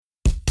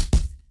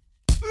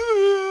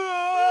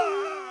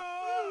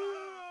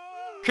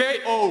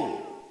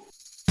KO.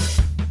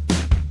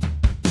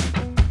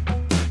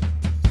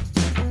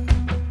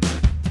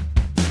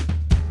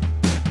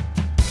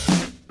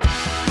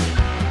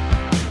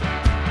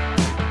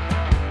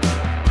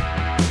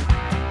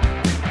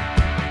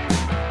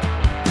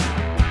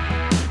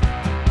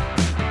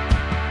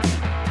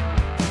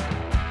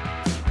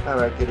 All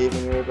right, good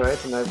evening, everybody.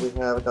 Tonight we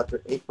have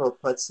Dr. April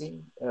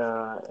Pudsey,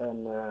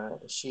 and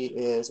she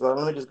is, well,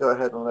 let me just go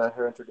ahead and let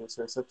her introduce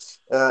herself.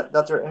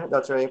 Dr.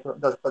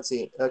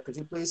 Pudsey, could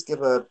you please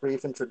give a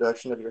brief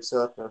introduction of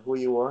yourself, who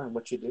you are and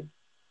what you do?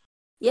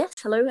 Yes,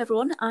 hello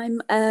everyone.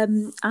 I'm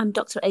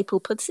Dr.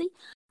 April Pudsey.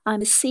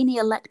 I'm a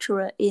senior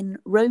lecturer in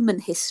Roman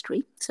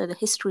history, so the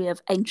history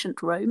of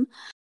ancient Rome,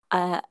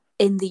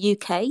 in the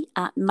UK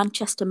at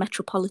Manchester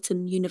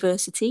Metropolitan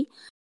University.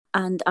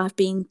 And I've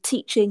been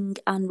teaching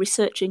and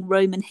researching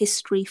Roman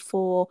history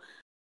for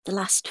the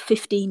last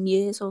 15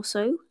 years or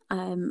so.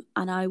 And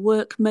I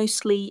work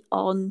mostly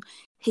on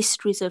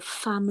histories of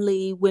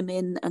family,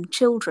 women, and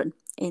children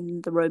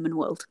in the Roman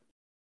world.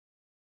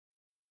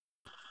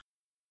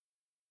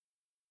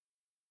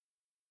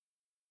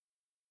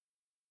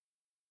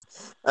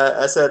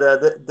 I said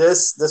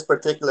this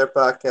particular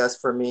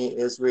podcast for me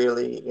is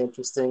really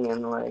interesting,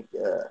 and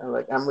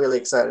I'm really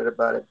excited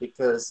about it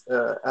because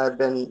I've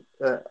been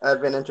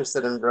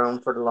interested in Rome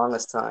for the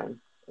longest time,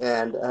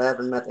 and I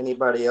haven't met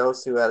anybody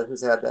else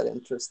who's had that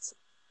interest,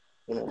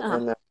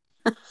 and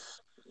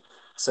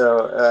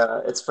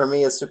so it's for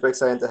me it's super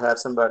exciting to have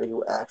somebody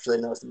who actually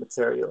knows the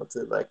material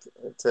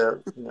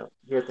to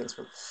hear things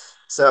from.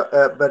 So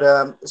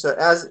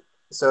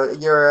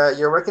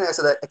you're working as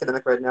an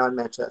academic right now in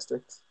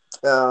Manchester.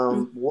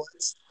 What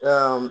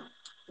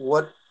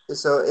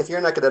so if you're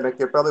an academic,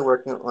 you're probably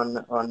working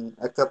on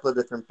a couple of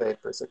different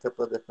papers, a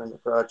couple of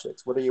different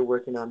projects. What are you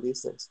working on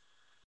these days?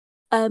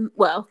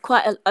 Well,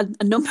 quite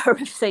a number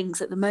of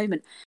things at the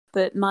moment,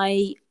 but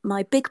my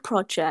big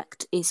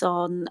project is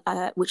on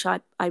which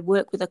I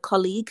work with a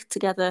colleague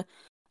together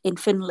in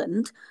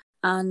Finland,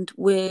 and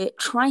we're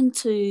trying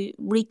to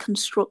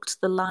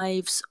reconstruct the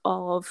lives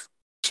of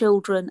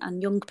children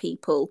and young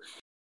people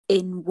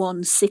in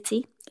one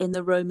city in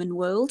the Roman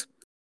world.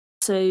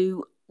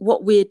 So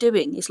what we're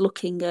doing is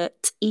looking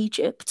at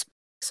Egypt.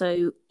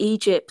 So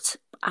Egypt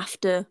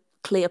after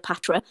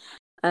Cleopatra,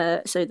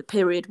 so the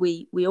period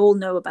we all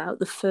know about,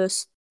 the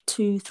first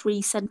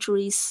 2-3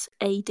 centuries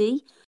AD.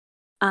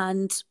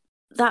 And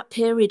that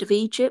period of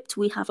Egypt,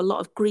 we have a lot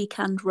of Greek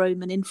and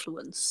Roman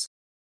influence.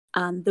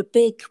 And the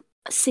big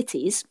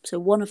cities, so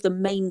one of the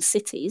main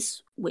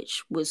cities,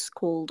 which was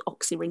called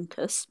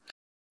Oxyrhynchus,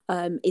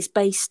 is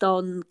based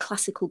on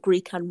classical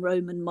Greek and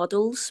Roman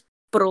models,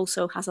 but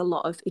also has a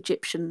lot of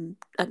Egyptian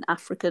and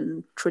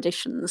African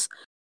traditions.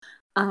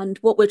 And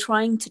what we're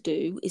trying to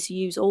do is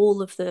use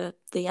all of the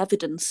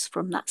evidence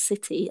from that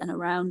city and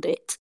around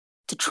it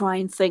to try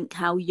and think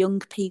how young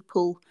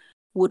people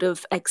would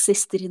have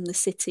existed in the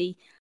city,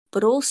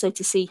 but also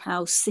to see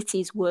how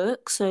cities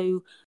work.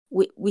 So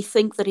we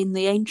think that in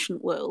the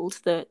ancient world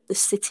that the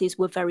cities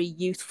were very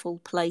youthful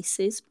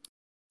places.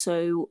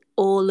 So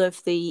all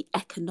of the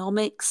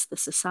economics, the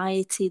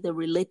society, the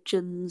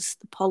religions,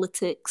 the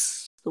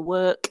politics, the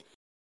work,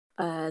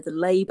 the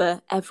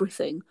labour,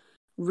 everything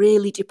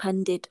really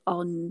depended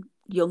on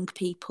young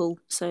people.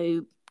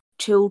 So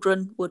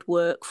children would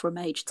work from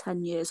age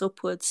 10 years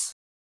upwards.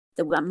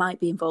 They might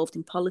be involved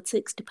in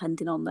politics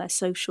depending on their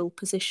social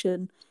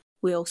position.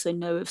 We also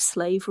know of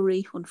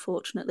slavery,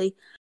 unfortunately.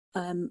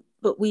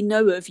 But we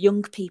know of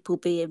young people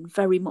being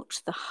very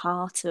much the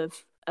heart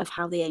of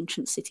how the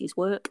ancient cities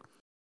work.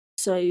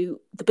 So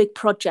the big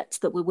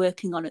project that we're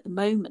working on at the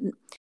moment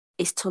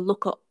is to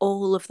look at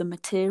all of the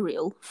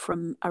material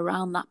from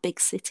around that big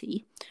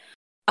city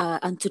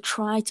and to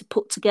try to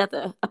put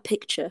together a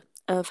picture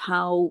of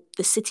how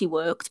the city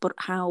worked, but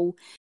how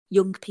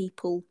young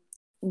people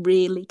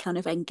really kind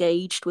of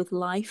engaged with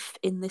life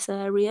in this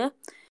area.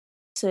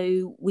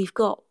 So we've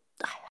got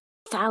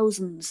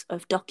thousands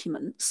of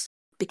documents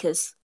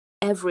because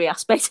every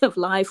aspect of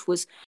life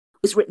was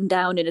written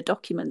down in a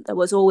document. There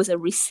was always a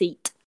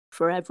receipt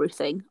for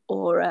everything,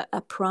 or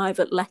a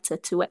private letter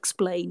to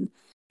explain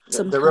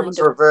The Romans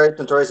were very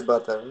notorious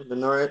about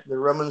that. The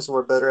Romans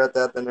were better at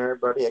that than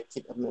everybody at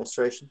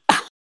administration.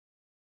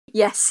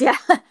 Yes, yeah.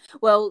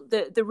 Well,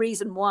 the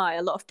reason why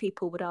a lot of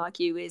people would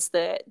argue is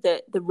that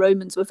the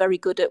Romans were very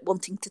good at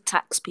wanting to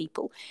tax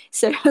people.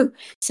 So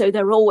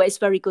they're always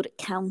very good at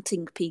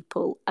counting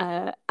people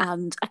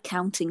and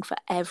accounting for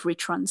every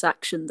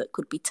transaction that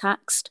could be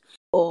taxed,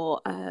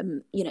 or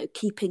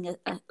keeping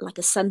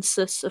a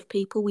census of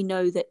people. We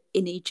know that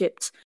in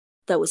Egypt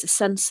there was a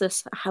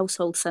census, a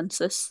household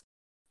census,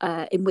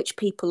 in which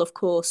people, of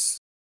course,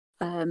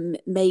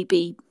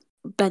 maybe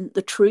bent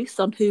the truth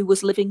on who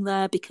was living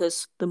there,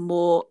 because the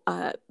more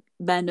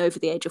men over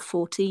the age of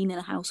 14 in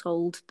a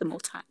household, the more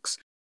tax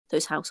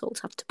those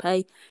households have to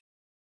pay.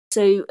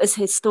 So as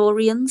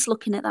historians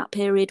looking at that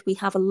period, we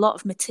have a lot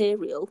of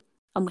material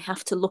and we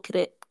have to look at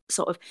it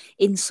sort of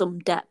in some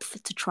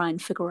depth to try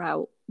and figure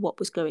out what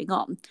was going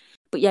on.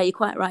 But yeah, you're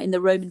quite right. In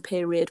the Roman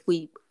period,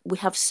 we we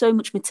have so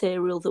much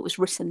material that was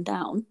written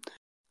down.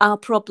 Our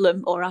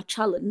problem or our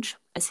challenge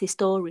as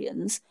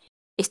historians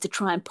is to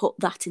try and put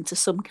that into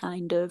some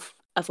kind of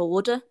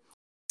order.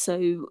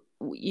 So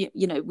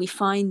we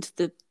find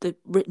the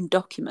written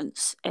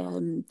documents.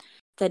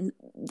 Then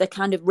they're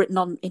kind of written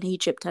on, in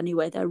Egypt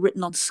anyway, they're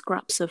written on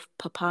scraps of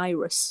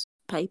papyrus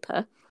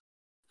paper.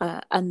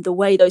 And the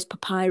way those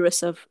papyri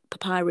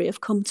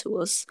have come to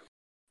us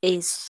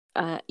is,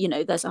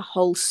 there's a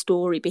whole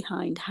story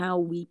behind how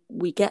we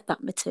get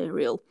that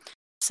material.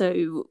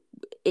 So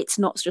it's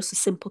not just a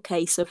simple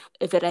case of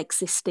it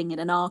existing in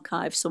an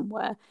archive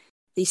somewhere.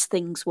 These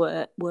things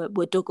were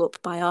dug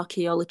up by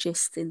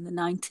archaeologists in the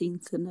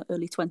 19th and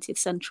early 20th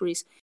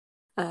centuries.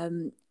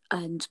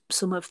 And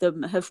some of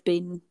them have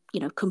been,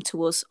 come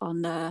to us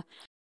on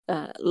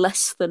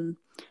less than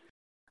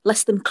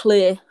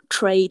clear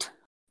trade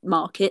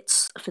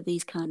markets for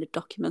these kind of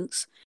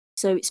documents.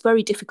 So it's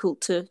very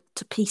difficult to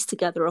piece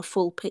together a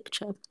full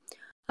picture.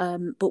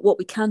 But what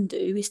we can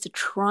do is to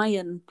try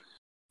and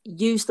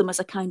use them as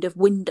a kind of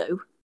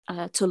window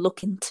to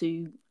look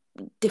into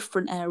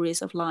different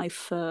areas of life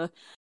for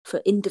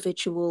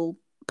individual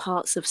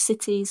parts of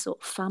cities or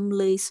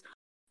families,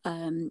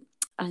 and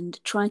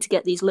trying to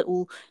get these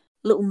little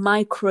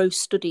micro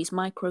studies,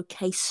 micro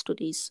case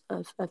studies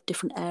of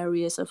different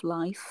areas of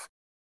life.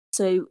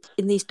 So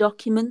in these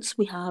documents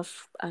we have,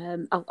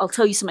 I'll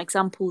tell you some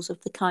examples of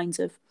the kinds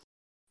of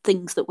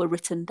things that were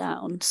written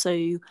down.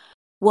 So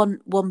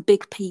one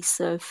big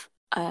piece of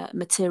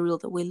material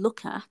that we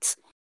look at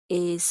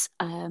is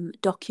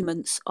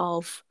documents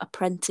of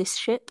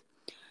apprenticeship.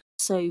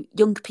 So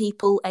young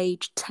people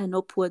aged 10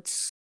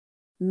 upwards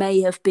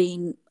may have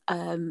been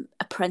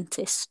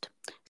apprenticed.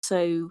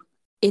 So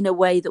in a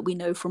way that we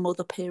know from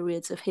other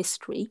periods of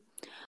history,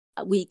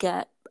 we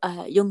get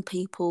young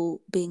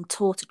people being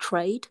taught a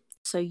trade.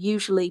 So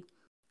usually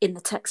in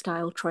the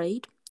textile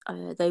trade,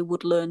 they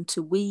would learn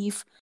to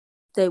weave.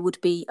 They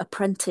would be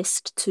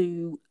apprenticed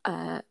to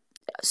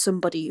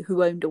somebody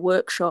who owned a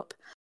workshop,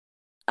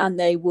 and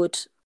they would,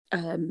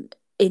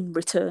 in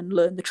return,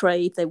 learn the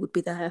trade. They would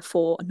be there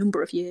for a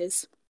number of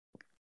years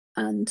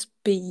and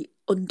be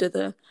under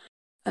the,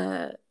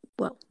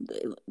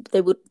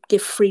 they would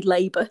give free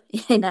labour,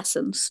 in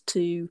essence,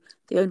 to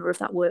the owner of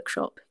that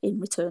workshop in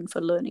return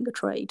for learning a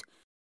trade.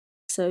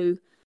 So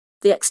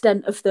the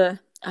extent of the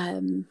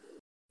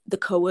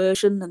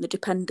coercion and the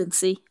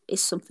dependency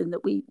is something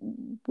that we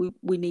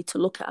need to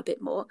look at a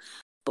bit more.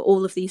 But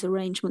all of these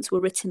arrangements were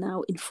written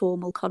out in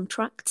formal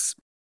contracts.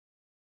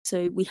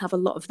 So we have a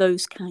lot of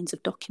those kinds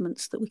of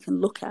documents that we can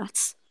look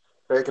at.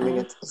 Very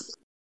convenient.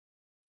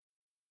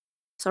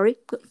 Sorry?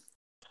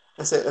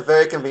 I say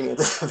very convenient.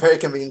 Very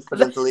convenient for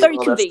them to leave very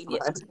all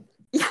convenient. that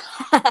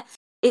Yeah.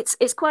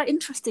 It's quite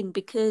interesting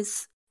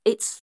because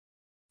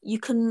you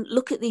can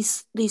look at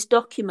these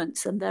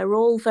documents and they're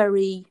all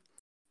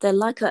they're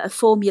like a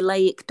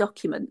formulaic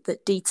document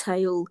that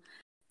detail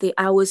the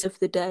hours of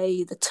the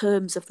day, the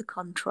terms of the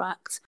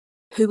contract,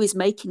 who is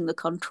making the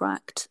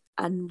contract,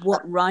 and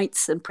what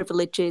rights and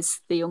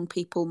privileges the young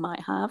people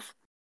might have.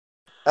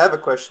 I have a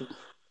question.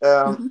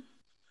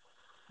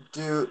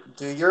 Do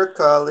your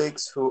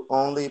colleagues who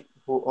only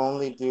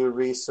do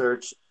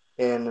research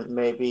in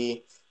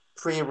maybe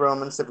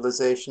pre-Roman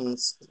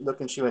civilizations look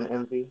at you in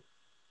envy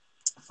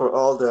for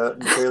all the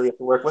material you have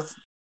to work with?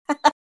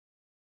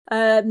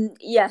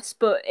 Yes,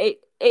 but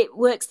it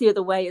works the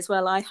other way as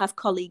well. I have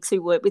colleagues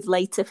who work with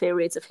later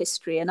periods of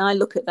history, and I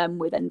look at them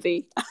with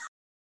envy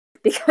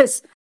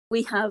because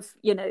we have,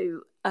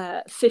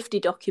 50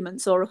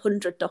 documents or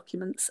 100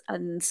 documents,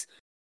 and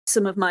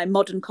some of my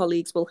modern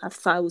colleagues will have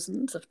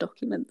thousands of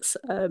documents.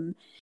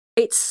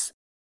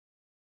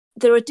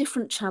 There are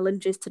different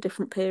challenges to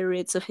different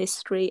periods of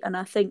history, and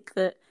I think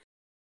that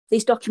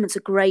these documents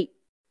are great.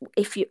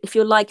 If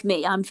you're like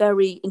me, I'm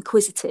very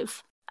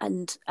inquisitive,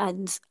 and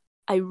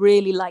I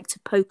really like to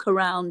poke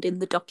around in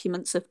the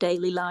documents of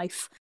daily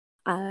life.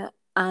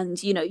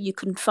 And you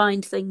can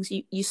find things.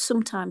 You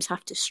sometimes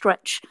have to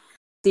stretch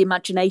the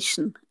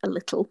imagination a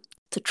little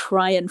to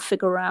try and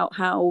figure out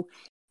how,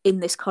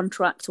 in this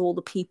contract, all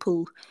the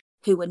people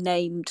who were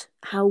named,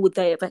 how would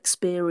they have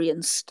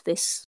experienced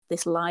this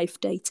life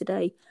day to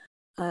day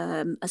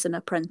as an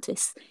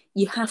apprentice.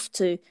 You have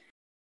to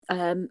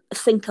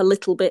think a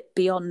little bit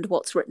beyond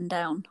what's written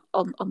down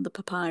on the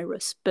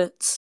papyrus.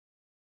 But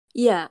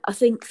yeah, I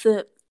think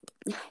that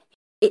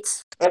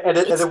it's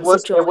it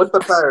was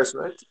papyrus,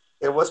 right?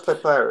 It was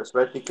papyrus,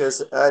 right?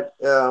 Because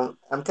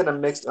I'm kind of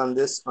mixed on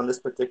this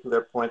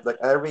particular point. Like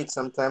I read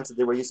sometimes that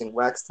they were using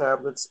wax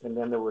tablets, and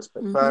then there was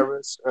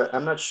papyrus.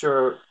 I'm not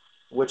sure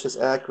which is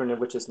accurate and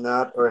which is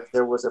not, or if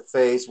there was a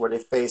phase where they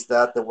phased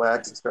out the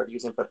wax and started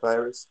using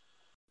papyrus.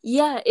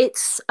 Yeah,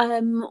 it's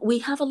we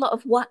have a lot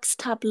of wax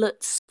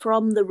tablets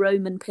from the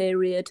Roman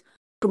period,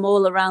 from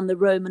all around the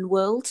Roman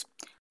world.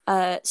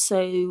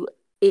 So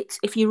it's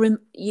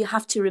you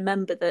have to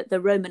remember that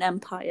the Roman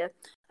Empire,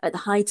 at the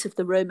height of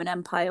the Roman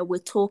Empire, we're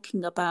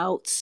talking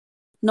about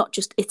not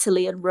just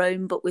Italy and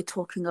Rome, but we're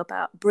talking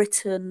about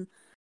Britain,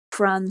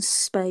 France,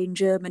 Spain,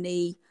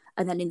 Germany,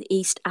 and then in the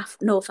east,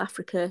 North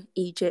Africa,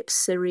 Egypt,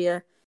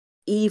 Syria,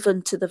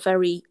 even to the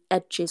very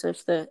edges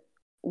of the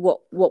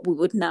what we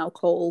would now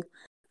call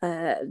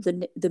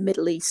the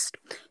Middle East.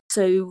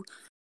 So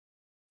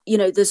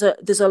there's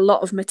a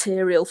lot of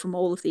material from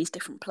all of these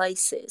different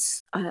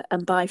places,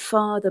 and by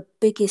far the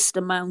biggest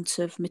amount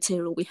of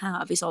material we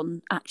have is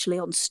actually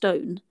on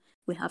stone.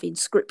 We have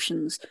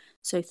inscriptions,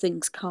 so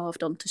things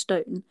carved onto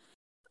stone.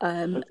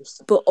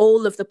 But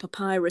all of the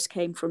papyrus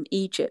came from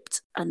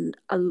Egypt, and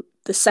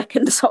the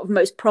second sort of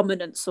most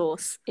prominent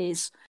source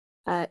is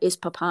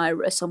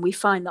papyrus, and we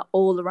find that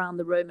all around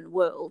the Roman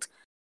world.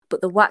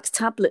 But the wax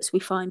tablets we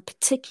find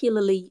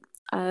particularly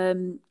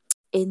in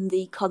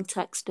the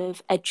context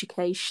of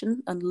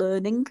education and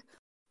learning.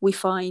 We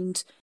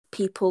find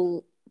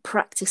people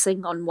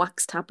practicing on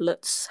wax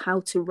tablets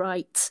how to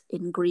write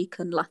in Greek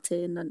and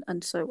Latin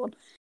and so on.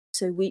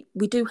 So we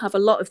do have a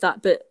lot of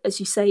that, but as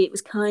you say, it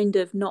was kind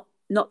of not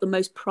the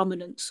most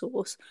prominent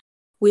source.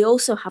 We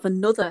also have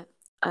another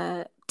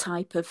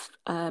type of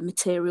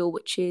material,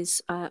 which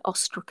is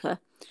ostraca.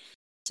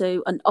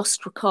 So an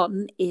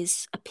ostracon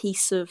is a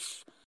piece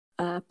of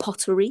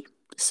pottery,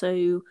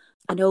 so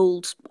an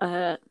old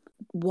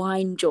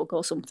wine jug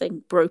or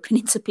something broken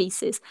into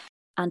pieces,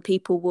 and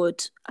people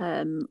would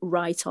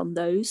write on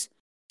those.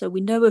 So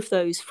we know of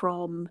those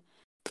from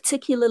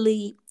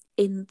particularly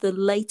in the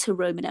later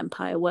Roman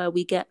Empire, where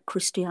we get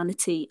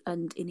Christianity,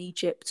 and in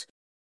Egypt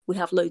we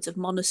have loads of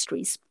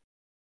monasteries,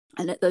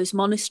 and at those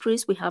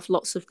monasteries we have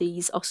lots of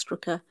these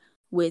ostraca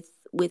with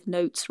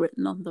notes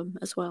written on them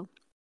as well.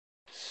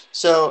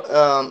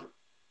 So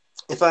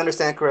if I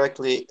understand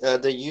correctly,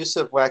 the use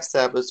of wax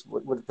tablets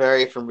would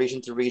vary from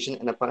region to region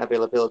and upon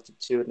availability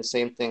too. And the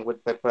same thing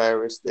with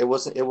papyrus. It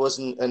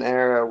wasn't an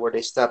era where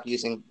they stopped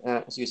using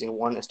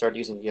one and started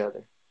using the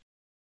other.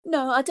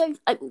 No,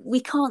 we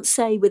can't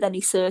say with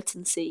any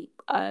certainty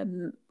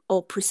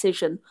or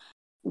precision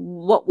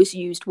what was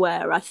used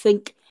where. I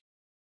think,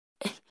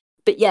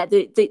 but yeah,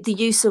 the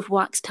use of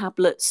wax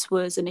tablets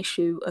was an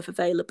issue of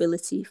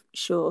availability.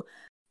 Sure,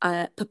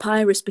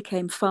 papyrus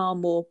became far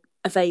more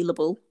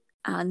available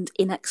and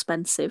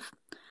inexpensive.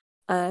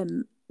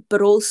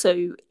 But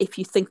also, if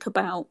you think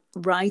about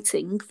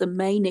writing, the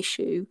main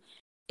issue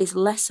is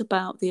less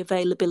about the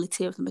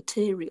availability of the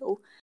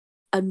material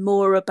and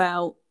more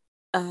about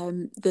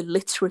the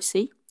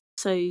literacy.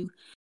 So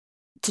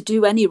to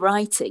do any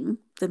writing,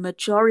 the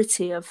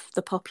majority of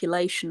the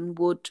population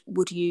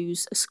would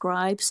use a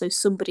scribe, so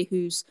somebody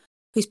whose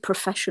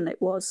profession it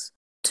was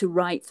to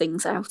write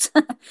things out.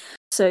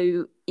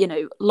 So,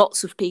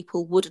 lots of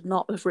people would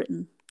not have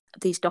written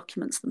these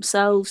documents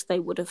themselves. They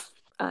would have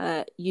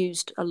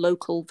used a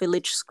local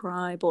village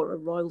scribe or a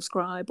royal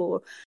scribe,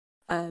 or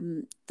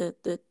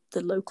the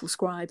local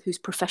scribe whose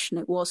profession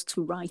it was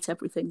to write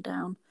everything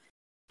down.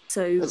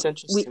 So that's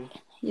interesting.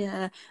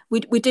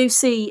 We do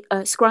see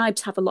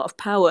scribes have a lot of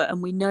power,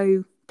 and we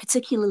know,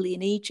 particularly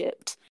in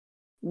Egypt,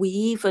 we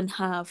even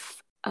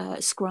have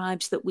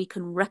scribes that we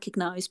can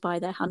recognize by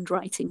their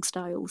handwriting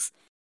styles.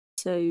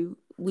 So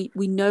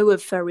we know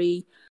of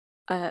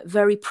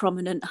very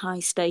prominent,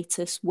 high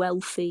status,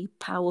 wealthy,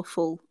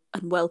 powerful,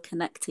 and well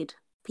connected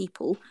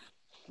people.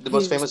 The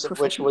most famous of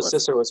which was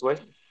Cicero's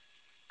wife.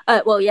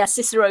 Well, yeah,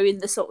 Cicero in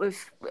the sort of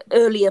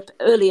earlier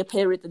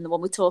period than the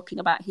one we're talking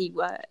about. He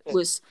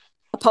was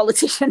a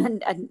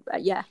politician, and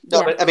yeah. No,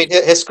 yeah. but I mean,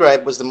 his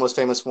scribe was the most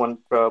famous one,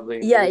 probably.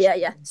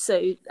 Yeah.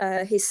 So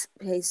his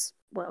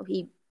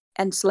he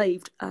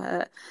enslaved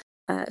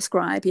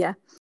scribe. Yeah.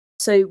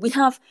 So we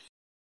have.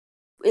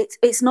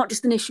 It's not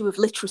just an issue of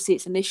literacy;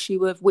 it's an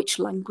issue of which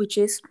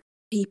languages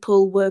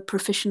people were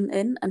proficient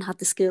in and had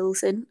the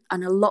skills in,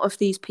 and a lot of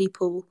these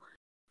people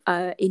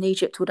in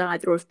Egypt would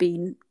either have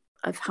been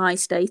of high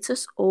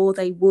status, or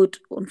they would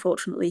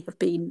unfortunately have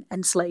been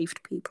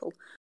enslaved people.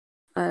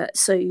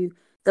 So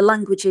the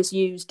languages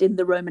used in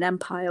the Roman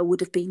Empire would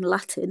have been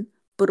Latin,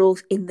 but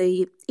also in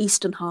the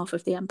eastern half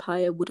of the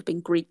empire would have been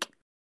Greek.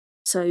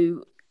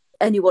 So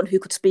anyone who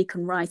could speak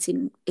and write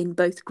in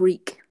both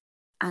Greek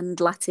and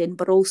Latin,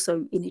 but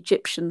also in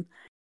Egyptian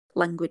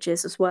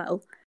languages as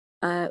well,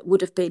 would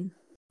have been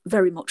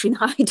very much in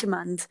high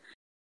demand.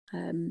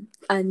 And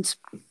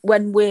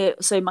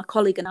my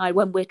colleague and I,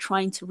 when we're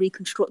trying to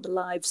reconstruct the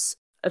lives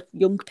of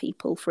young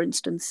people, for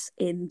instance,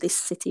 in this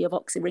city of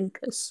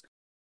Oxyrhynchus,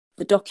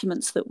 the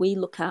documents that we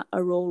look at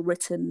are all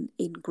written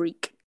in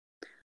Greek,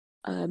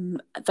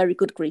 very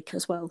good Greek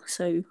as well.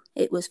 So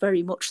it was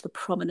very much the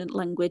prominent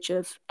language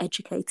of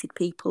educated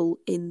people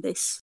in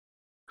this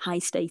high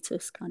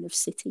status kind of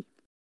city.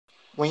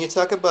 When you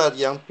talk about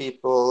young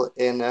people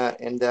in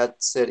that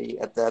city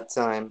at that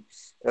time,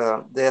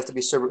 they have to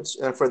be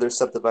further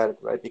subdivided,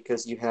 right?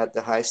 Because you had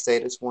the high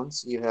status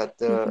ones, you had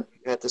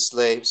the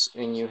slaves,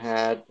 and you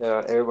had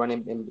everyone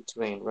in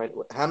between, right?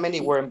 How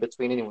many were in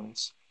between,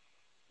 anyways?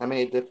 How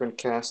many different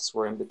castes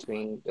were in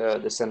between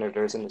the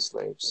senators and the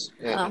slaves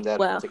in that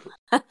particular?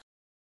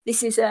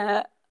 This is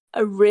a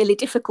really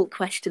difficult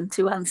question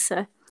to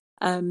answer,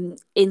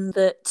 in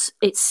that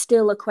it's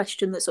still a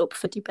question that's up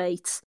for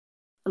debate.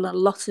 A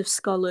lot of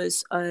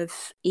scholars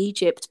of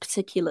Egypt,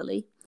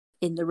 particularly,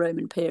 in the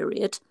Roman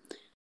period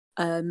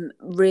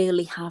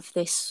really have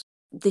this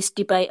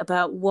debate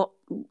about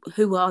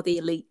who are the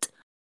elite,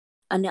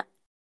 and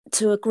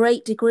to a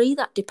great degree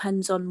that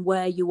depends on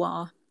where you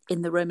are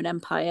in the Roman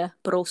Empire,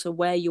 but also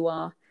where you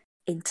are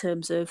in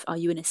terms of, are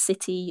you in a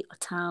city, a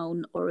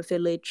town, or a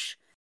village,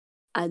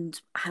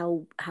 and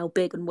how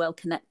big and well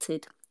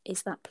connected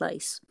is that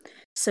place.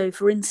 So,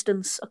 for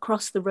instance,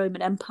 across the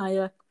Roman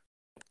Empire,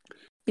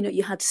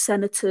 you had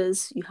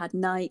senators, you had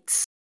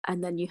knights,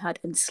 and then you had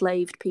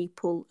enslaved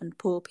people and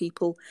poor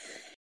people.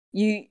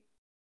 You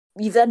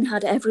then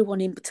had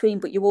everyone in between,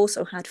 but you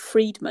also had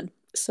freedmen.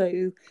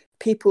 So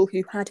people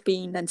who had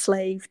been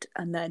enslaved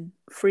and then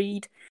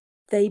freed,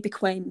 they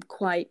became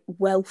quite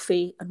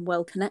wealthy and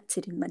well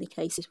connected in many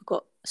cases. We've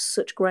got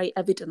such great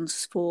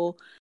evidence for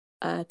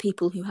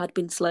people who had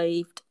been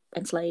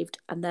enslaved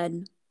and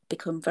then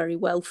become very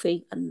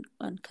wealthy and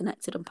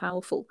connected and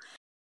powerful.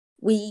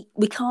 We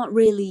can't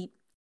really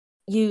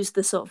use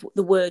the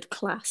word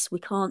class. We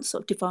can't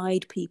sort of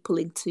divide people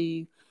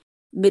into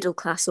middle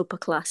class, upper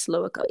class,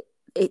 lower class.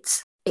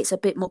 It's a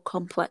bit more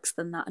complex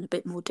than that and a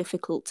bit more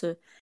difficult to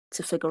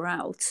figure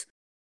out.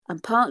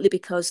 And partly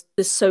because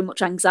there's so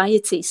much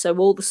anxiety. So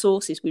all the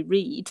sources we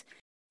read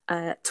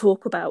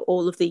talk about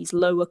all of these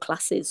lower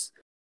classes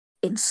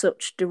in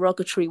such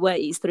derogatory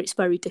ways that it's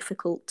very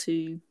difficult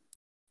to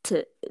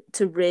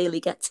really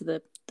get to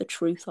the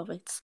truth of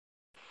it.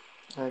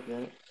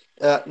 Okay.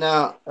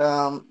 Now,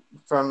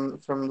 from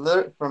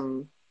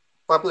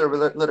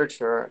popular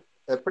literature,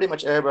 pretty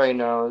much everybody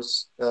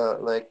knows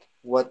like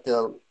what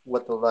the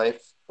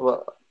life,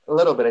 well, a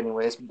little bit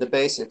anyways, the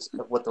basics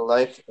of what the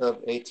life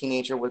of a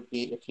teenager would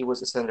be if he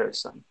was a senator's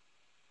son.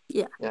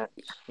 Yeah. Yeah,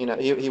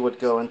 he would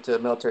go into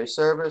military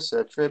service,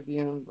 a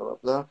tribune, blah blah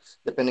blah,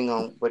 depending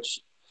on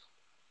which.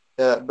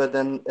 But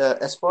then,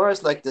 as far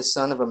as like the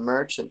son of a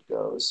merchant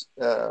goes,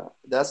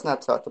 that's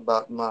not talked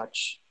about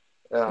much.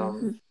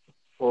 Um,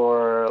 Mm-hmm.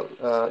 or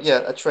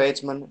yeah, a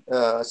tradesman,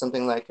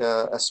 something like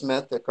a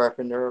smith, a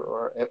carpenter,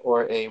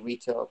 or a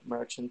retail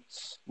merchant.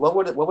 What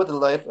would the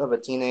life of a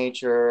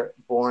teenager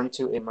born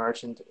to a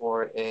merchant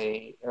or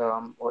a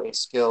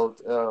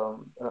skilled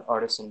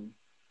artisan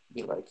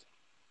be like?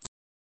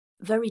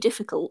 Very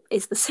difficult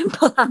is the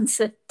simple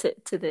answer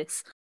to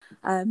this.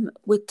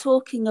 We're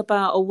talking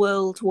about a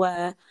world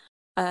where,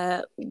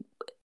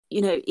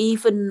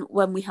 even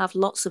when we have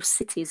lots of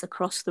cities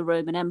across the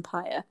Roman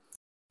Empire,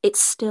 it's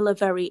still a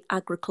very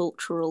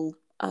agricultural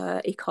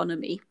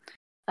economy,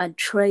 and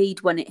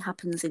trade, when it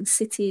happens in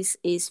cities,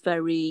 is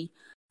very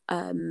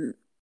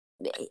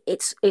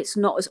it's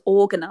not as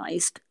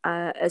organized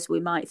as we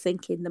might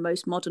think in the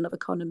most modern of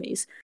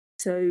economies.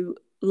 So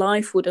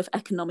life would have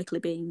economically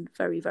been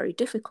very, very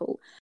difficult.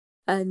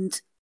 And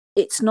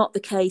it's not the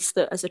case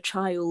that as a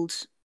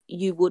child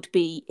you would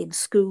be in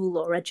school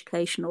or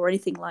education or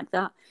anything like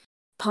that.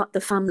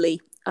 The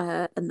family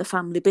and the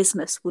family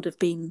business would have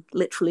been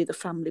literally the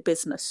family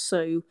business.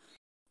 So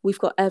we've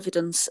got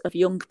evidence of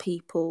young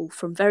people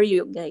from very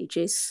young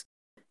ages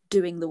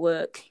doing the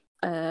work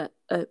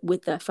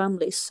with their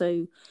families.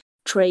 So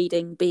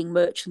trading, being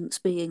merchants,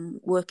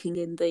 working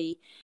in the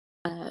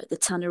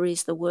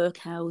tanneries, the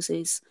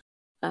workhouses,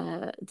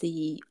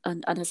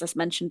 and as I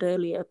mentioned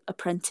earlier,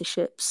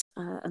 apprenticeships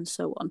and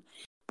so on.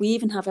 We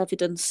even have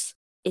evidence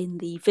in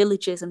the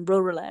villages and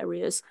rural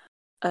areas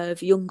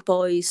of young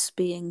boys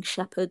being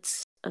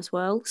shepherds as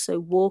well. So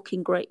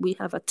we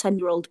have a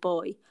 10-year-old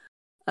boy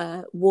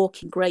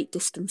walking great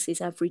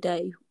distances every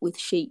day with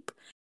sheep,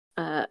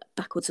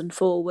 backwards and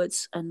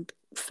forwards, and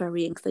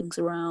ferrying things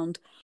around.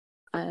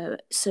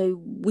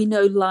 So we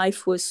know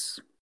life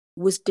was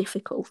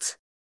difficult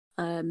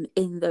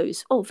in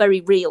those,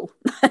 very real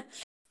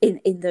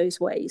in those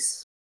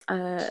ways.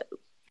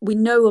 We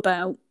know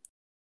about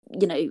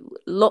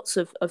lots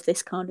of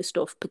this kind of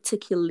stuff,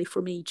 particularly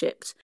from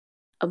Egypt.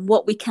 And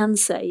what we can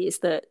say is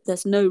that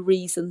there's no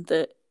reason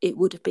that it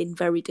would have been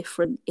very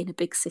different in a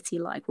big city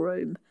like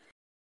Rome.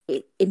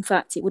 In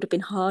fact, it would have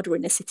been harder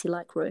in a city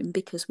like Rome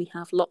because we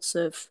have lots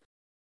of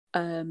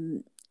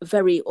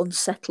very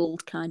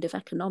unsettled kind of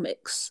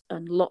economics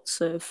and lots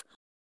of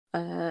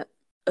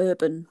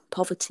urban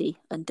poverty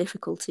and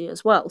difficulty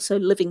as well. So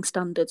living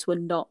standards were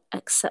not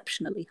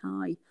exceptionally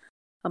high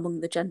among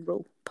the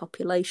general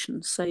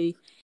population. So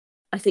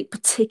I think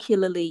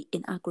particularly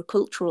in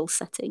agricultural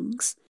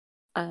settings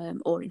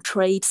or in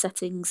trade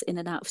settings in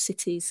and out of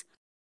cities,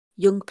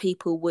 young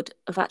people would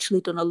have actually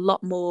done a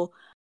lot more.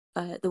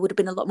 There would have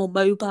been a lot more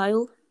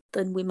mobile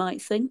than we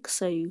might think.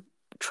 So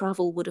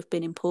travel would have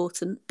been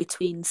important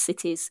between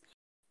cities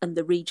and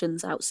the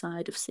regions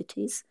outside of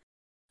cities.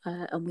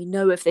 And we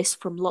know of this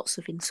from lots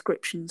of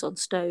inscriptions on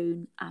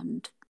stone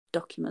and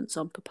documents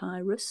on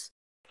papyrus.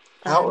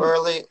 How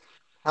early,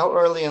 how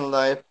early in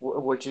life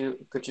could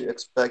you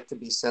expect to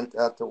be sent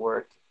out to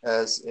work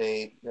as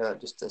a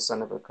just a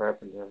son of a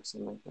carpenter or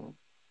something like that?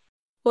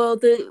 Well,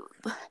 the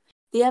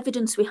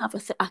evidence we have,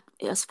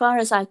 as far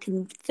as I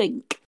can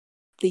think,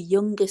 the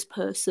youngest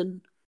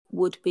person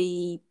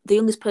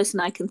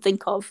I can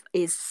think of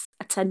is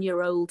a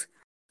 10-year-old.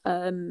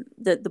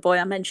 The boy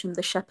I mentioned,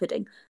 the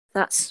shepherding.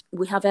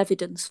 we have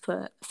evidence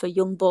for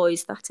young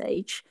boys that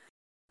age.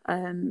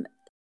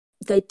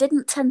 They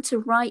didn't tend to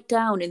write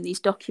down in these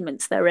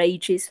documents their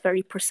ages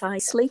very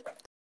precisely,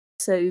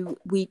 so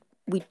we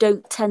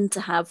don't tend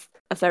to have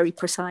a very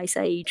precise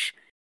age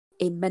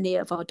in many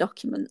of our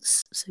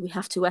documents, so we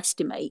have to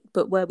estimate.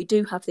 But where we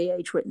do have the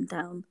age written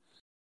down,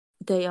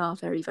 they are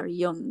very, very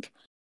young.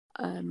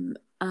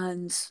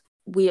 And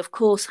we, of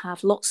course,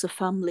 have lots of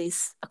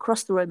families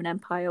across the Roman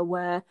Empire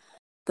where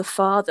the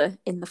father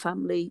in the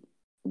family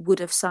would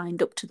have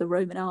signed up to the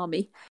Roman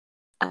army.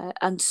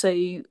 And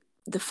so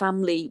the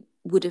family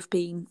would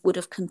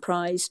have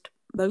comprised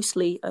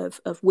mostly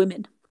of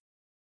women.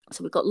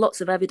 So we've got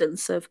lots of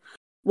evidence of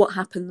what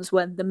happens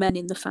when the men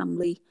in the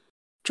family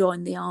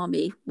join the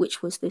army,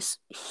 which was this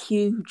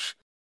huge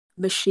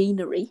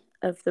machinery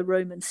of the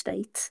Roman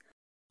state.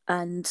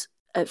 And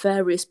at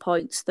various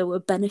points, there were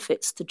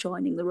benefits to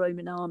joining the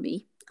Roman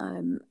army.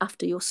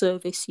 After your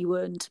service, you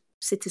earned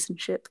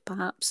citizenship,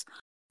 perhaps,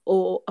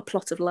 or a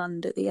plot of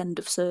land at the end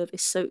of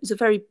service. So it was a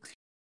very,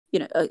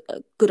 a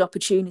good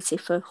opportunity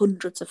for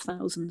hundreds of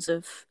thousands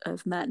of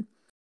men,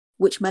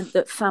 which meant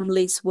that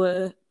families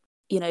were,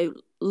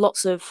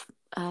 lots of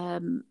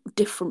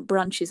different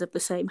branches of the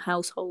same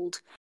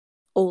household,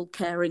 all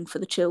caring for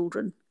the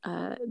children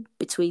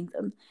between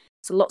them.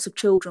 So lots of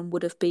children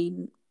would have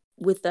been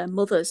with their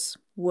mothers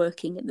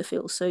working in the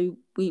field. So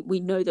we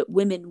know that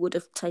women would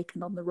have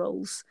taken on the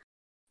roles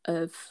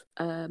of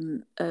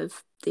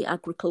the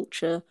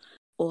agriculture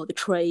or the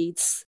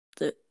trades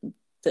that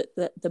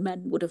the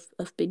men would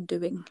have been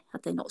doing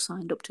had they not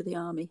signed up to the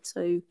army.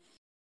 So,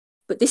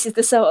 but this is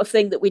the sort of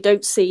thing that we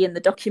don't see in the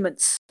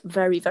documents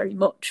very, very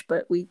much,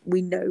 but we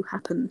know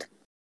happened.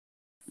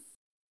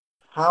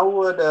 How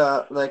would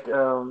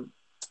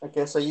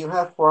okay, so you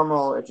have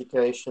formal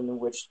education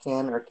which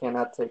can or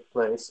cannot take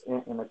place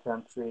in a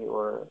country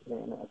or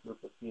in a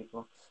group of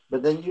people.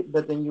 But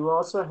then you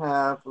also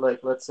have, like,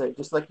 let's say,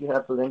 just like you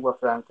have the lingua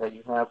franca,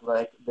 you have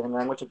like the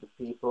language of the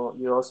people,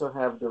 you also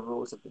have the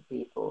rules of the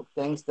people,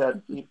 things that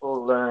Mm-hmm.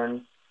 people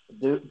learn,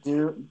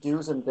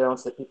 do's and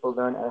don'ts that people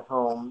learn at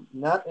home,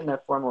 not in a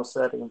formal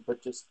setting,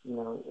 but just,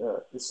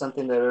 it's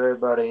something that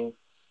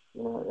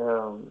you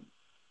know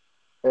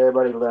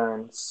everybody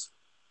learns.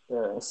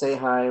 Say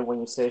hi when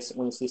you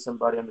see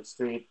somebody on the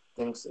street.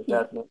 Things of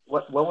Yeah. that.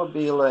 What would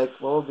be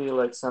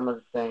like some of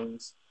the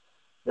things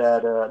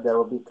that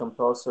would be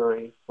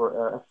compulsory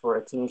for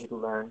a teenager to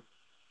learn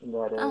in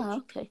that Ah,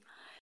 age? okay.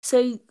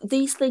 So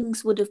these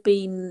things would have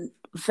been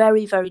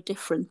very, very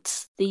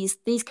different.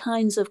 These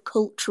kinds of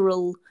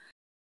cultural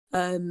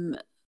um,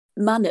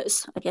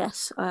 manners, I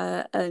guess,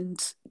 and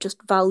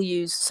just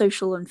values,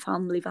 social and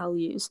family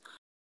values,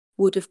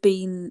 would have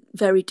been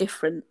very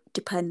different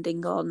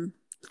depending on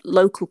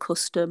local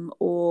custom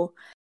or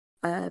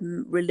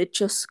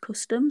religious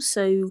custom.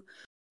 So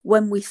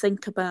when we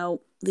think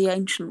about the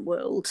ancient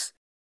world,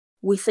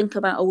 we think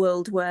about a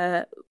world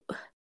where,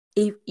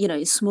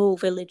 in small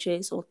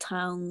villages or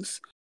towns,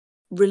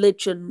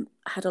 religion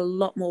had a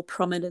lot more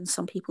prominence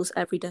on people's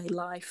everyday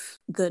life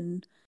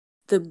than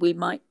we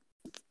might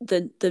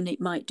than it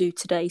might do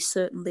today.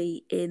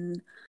 Certainly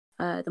in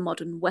the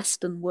modern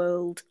Western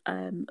world,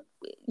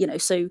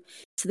 so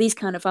these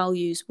kind of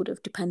values would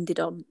have depended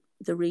on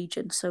the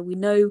region. So we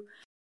know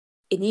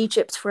in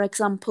Egypt, for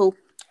example,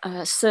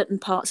 certain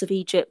parts of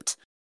Egypt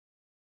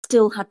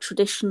still had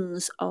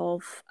traditions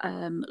of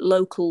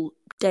local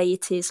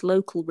deities,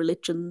 local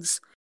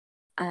religions,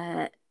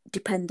 uh,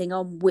 depending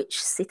on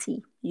which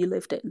city you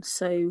lived in.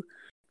 So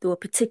there were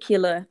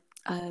particular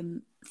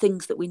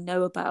things that we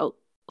know about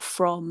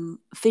from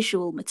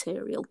visual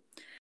material.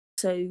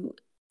 So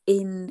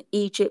in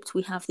Egypt,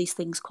 we have these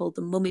things called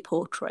the mummy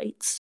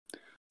portraits.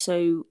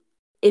 So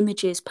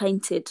images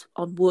painted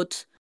on wood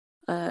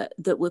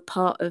that were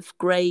part of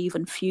grave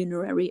and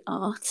funerary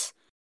art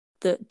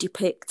that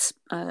depict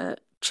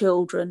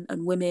children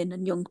and women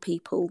and young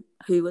people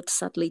who had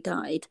sadly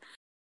died.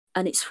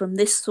 And it's from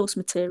this source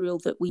material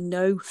that we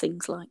know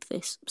things like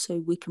this.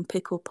 So we can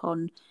pick up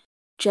on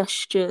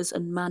gestures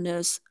and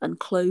manners and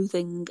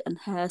clothing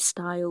and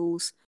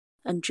hairstyles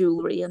and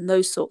jewellery and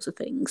those sorts of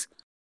things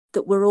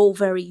that were all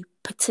very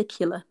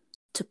particular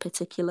to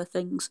particular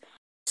things.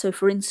 So,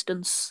 for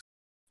instance,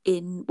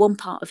 in one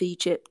part of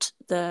Egypt,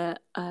 there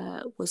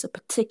was a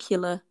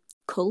particular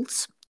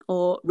cult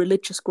or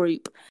religious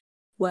group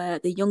where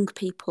the young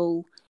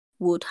people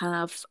would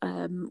have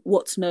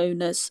what's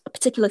known as a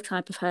particular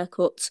type of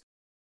haircut,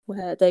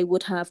 where they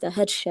would have their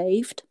head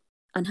shaved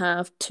and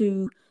have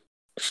two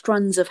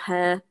strands of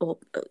hair or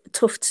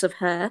tufts of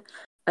hair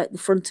at the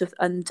front of,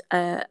 and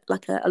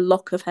like a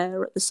lock of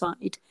hair at the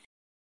side,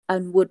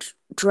 and would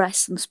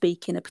dress and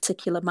speak in a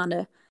particular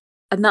manner.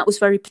 And that was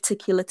very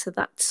particular to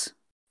that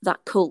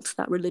cult,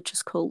 that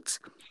religious cult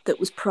that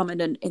was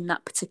prominent in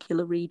that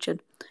particular region.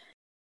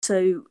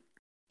 So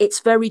it's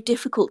very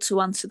difficult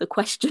to answer the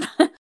question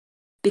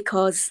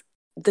because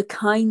the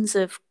kinds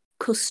of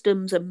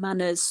customs and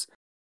manners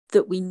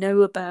that we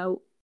know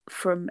about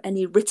from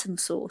any written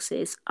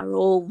sources are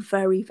all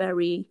very,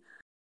 very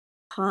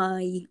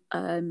high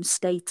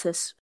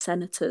status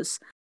senators.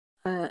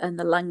 and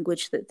the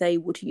language that they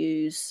would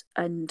use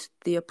and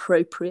the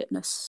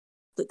appropriateness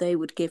that they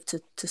would give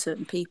to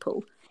certain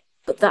people.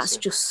 But I that's see.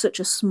 just such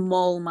a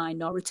small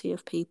minority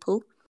of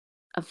people,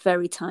 a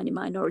very tiny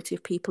minority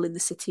of people in the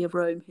city of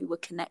Rome who were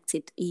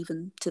connected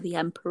even to the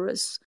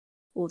emperors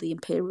or the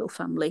imperial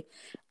family.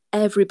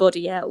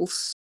 Everybody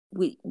else,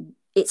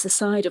 it's a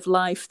side of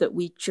life that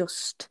we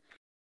just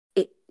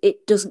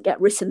it doesn't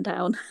get written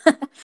down.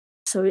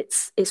 So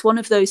it's one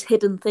of those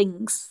hidden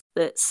things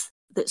that's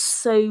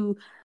so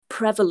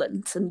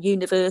prevalent and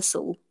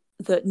universal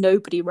that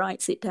nobody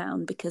writes it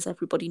down because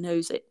everybody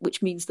knows it,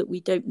 which means that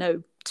we don't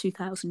know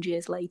 2,000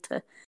 years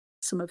later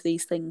some of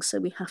these things. So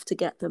we have to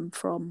get them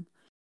from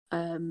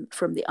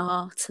the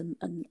art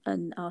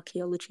and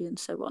archaeology and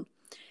so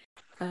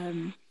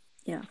on.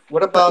 Yeah, What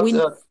but about we.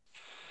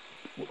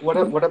 what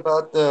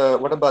about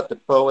the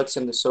poets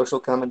and the social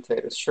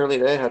commentators? Surely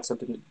they had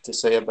something to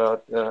say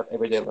about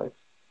everyday life.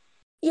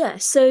 Yeah,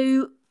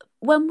 so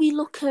when we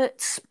look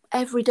at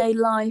everyday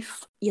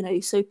life,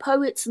 so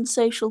poets and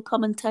social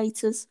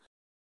commentators,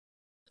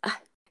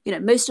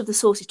 most of the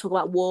sources talk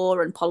about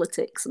war and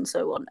politics and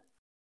so on.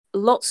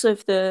 Lots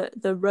of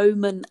the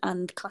Roman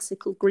and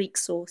classical Greek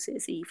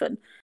sources, even,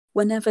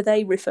 whenever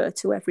they refer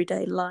to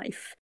everyday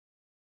life,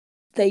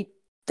 they're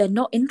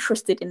not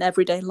interested in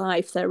everyday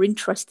life. They're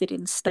interested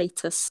in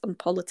status and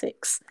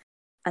politics,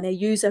 and they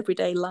use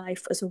everyday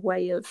life as a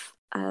way of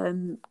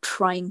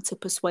trying to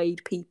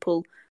persuade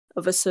people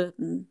of a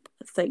certain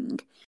thing.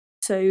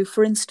 So,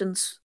 for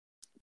instance,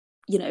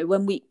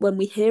 when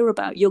we hear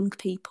about young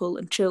people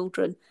and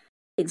children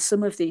in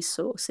some of these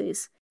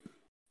sources,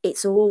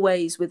 it's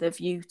always with a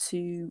view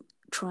to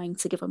trying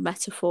to give a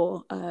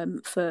metaphor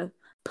for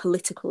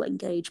political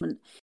engagement.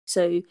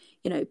 So,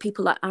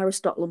 people like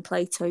Aristotle and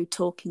Plato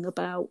talking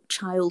about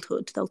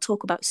childhood, they'll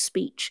talk about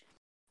speech,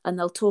 and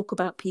they'll talk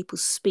about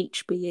people's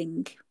speech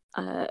being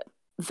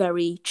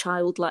very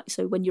childlike.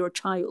 So when you're a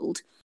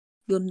child,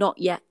 you're not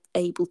yet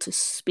able to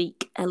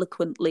speak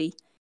eloquently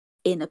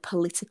in a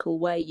political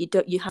way.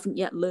 You haven't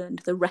yet learned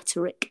the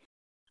rhetoric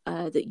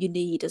that you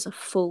need as a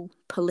full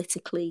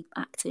politically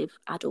active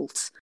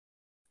adult.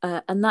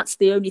 And that's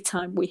the only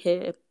time we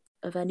hear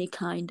of any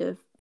kind of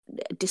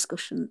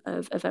discussion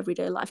of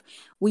everyday life.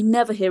 We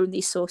never hear in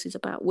these sources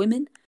about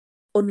women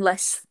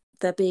unless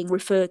they're being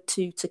referred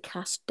to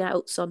cast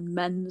doubts on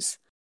men's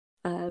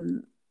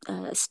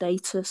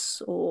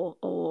status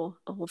or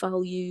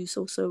values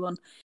or so on.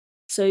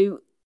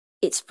 So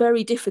it's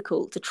very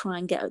difficult to try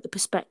and get at the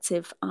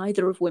perspective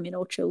either of women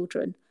or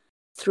children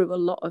through a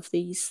lot of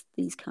these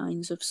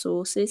kinds of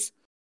sources.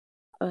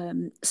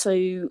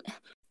 So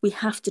we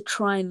have to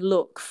try and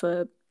look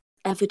for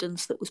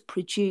evidence that was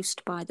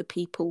produced by the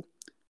people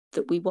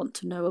that we want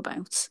to know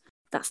about.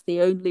 That's the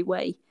only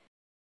way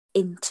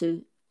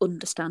into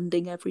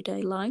understanding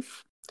everyday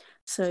life.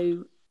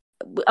 So,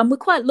 and we're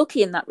quite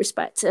lucky in that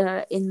respect.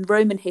 In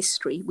Roman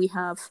history, we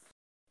have,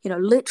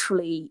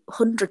 literally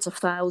hundreds of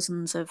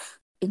thousands of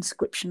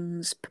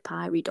inscriptions,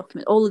 papyri,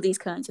 documents, all of these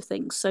kinds of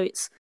things. So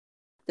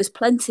there's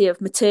plenty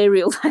of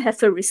material there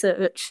for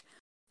research.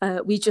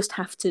 We just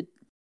have to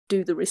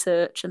do the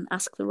research and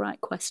ask the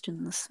right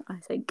questions, I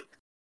think.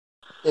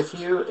 If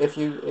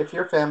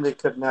your family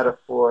could not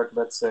afford,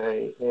 let's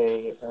say,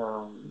 a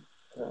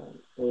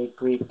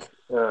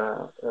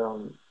uh,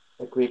 um,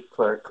 Greek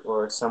clerk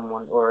or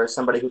someone or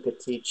somebody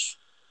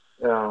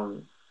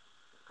um,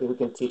 who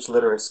can teach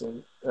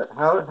literacy,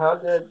 how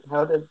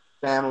did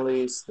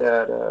families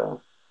that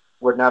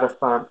were not of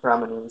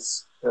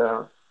prominence,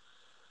 how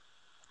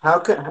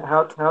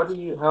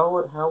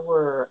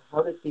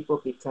did people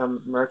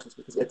become merchants?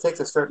 Because it takes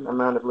a certain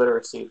amount of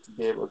literacy to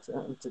be able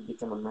to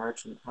become a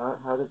merchant.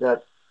 How did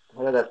that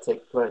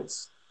take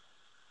place?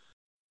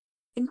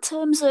 In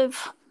terms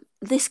of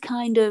this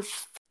kind of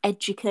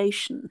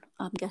education,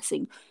 I'm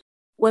guessing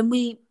when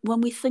we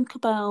think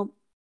about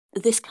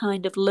this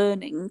kind of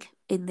learning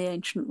in the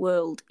ancient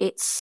world,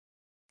 it's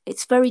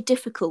very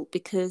difficult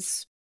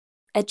because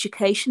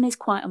education is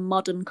quite a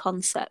modern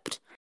concept.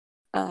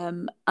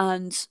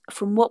 And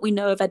from what we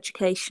know of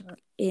education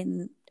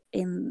in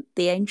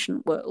the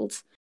ancient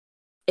world,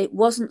 it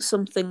wasn't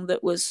something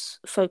that was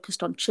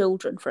focused on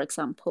children, for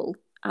example.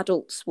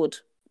 Adults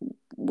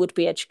would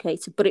be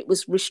educated, but it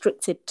was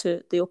restricted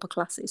to the upper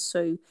classes.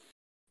 So,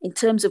 in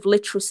terms of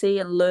literacy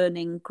and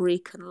learning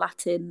Greek and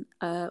Latin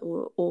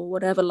or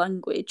whatever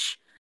language,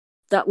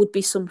 that would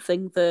be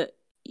something that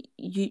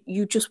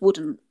you just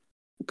wouldn't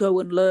go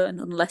and learn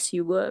unless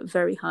you were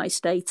very high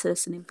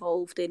status and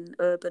involved in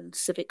urban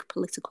civic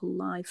political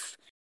life.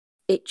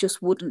 It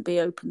just wouldn't be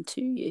open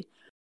to you.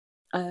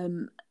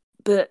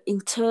 But in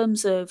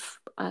terms of,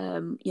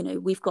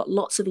 we've got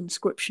lots of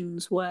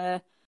inscriptions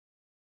where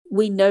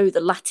we know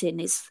the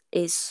Latin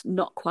is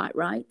not quite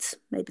right.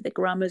 Maybe the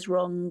grammar's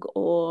wrong,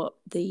 or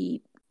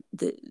the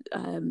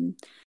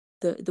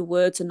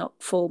words are not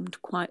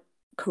formed quite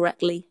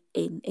correctly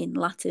in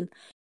Latin.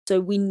 So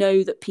we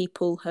know that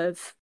people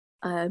have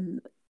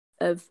done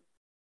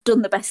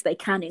the best they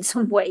can in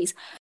some ways.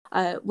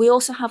 We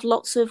also have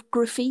lots of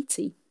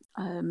graffiti,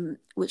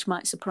 which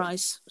might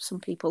surprise some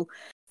people.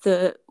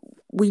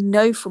 we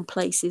know from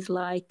places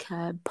like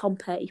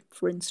Pompeii,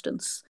 for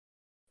instance.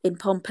 In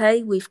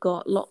Pompeii, we've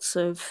got lots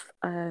of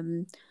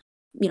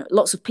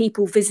lots of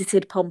people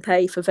visited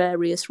Pompeii for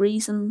various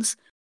reasons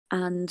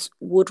and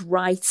would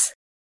write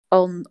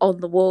on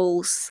the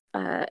walls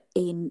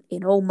in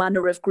all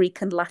manner of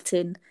Greek and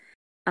Latin,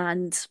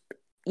 and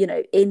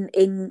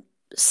in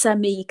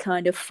semi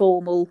kind of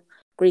formal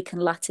Greek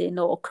and Latin,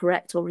 or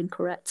correct or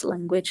incorrect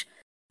language.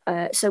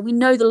 So we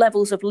know the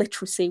levels of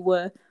literacy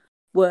were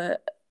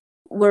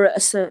at a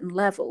certain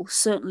level,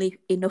 certainly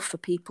enough for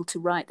people to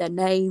write their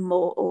name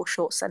or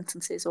short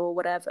sentences or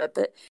whatever.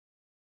 But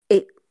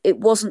it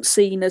wasn't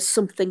seen as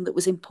something that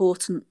was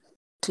important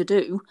to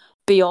do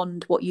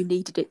beyond what you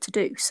needed it to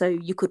do. So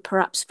you could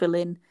perhaps fill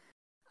in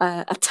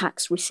a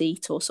tax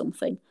receipt or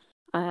something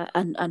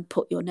and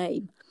put your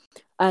name.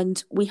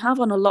 And we have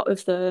on a lot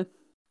of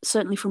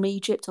certainly from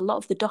Egypt, a lot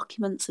of the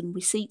documents and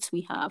receipts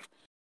we have,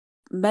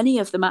 many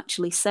of them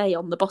actually say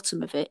on the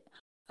bottom of it,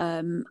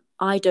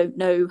 I don't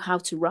know how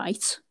to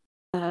write,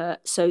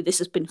 so this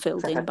has been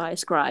filled in by a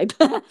scribe.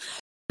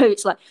 So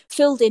it's like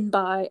filled in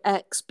by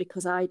X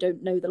because I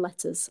don't know the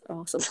letters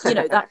or something,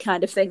 that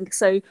kind of thing.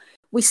 So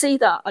we see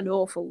that an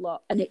awful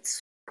lot, and it's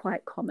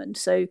quite common.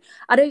 So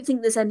I don't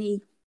think there's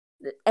any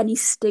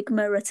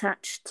stigma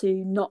attached to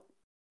not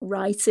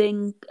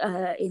writing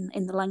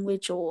in the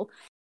language, or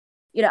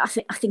I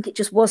think it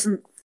just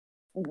wasn't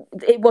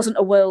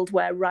a world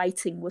where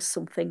writing was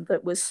something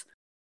that was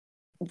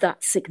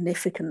that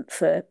significant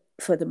for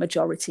the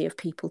majority of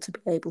people to be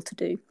able to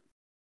do.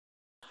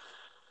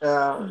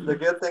 The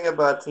good thing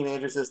about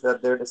teenagers is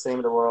that they're the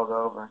same the world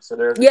over. So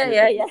there's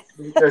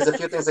a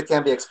few things that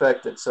can be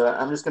expected. So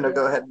I'm just going to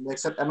go ahead and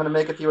I'm going to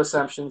make a few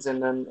assumptions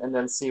and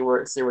then see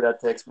where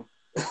that takes me.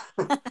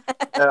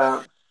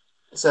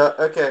 So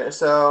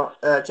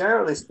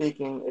generally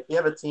speaking, if you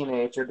have a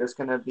teenager, there's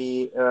going to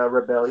be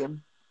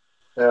rebellion,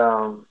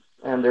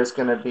 and there's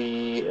going to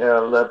be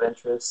love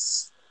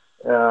interests.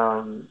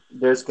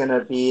 There's going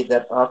to be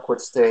that awkward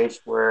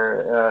stage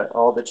where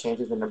all the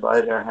changes in the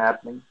body are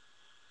happening.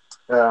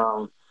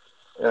 Um,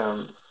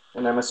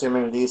 and I'm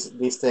assuming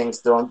these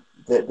things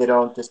they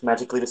don't just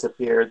magically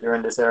disappear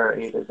during this era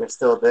either. They're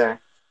still there.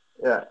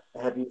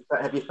 Have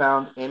you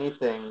found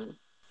anything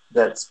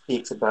that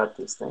speaks about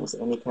these things?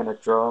 Any kind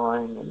of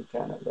drawing? Any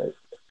kind of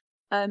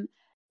like?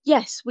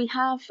 Yes, we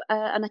have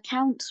an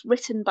account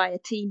written by a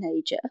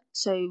teenager.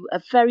 So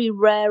a very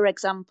rare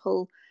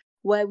example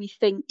where we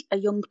think a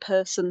young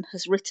person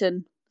has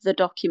written the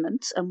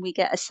document, and we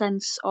get a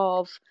sense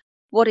of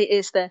what it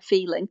is they're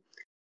feeling.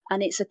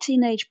 And it's a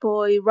teenage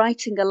boy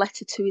writing a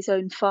letter to his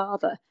own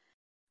father.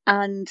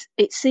 And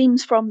it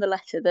seems from the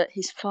letter that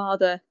his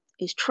father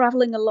is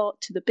travelling a lot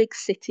to the big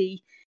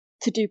city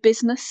to do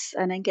business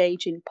and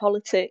engage in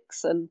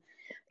politics and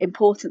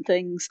important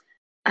things.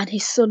 And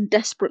his son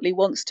desperately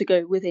wants to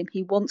go with him.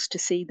 He wants to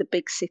see the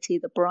big city,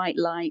 the bright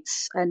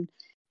lights, and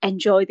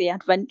enjoy the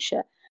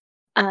adventure.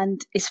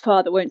 And his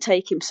father won't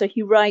take him. So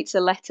he writes a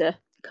letter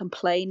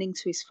complaining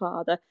to his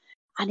father.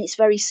 And it's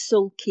very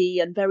sulky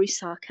and very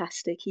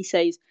sarcastic. He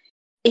says,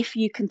 if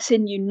you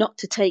continue not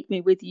to take me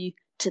with you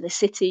to the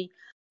city,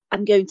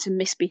 I'm going to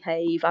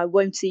misbehave. I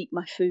won't eat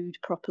my food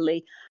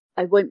properly.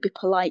 I won't be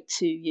polite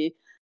to you.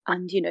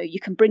 And, you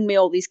can bring me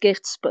all these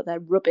gifts, but they're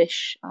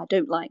rubbish. I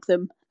don't like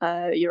them.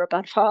 You're a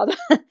bad father.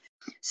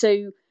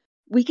 So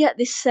we get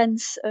this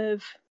sense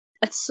of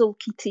a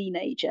sulky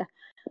teenager.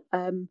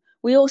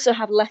 We also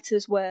have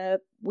letters where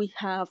we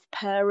have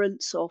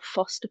parents or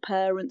foster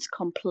parents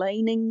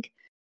complaining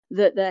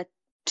that their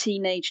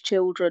teenage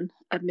children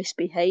are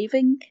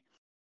misbehaving.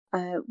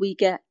 We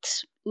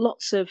get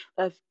lots of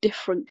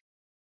different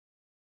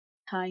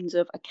kinds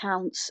of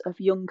accounts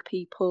of young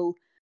people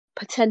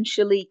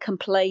potentially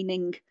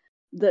complaining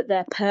that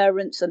their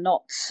parents are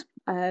not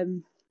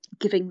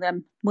giving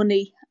them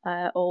money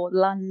or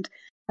land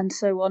and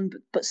so on.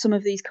 But some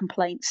of these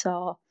complaints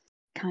are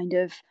kind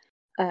of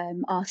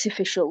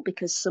artificial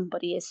because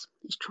somebody is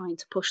trying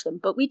to push them.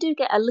 But we do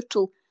get a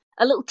little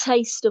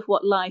taste of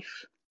what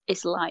life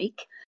is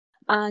like.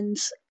 And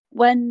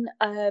when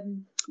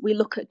we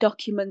look at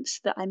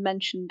documents that I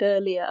mentioned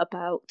earlier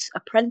about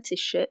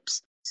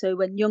apprenticeships, so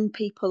when young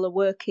people are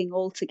working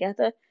all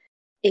together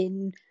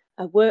in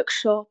a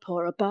workshop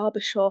or a barber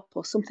shop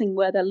or something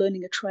where they're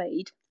learning a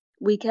trade,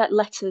 we get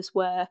letters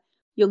where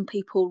young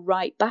people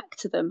write back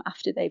to them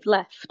after they've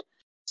left.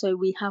 So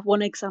we have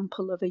one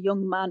example of a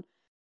young man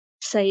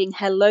saying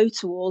hello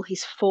to all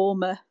his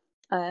former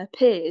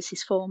peers,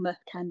 his former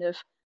kind of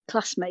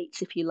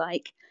classmates, if you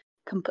like,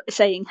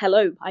 saying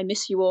hello, I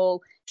miss you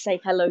all, say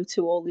hello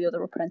to all the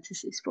other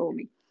apprentices for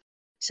me.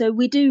 So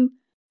we do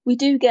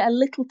get a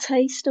little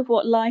taste of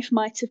what life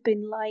might have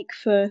been like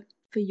for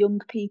young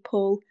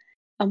people.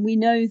 And we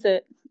know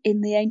that in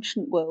the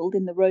ancient world,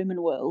 in the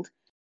Roman world,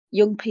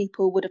 young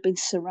people would have been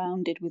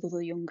surrounded with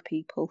other young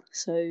people.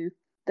 So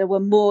there were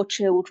more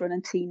children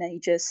and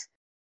teenagers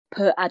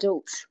per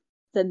adult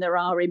than there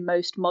are in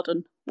most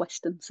modern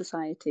Western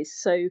societies.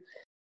 So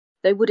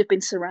they would have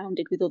been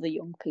surrounded with other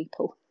young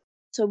people.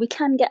 So we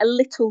can get a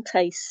little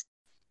taste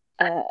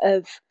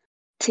of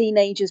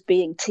teenagers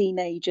being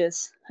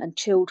teenagers and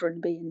children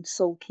being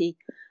sulky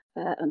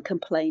and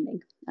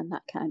complaining and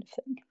that kind of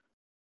thing.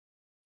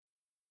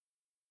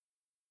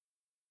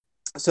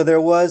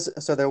 There was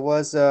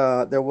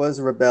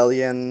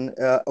rebellion.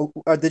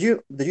 Did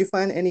you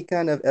find any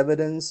kind of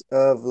evidence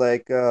of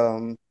like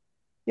the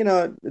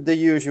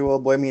usual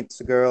boy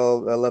meets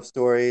girl love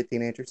story,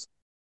 teenagers?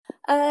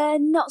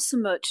 Not so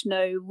much.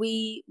 No,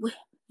 we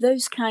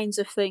those kinds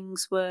of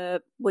things were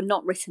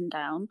not written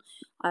down.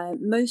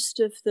 Most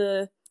of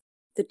the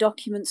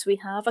documents we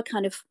have are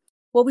kind of,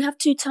 well, we have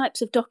two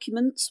types of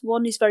documents.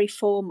 One is very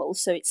formal,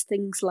 so it's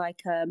things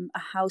like a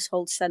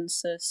household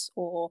census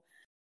or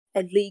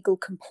a legal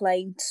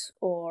complaint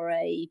or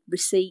a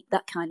receipt,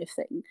 that kind of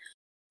thing,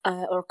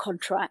 or a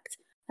contract.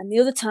 And the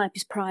other type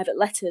is private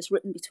letters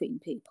written between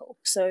people.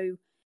 So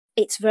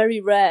it's very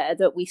rare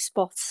that we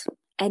spot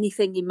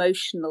anything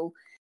emotional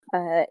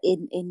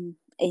in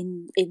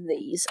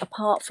these,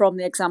 apart from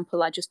the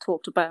example I just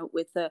talked about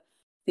with the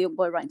young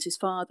boy writing to his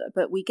father.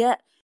 But we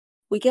get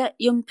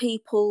young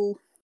people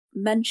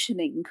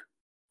mentioning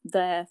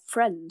their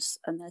friends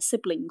and their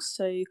siblings.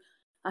 So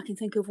I can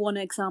think of one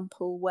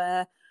example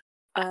where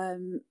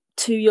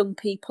two young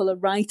people are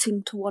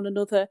writing to one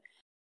another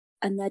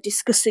and they're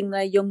discussing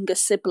their younger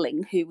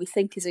sibling, who we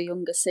think is a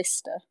younger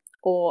sister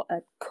or a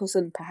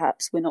cousin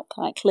perhaps, we're not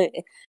quite clear,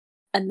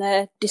 and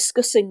they're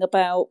discussing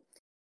about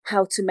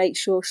how to make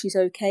sure she's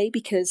okay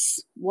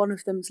because one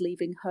of them's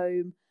leaving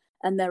home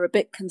and they're a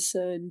bit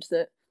concerned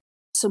that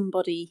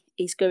somebody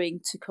is going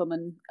to come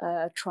and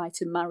try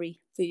to marry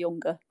the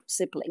younger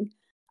sibling,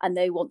 and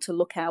they want to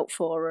look out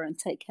for her and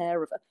take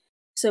care of her.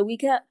 So we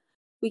get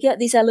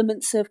these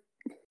elements of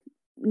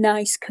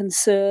nice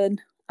concern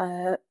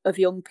of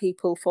young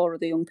people for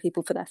other young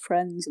people, for their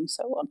friends, and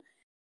so on.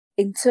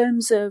 In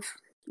terms of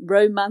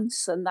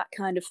romance and that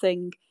kind of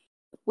thing,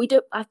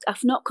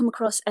 I've not come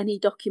across any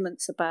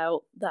documents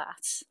about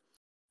that.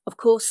 Of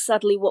course,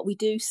 sadly, what we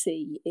do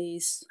see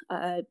is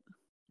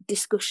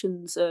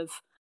discussions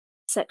of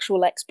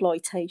sexual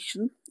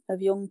exploitation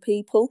of young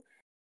people,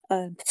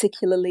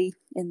 particularly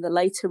in the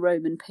later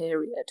Roman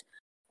period,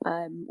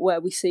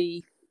 where we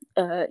see,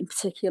 in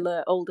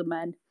particular, older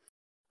men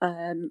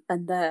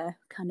and their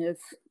kind of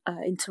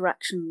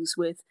interactions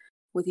with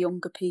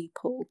younger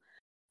people,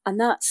 and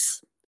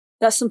that's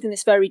something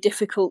that's very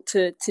difficult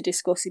to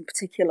discuss in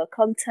particular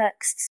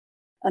contexts.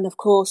 And of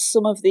course,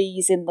 some of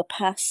these in the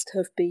past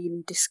have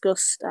been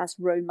discussed as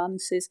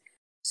romances.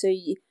 So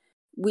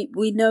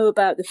we know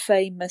about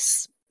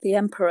the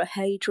Emperor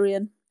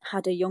Hadrian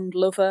had a young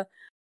lover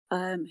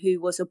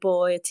who was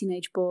a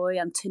teenage boy,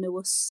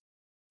 Antinous,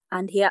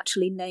 and he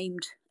actually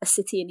named a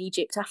city in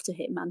Egypt after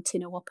him,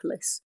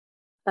 Antinopolis,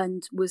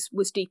 and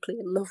was deeply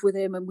in love with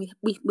him. And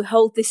we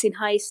hold this in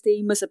high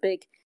esteem as a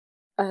big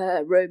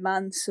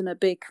romance and a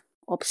big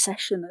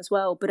obsession as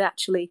well. But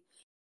actually,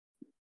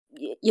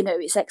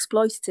 it's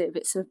exploitative.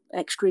 It's an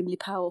extremely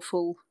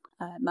powerful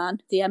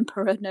man, the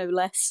emperor no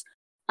less,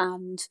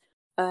 and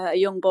a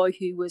young boy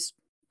who was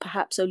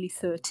perhaps only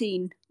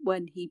 13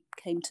 when he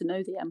came to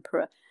know the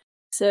emperor.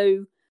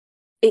 So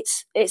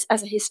it's as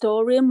a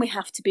historian, we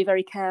have to be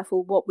very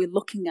careful what we're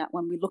looking at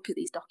when we look at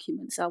these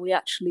documents. Are we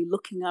actually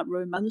looking at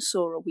romance,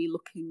 or are we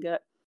looking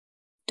at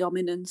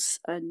dominance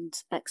and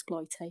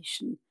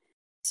exploitation?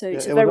 So Yeah,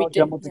 it's it a was very all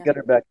jumbled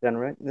together back then,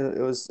 right?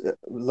 It was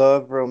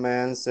love,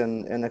 romance,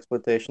 and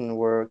exploitation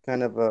were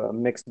kind of a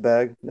mixed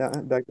bag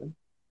back then.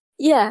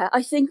 Yeah,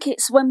 I think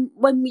it's when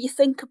you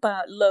think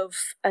about love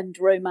and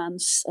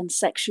romance and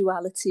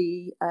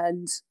sexuality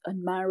and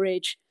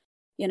marriage,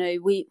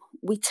 we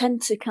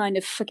tend to kind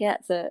of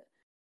forget that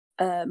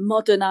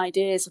modern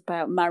ideas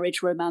about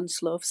marriage,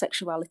 romance, love,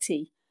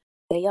 sexuality,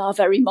 they are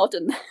very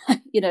modern,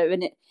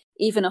 and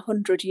even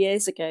 100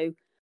 years ago,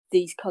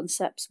 these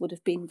concepts would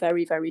have been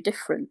very, very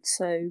different.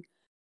 So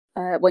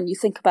when you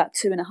think about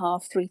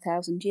 2.5,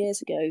 3,000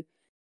 years ago,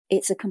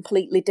 it's a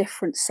completely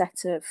different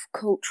set of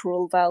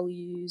cultural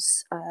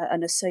values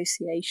and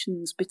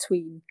associations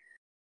between,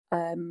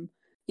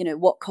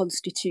 what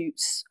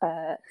constitutes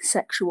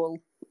sexual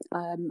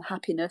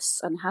happiness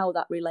and how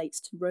that relates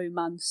to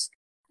romance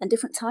and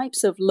different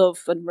types of love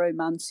and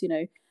romance.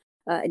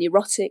 An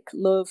erotic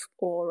love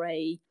or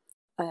a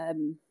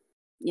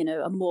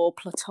more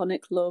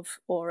platonic love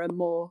or a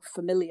more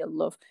familial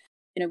love.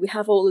 We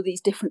have all of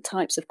these different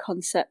types of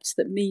concepts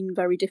that mean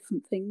very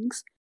different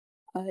things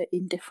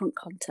in different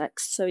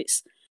contexts. So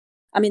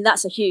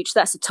that's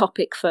a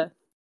topic for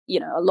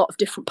a lot of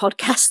different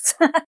podcasts.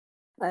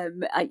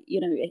 I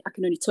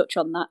can only touch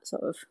on that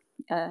sort of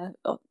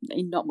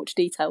in not much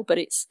detail, but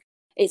it's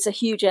a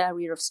huge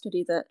area of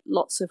study that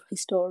lots of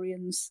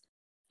historians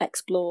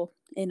explore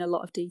in a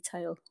lot of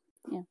detail.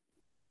 Yeah.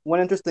 One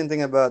interesting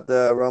thing about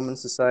the Roman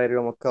society,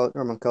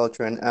 Roman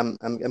culture, and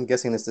I'm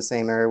guessing it's the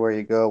same area where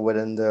you go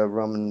within the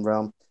Roman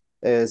realm,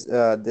 is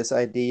this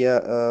idea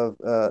of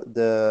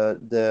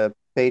the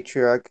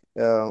patriarch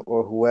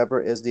or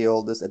whoever is the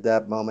oldest at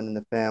that moment in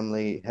the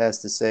family has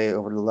to say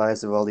over the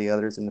lives of all the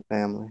others in the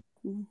family.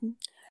 Mm-hmm.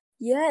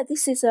 Yeah,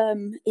 this is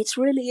it's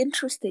really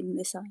interesting,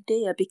 this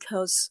idea,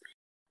 because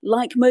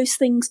like most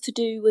things to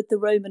do with the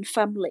Roman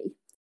family,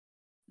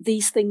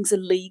 these things are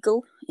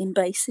legal in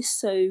basis.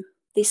 So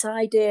this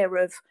idea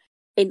of,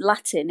 in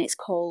Latin, it's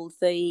called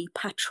the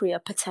patria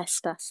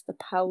potestas, the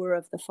power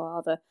of the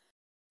father.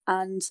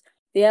 And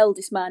the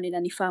eldest man in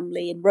any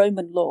family in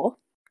Roman law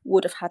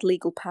would have had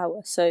legal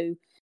power. So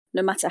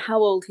no matter how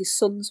old his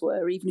sons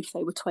were, even if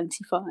they were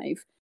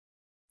 25,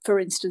 for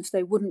instance,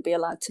 they wouldn't be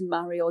allowed to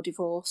marry or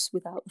divorce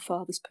without the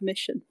father's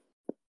permission.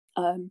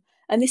 And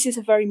this is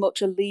a very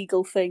much a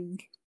legal thing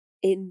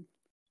in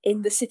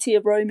the city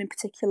of Rome in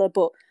particular,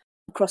 but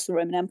across the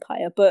Roman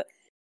Empire. But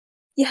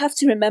you have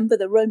to remember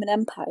the Roman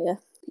Empire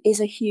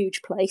is a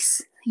huge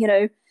place,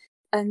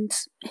 and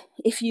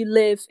if you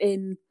live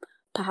in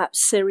perhaps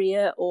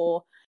Syria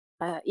or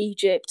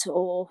Egypt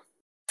or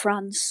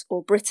France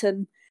or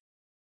Britain,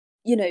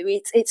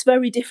 it's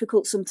very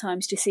difficult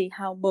sometimes to see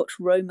how much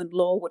Roman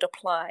law would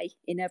apply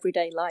in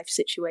everyday life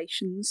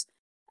situations,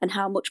 and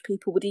how much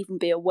people would even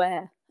be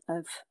aware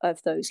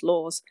of those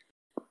laws.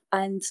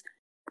 And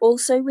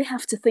also, we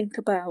have to think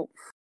about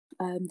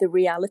the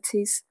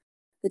realities,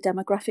 the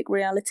demographic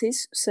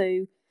realities.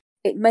 So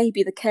it may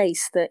be the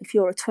case that if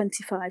you're a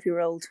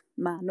 25-year-old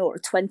man or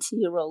a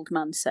 20-year-old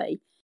man, say,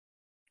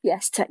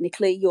 yes,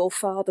 technically your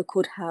father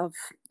could have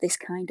this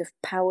kind of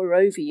power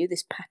over you,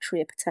 this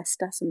patria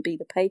potestas, and be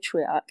the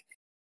patriarch.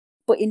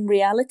 But in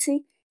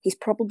reality, he's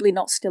probably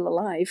not still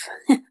alive.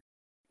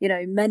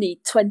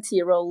 Many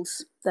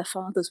 20-year-olds, their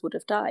fathers would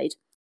have died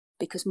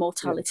because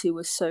mortality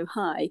was so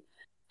high.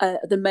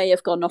 They may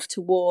have gone off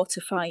to war to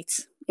fight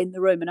in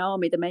the Roman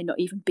army. They may not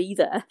even be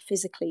there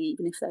physically,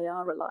 even if they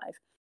are alive.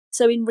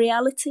 So in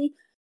reality,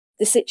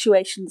 the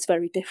situation's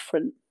very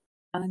different.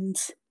 And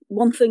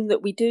one thing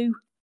that we do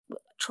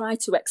try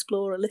to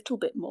explore a little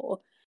bit more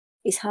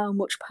is how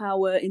much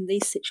power in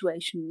these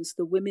situations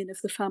the women of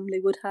the family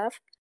would have.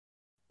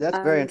 That's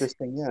very And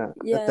interesting. Yeah,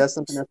 yeah, that's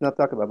something that's not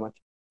talked about much.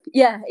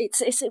 yeah,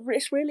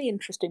 it's really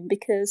interesting,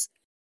 because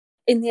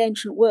in the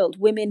ancient world,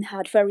 women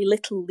had very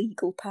little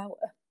legal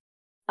power.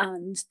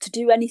 And to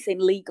do anything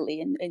legally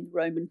in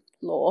Roman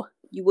law,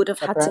 you would have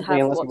had to Apparently,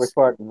 have unless you were what's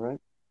Spartan, right?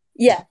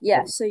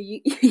 yeah. So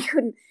you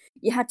couldn't.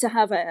 You had to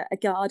have a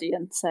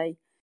guardian, say.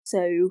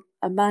 So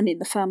a man in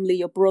the family,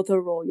 your brother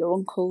or your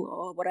uncle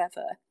or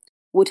whatever,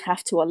 would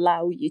have to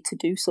allow you to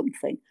do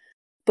something.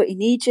 But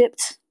in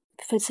Egypt,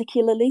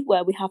 particularly,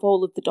 where we have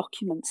all of the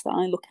documents that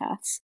I look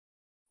at,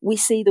 we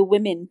see the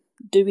women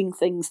doing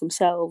things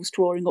themselves,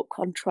 drawing up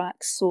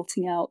contracts,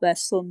 sorting out their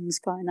sons'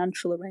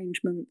 financial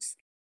arrangements,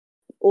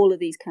 all of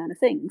these kind of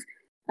things.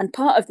 And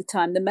part of the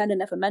time, the men are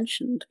never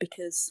mentioned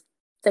because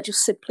they're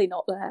just simply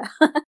not there.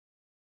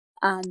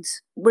 And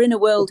we're in a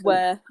world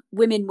where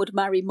women would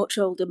marry much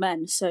older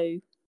men, so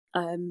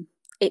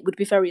it would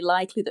be very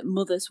likely that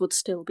mothers would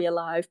still be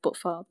alive, but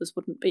fathers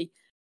wouldn't be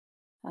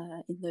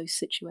in those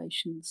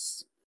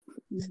situations.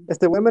 If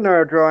the women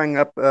are drawing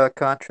up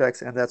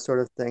contracts and that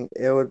sort of thing,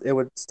 it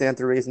would stand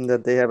to reason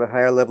that they have a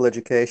higher level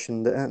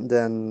education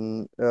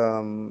than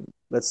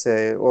let's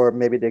say, or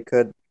maybe they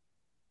could.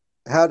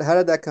 How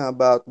did that come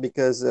about?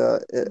 Because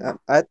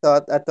I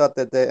thought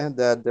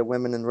that the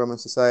women in Roman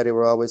society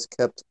were always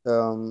kept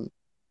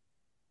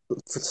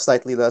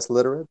slightly less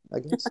literate. I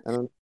guess I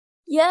don't.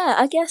 Yeah,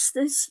 I guess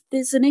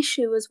there's an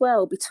issue as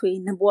well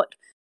between what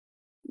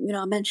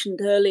I mentioned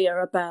earlier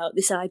about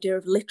this idea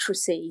of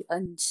literacy,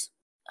 and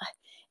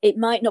it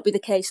might not be the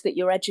case that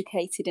you're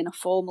educated in a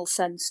formal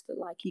sense, that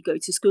like you go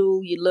to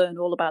school, you learn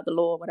all about the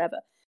law,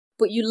 whatever,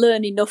 but you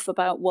learn enough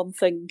about one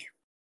thing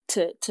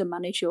to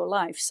manage your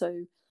life.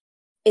 So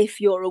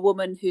if you're a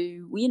woman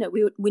who, we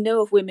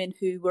know of women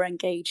who were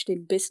engaged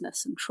in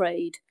business and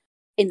trade,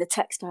 in the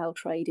textile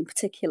trade in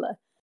particular,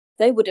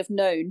 they would have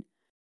known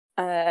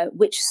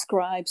which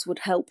scribes would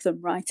help them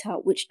write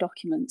out which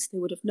documents. They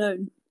would have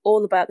known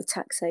all about the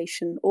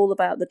taxation, all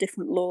about the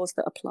different laws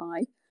that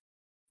apply.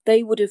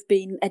 They would have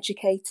been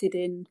educated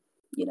in,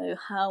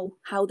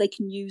 how they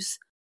can use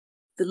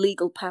the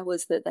legal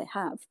powers that they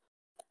have.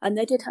 And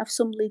they did have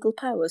some legal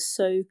powers.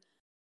 So,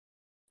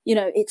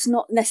 it's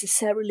not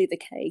necessarily the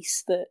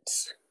case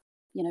that,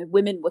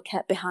 women were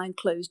kept behind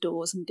closed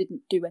doors and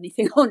didn't do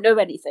anything or know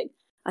anything.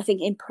 I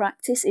think in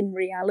practice, in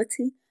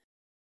reality,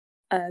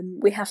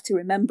 we have to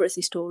remember as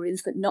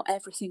historians that not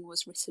everything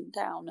was written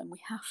down, and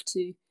we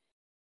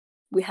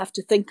have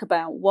to think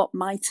about what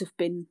might have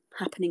been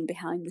happening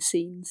behind the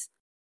scenes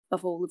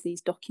of all of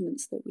these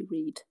documents that we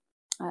read.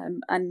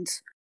 And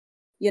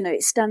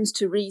it stands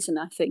to reason,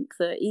 I think,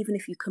 that even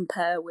if you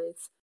compare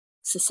with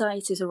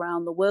societies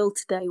around the world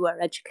today where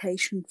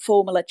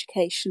formal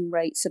education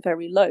rates are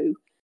very low,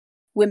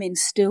 women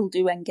still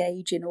do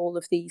engage in all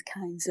of these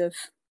kinds of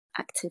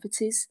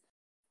activities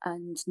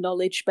and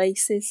knowledge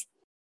bases,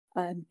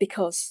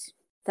 because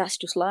that's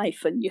just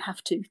life and you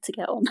have to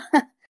get on.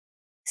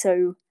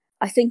 So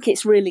I think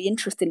it's really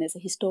interesting as a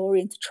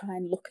historian to try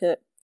and look at,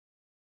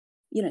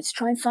 to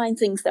try and find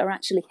things that are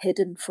actually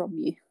hidden from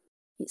you.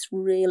 It's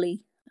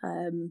really,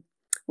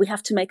 we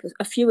have to make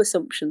a few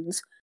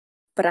assumptions,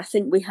 But I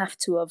think we have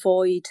to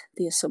avoid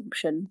the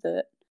assumption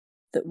that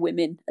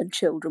women and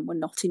children were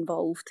not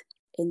involved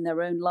in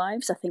their own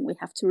lives. I think we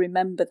have to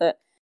remember that,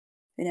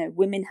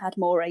 women had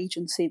more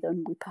agency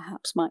than we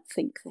perhaps might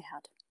think they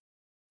had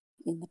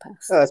in the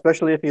past.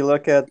 Especially if you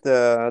look at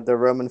the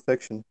Roman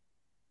fiction.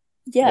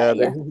 Yeah, Uh,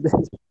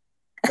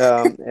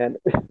 yeah. and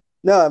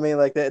no, I mean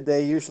like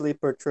they usually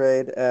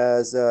portrayed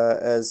as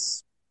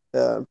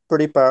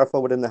pretty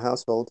powerful within the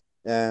household,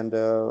 and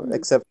Mm.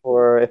 except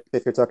for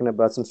if you're talking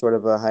about some sort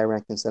of a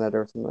high-ranking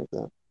senator or something like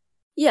that.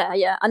 Yeah,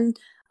 yeah. And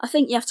I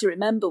think you have to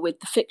remember with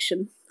the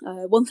fiction,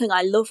 one thing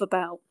I love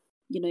about,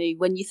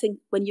 when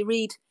you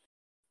read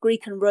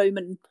Greek and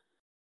Roman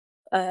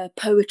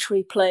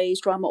poetry,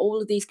 plays, drama,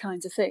 all of these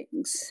kinds of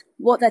things,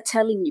 what they're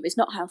telling you is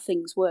not how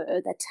things were.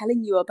 They're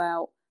telling you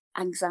about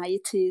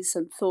anxieties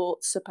and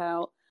thoughts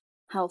about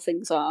how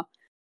things are.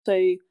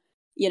 So,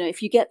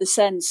 if you get the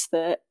sense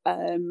that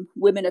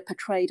women are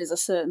portrayed as a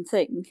certain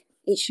thing,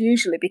 it's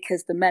usually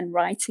because the men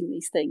writing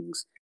these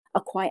things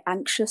are quite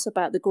anxious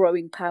about the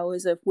growing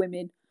powers of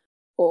women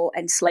or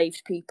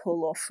enslaved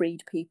people or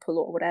freed people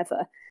or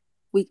whatever.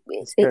 That's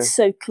true. It's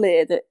so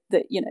clear that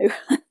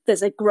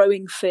there's a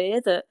growing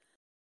fear that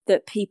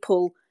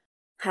people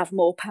have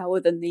more power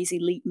than these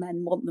elite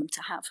men want them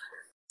to have.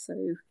 So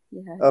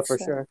yeah, Oh, it's for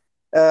sure.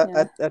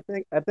 yeah.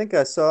 I think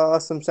I saw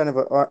some kind of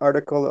an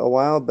article a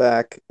while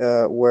back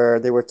where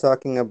they were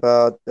talking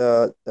about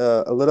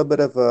a little bit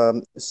of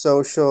a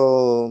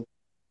social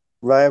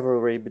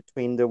rivalry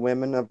between the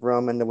women of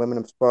Rome and the women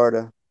of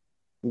Sparta,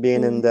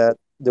 being in Mm. that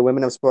the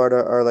women of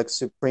Sparta are like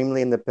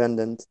supremely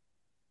independent,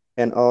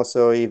 and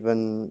also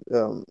even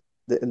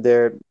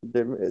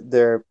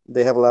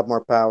they have a lot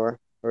more power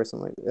or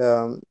something.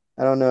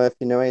 I don't know if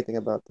you know anything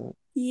about that.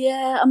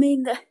 Yeah, I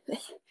mean,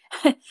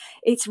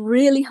 it's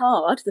really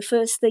hard. The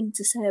first thing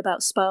to say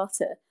about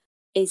Sparta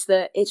is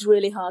that it's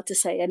really hard to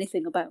say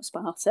anything about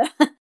Sparta.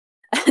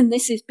 And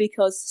this is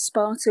because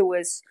Sparta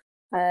was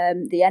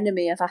the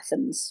enemy of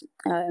Athens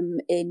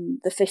in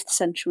the 5th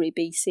century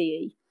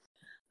BCE.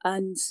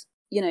 And,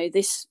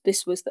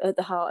 this was at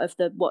the heart of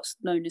what's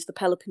known as the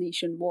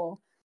Peloponnesian War.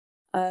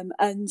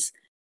 And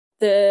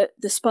the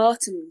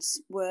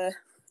Spartans were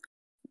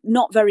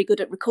not very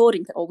good at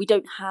recording, or we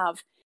don't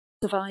have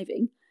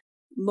surviving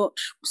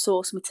much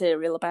source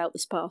material about the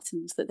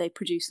Spartans that they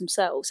produce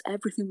themselves.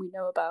 Everything we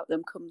know about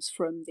them comes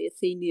from the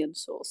Athenian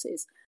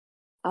sources.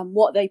 And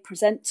what they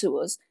present to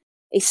us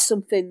is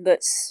something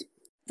that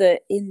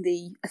in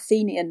the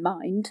Athenian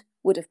mind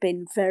would have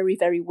been very,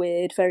 very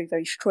weird, very,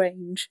 very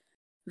strange,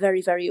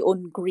 very, very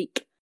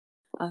un-Greek.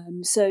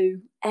 So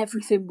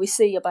everything we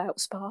see about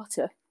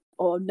Sparta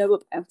or know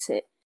about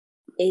it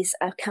is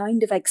a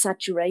kind of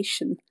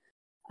exaggeration.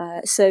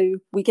 So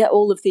we get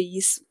all of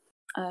these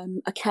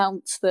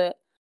accounts that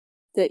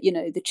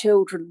the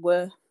children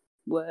were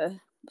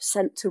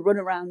sent to run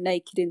around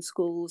naked in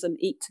schools and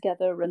eat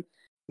together and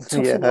Yeah,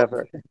 toughen I've up.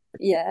 heard.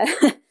 Yeah,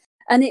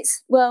 and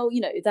it's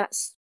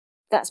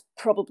that's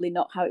probably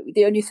not how it.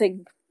 The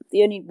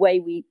only way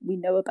we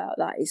know about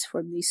that is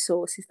from these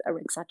sources that are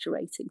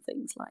exaggerating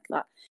things like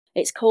that.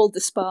 It's called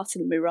the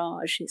Spartan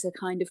mirage. It's a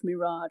kind of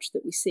mirage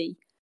that we see,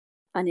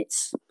 and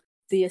it's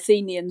the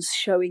Athenians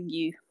showing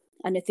you,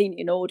 an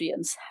Athenian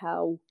audience,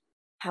 how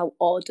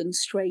odd and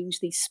strange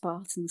these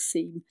Spartans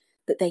seem,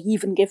 that they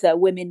even give their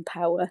women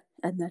power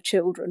and their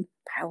children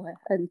power,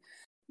 and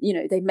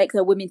they make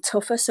their women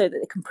tougher so that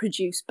they can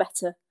produce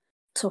better,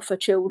 tougher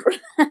children.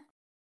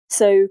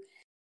 So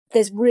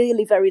there's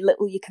really very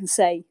little you can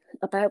say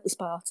about the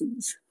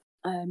Spartans.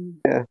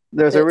 Yeah,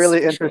 there's a That's really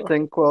for sure.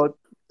 interesting quote.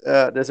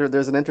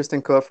 There's an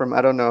interesting quote from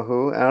I don't know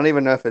who. I don't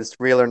even know if it's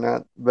real or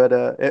not, but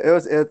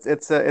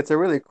it's a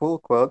really cool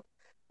quote.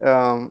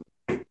 Um,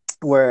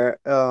 where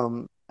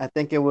I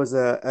think it was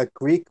a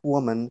Greek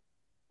woman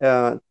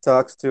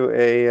talks to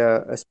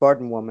a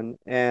Spartan woman,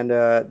 and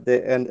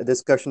a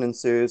discussion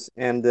ensues,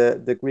 and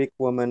the Greek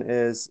woman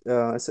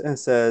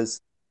says,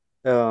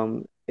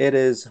 it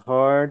is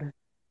hard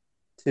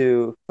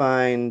to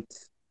find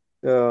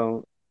uh,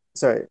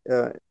 sorry,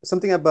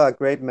 something about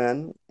great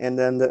men, and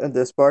then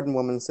the Spartan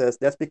woman says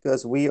that's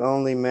because we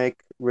only make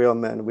real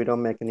men, we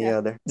don't make any Yeah.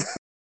 other.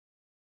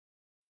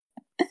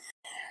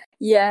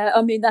 Yeah,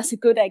 I mean that's a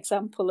good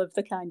example of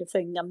the kind of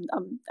thing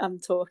I'm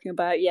talking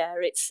about. Yeah,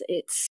 it's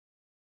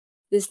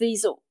there's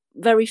these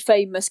very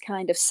famous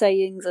kind of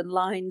sayings and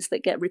lines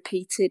that get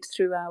repeated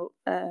throughout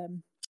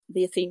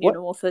the Athenian What?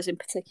 authors in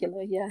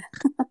particular. Yeah.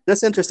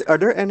 That's interesting. Are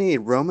there any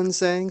Roman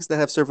sayings that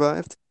have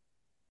survived?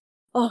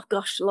 Oh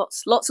gosh,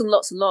 lots and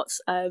lots and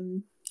lots. I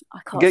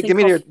can't Give think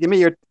me your of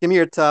give me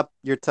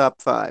your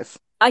top five.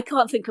 I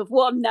can't think of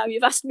one now.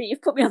 You've asked me.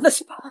 You've put me on the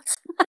spot.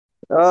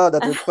 Oh,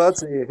 that is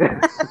Pudsey.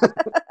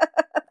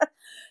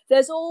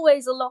 There's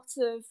always a lot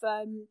of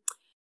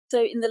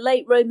so in the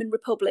late Roman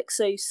Republic,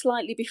 so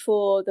slightly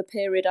before the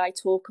period I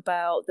talk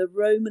about, the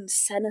Roman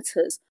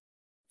senators,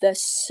 they're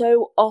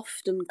so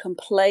often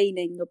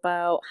complaining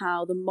about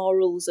how the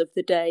morals of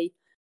the day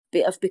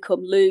have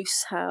become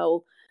loose,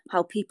 how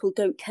people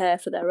don't care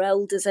for their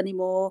elders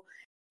anymore,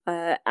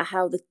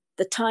 how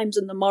the times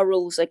and the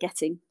morals are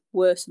getting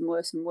worse and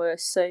worse and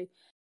worse. So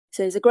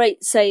there's a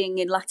great saying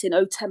in Latin,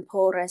 "O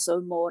tempores,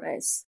 o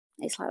mores."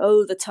 It's like,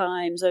 oh, the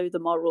times, oh, the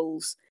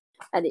morals.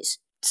 And it's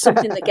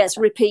something that gets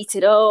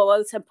repeated.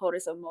 Oh,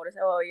 tempores, o mores.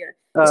 Oh,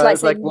 it's like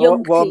It's like, saying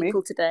young well, me.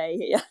 people today.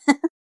 Yeah.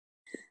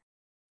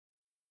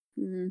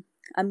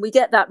 And we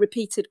get that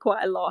repeated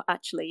quite a lot,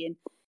 actually,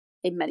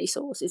 in many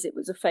sources. It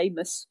was a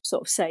famous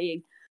sort of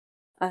saying.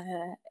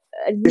 And,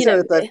 These are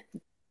the types.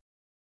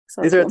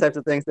 sorry, These are go the on. types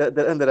of things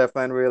that I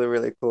find really,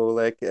 really cool,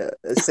 like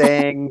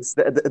sayings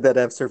that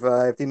have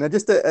survived.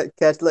 Just to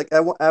catch. Like,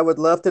 I would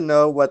love to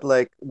know what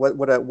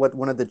what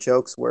one of the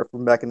jokes were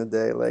from back in the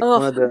day, like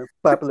one Oh, of the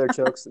popular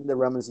jokes the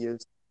Romans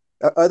used.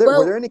 Were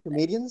well, there any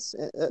comedians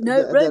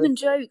no, that? Roman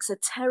jokes are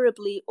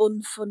terribly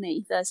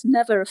unfunny. There's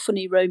never a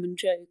funny Roman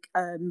joke.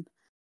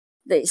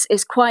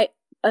 It's quite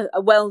a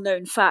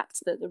well-known fact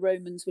that the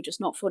Romans were just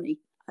not funny,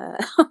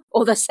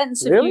 or their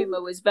sense of Really?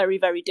 humour was very,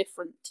 very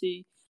different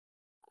to.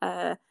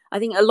 I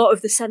think a lot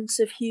of the sense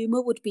of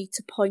humour would be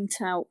to point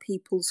out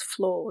people's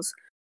flaws.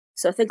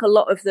 So I think a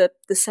lot of the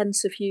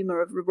sense of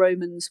humour of the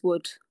Romans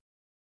would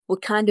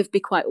kind of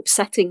be quite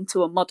upsetting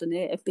to a modern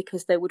ear,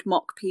 because they would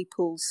mock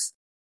people's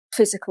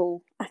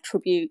physical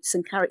attributes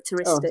and Oh,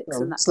 characteristics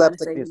so and that kind of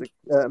slapstick thing. music,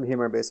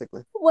 humor,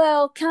 basically.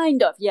 Well,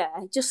 kind of, yeah.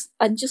 Just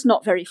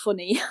not very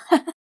funny.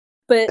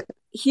 But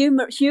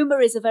humor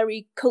is a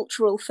very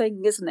cultural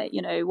thing, isn't it?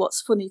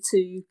 What's funny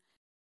to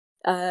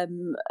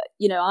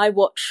I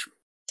watch,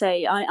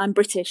 say, I'm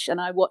British,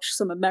 and I watch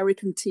some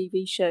American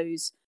TV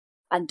shows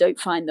and don't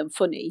find them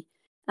funny.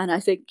 And I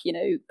think,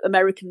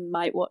 American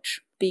might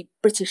be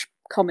British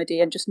comedy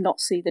and just not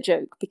see the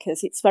joke,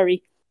 because it's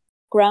very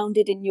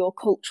grounded in your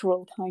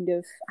cultural kind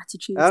of I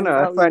attitudes don't and know.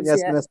 I find values. Yes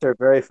Yeah. Minister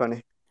very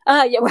funny,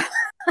 Yeah, well,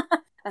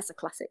 that's a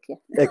classic, yeah.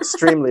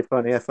 extremely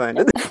funny. I find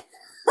it.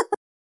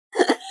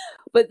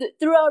 But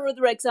there are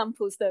other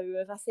examples, though,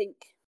 of, I think,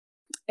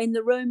 in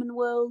the Roman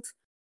world,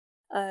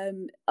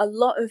 a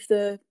lot of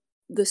the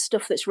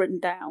stuff that's written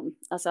down,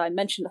 as I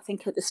mentioned, I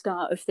think at the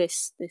start of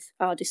this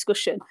our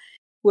discussion,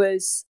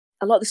 was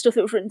a lot of the stuff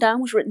that was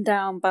written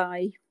down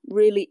by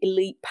really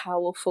elite,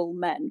 powerful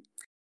men,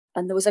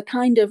 and there was a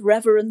kind of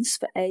reverence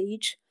for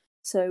age.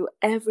 So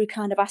every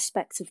kind of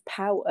aspect of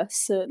power,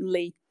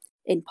 certainly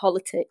in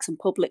politics and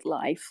public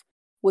life,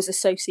 was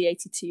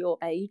associated to your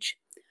age.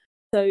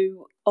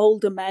 So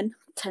older men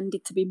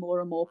tended to be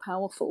more and more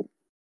powerful,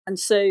 and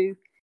so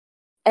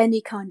any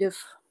kind of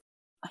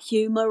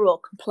humour or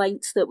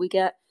complaints that we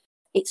get,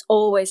 it's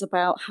always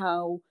about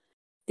how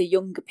the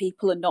younger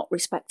people are not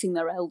respecting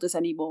their elders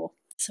anymore.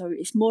 So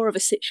it's more of a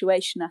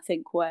situation, I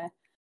think, where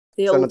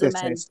the So older nothing's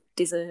men changed.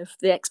 deserve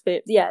the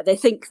expert. Yeah, they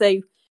think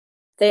they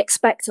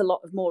expect a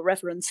lot of more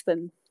reverence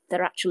than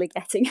they're actually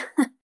getting.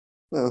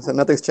 No, so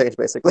nothing's changed,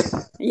 basically.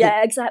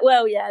 Yeah, exactly.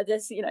 Well, yeah,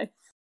 there's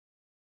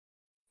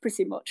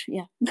pretty much,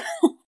 yeah.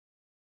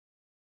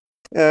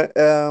 Uh,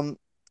 um,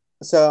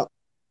 so,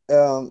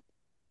 um,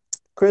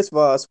 Chris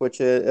Voss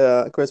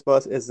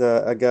is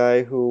a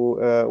guy who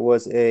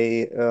was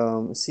a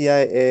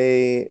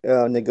CIA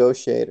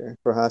negotiator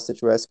for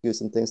hostage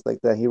rescues and things like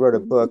that. He wrote a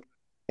Mm-hmm. book,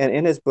 and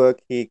in his book,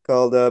 he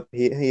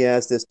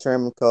has this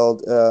term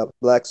called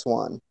black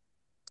swan.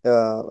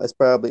 It's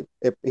probably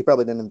he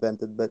probably didn't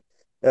invent it, but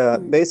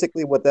Mm.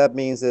 basically what that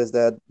means is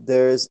that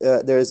there's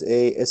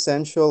a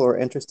essential or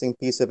interesting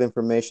piece of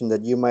information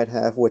that you might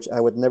have, which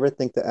I would never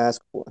think to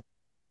ask for.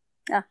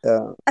 Ah.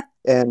 Uh,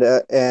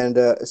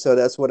 so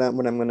that's what I'm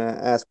gonna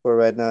ask for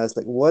right now is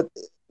like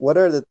what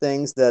are the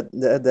things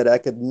that I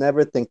could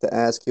never think to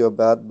ask you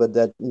about, but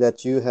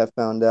that you have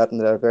found out and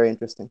that are very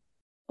interesting.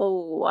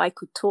 Oh, I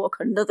could talk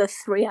another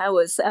 3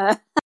 hours.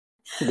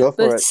 Go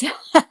for But it.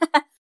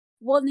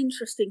 one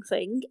interesting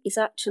thing is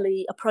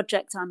actually a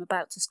project I'm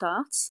about to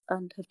start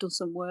and have done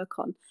some work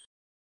on.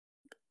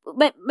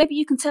 Maybe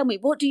you can tell me,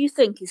 what do you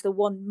think is the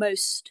one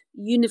most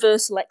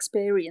universal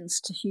experience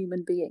to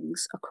human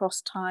beings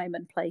across time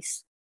and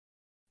place?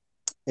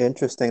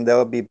 Interesting. That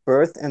would be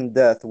birth and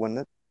death,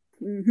 wouldn't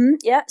it?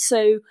 Yeah,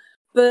 so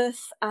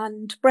birth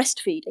and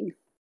breastfeeding.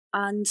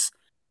 And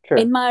Sure.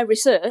 in my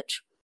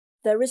research,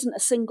 there isn't a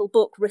single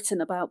book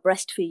written about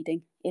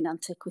breastfeeding in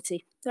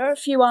antiquity. There are a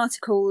few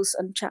articles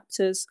and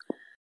chapters,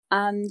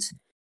 and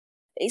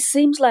it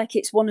seems like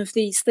it's one of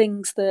these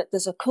things that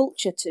there's a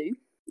culture to.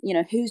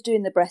 Who's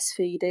doing the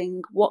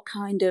breastfeeding, what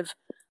kind of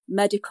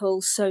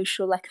medical,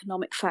 social,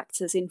 economic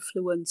factors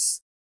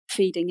influence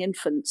feeding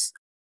infants.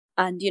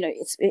 And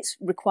it's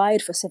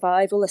required for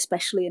survival,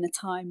 especially in a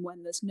time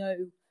when there's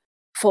no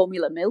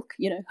formula milk,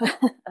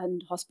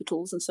 and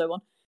hospitals and so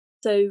on.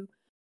 So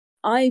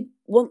I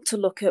want to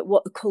look at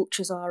what the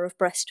cultures are of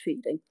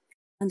breastfeeding.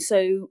 And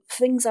so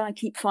things I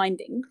keep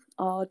finding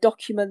are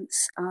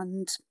documents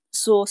and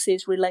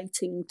sources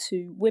relating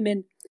to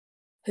women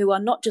who are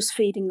not just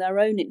feeding their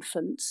own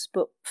infants,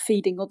 but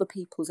feeding other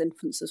people's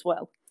infants as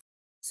well.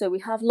 So we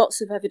have lots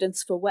of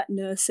evidence for wet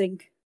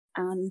nursing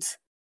and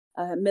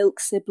milk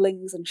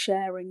siblings and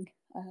sharing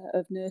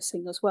of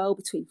nursing as well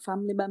between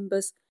family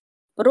members,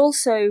 but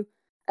also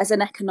as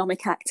an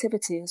economic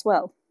activity as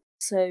well.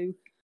 So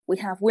we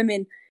have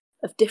women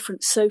of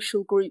different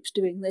social groups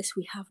doing this.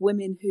 We have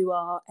women who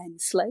are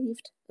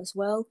enslaved as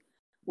well,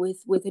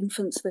 with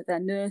infants that they're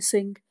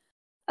nursing.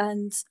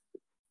 And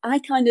I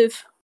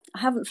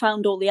haven't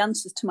found all the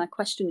answers to my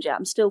questions yet.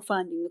 I'm still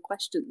finding the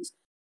questions.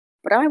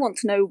 But I want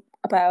to know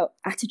about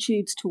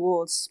attitudes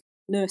towards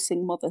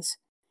nursing mothers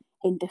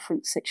in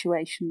different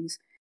situations.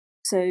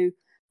 So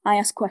I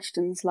ask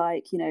questions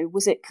like,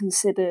 was it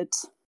considered,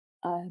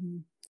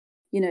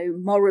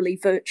 morally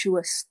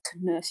virtuous to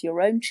nurse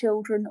your own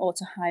children or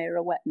to hire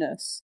a wet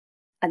nurse?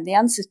 And the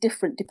answer's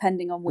different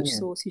depending on which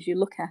sources you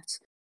look at.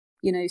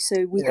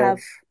 So we have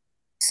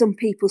some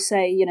people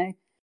say,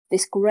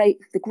 the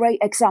great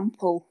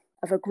example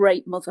of a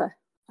great mother,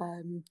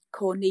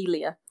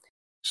 Cornelia.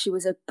 She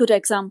was a good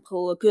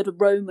example, a good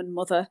Roman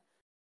mother,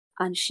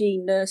 and she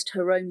nursed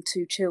her own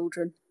 2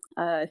 children,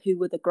 who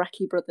were the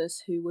Gracchi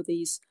brothers, who were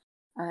these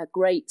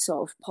great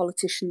sort of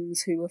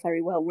politicians who were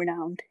very well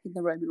renowned in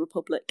the Roman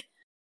Republic.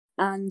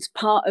 And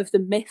part of the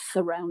myth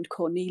around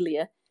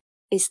Cornelia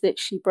is that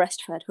she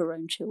breastfed her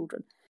own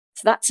children.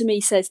 So that to me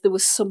says there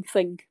was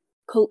something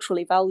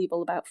culturally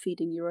valuable about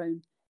feeding your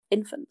own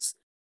infants.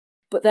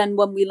 But then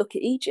when we look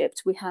at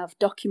Egypt, we have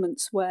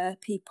documents where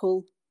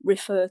people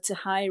refer to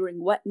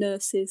hiring wet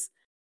nurses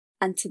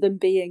and to them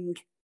being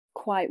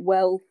quite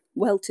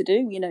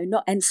well-to-do,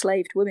 not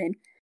enslaved women,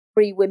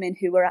 free women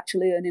who were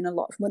actually earning a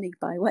lot of money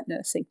by wet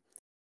nursing.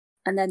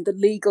 And then the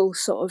legal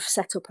sort of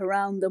setup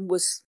around them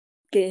was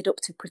geared up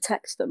to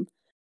protect them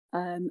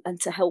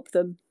and to help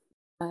them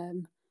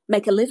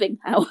make a living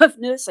out of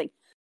nursing.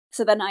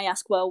 So then I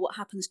ask, well, what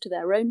happens to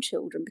their own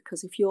children?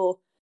 Because if you're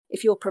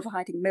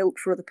providing milk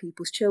for other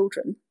people's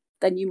children,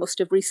 then you must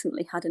have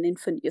recently had an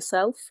infant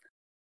yourself.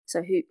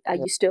 So are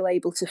you still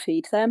able to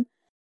feed them?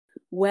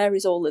 Where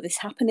is all of this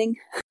happening?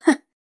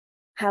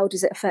 How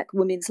does it affect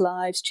women's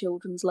lives,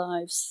 children's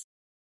lives?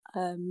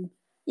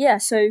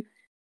 So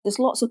there's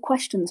lots of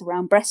questions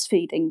around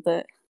breastfeeding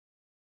that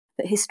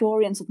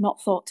historians have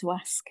not thought to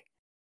ask.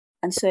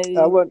 And so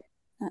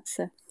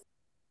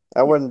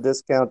I wouldn't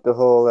discount the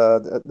whole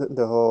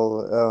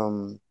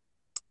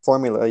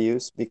formula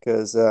use,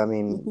 because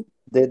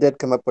they did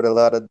come up with a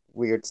lot of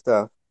weird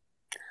stuff.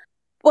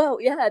 Well,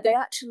 yeah,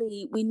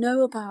 we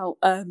know about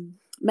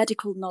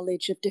medical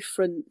knowledge of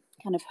different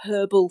kind of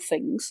herbal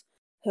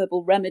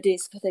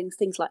remedies for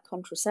things like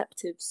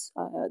contraceptives.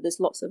 There's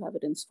lots of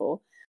evidence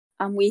for.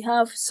 And we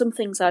have some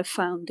things I've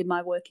found in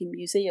my work in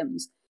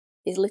museums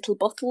is little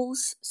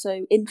bottles,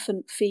 so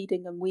infant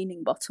feeding and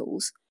weaning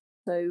bottles.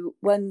 So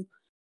when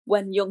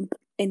young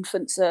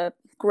infants are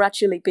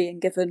gradually being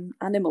given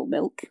animal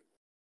milk,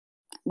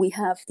 we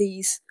have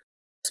these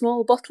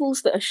small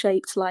bottles that are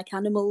shaped like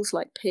animals,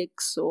 like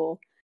pigs, or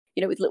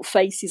with little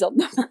faces on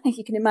them.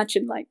 You can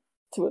imagine, like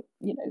to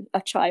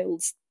a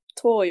child's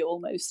toy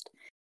almost.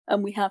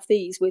 And we have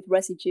these with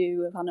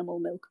residue of animal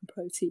milk and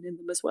protein in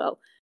them as well.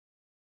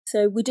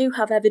 So we do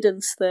have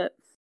evidence that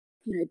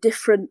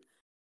different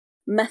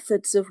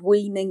methods of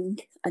weaning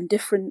and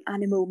different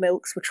animal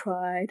milks were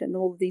tried and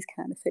all of these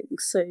kind of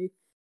things. So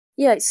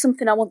yeah, it's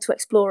something I want to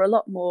explore a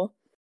lot more.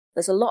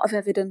 There's a lot of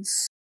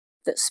evidence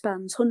that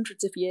spans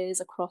hundreds of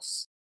years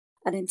across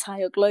an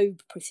entire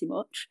globe pretty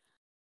much.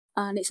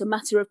 And it's a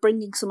matter of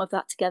bringing some of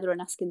that together and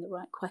asking the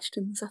right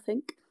questions, I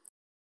think.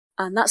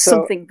 And that's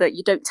something that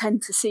you don't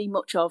tend to see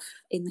much of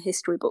in the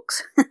history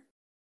books.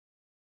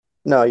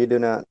 No, you do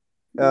not.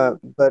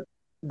 But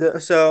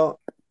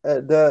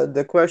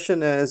the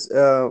question is,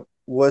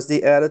 was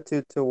the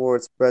attitude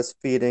towards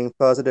breastfeeding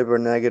positive or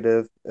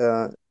negative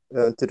to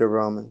the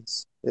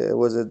Romans?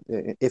 Was it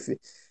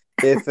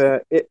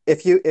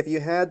if you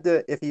had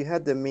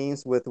the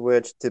means with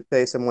which to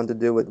pay someone to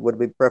do it, would it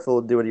be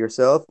preferable to do it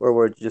yourself, or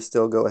would you just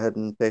still go ahead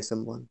and pay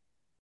someone?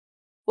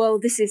 Well,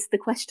 this is the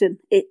question.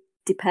 It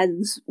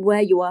depends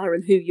where you are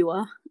and who you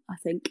are, I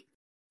think.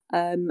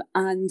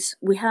 And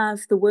we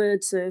have the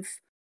words of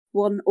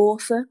one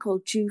author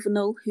called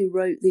Juvenal, who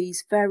wrote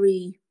these things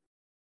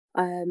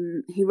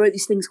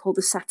called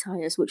the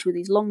Satires, which were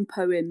these long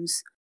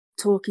poems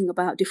talking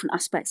about different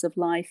aspects of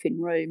life in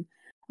Rome.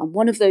 And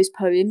one of those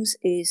poems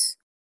is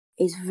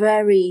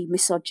very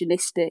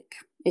misogynistic.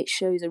 It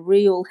shows a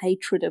real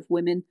hatred of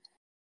women.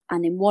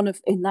 And in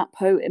that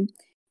poem,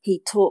 he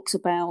talks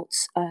about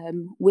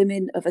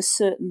women of a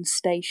certain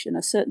station,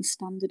 a certain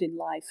standard in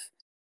life,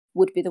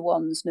 would be the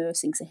ones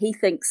nursing. So he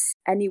thinks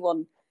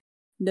anyone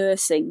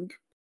nursing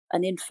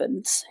an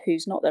infant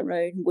who's not their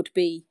own would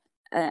be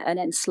an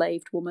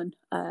enslaved woman,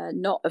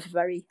 not of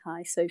very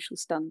high social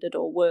standard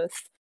or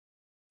worth.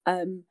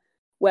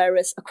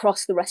 Whereas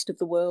across the rest of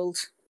the world,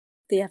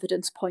 the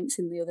evidence points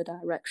in the other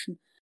direction.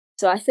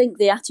 So I think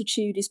the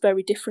attitude is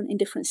very different in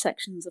different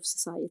sections of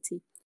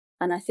society.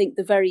 And I think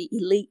the very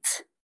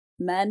elite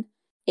men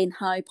in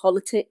high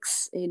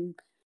politics in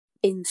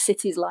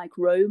cities like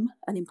Rome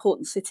and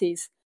important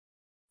cities,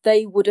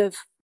 they would have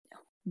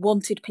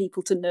wanted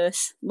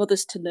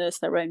mothers to nurse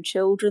their own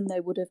children. They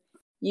would have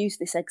used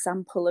this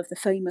example of the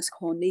famous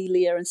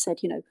Cornelia and said,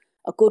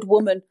 a good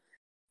woman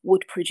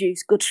would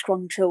produce good,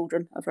 strong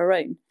children of her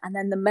own. And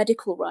then the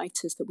medical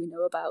writers that we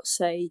know about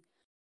say,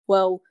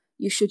 well,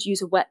 you should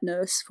use a wet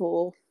nurse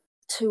for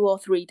 2 or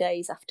 3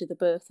 days after the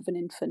birth of an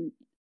infant,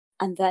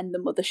 and then the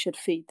mother should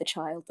feed the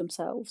child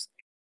themselves.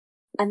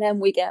 And then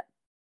we get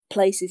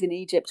places in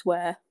Egypt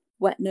where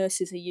wet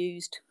nurses are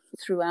used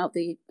throughout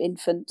the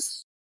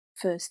infant's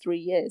first 3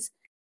 years.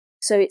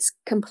 So it's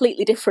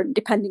completely different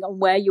depending on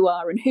where you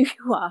are and who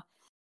you are.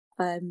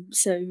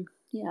 So,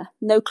 yeah,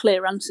 no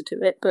clear answer to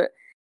it, but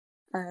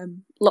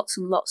lots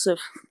and lots of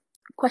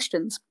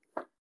questions.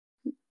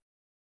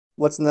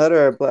 What's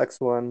another black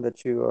swan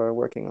that you are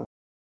working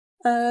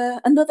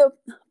on? Another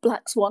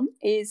black swan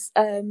is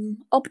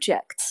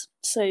objects.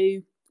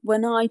 So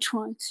when I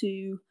try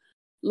to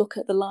look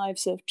at the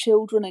lives of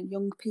children and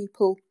young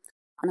people,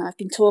 and I've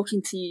been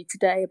talking to you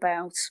today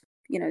about,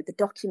 the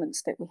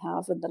documents that we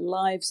have and the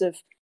lives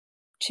of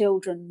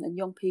children and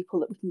young people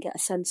that we can get a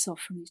sense of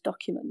from these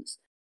documents.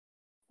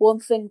 One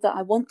thing that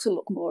I want to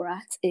look more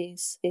at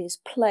is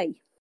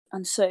play.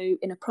 And so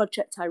in a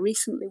project I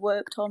recently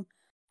worked on,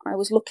 I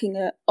was looking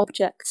at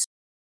objects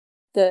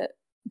that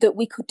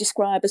we could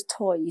describe as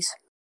toys.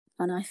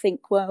 And I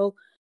think, well,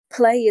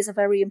 play is a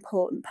very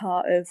important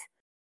part of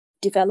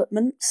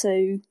development.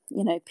 So,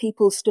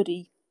 people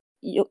study,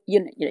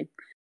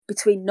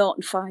 between 0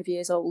 and 5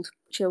 years old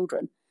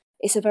children.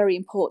 It's a very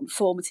important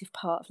formative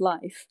part of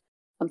life.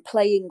 And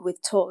playing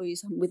with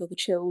toys and with other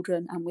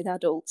children and with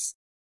adults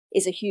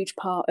is a huge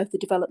part of the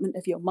development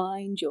of your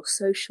mind, your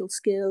social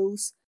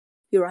skills,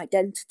 your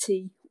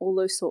identity, all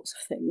those sorts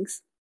of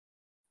things.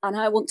 And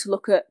I want to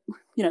look at,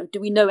 do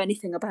we know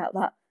anything about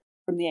that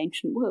from the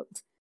ancient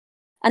world?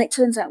 And it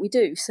turns out we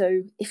do.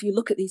 So if you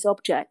look at these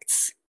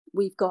objects,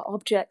 we've got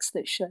objects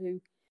that show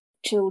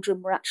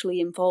children were actually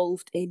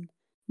involved in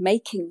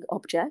making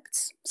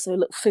objects, so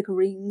little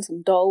figurines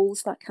and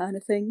dolls, that kind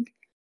of thing.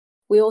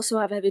 We also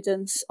have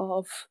evidence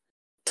of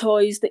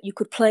toys that you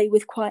could play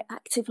with quite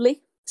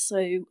actively. So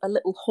a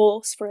little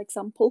horse, for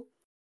example,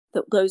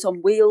 that goes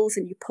on wheels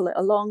and you pull it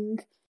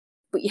along,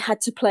 but you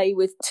had to play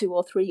with 2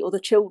 or 3 other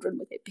children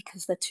with it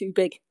because they're too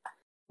big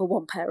for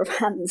one pair of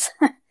hands.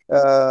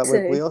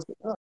 With wheels?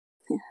 Oh.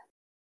 Yeah.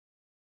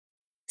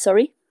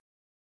 Sorry?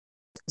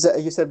 So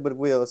you said with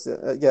wheels.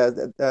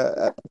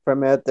 For a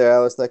minute there, I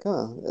was like,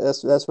 oh,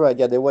 that's right.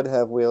 Yeah, they would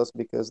have wheels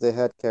because they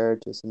had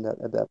carriages in that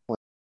at that point.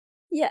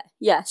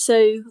 Yeah.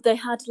 So they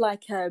had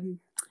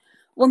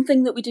one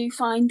thing that we do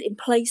find in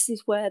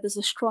places where there's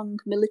a strong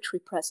military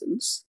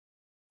presence,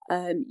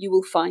 you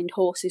will find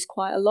horses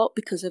quite a lot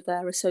because of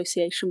their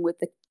association with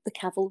the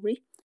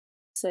cavalry.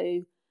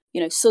 So,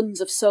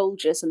 sons of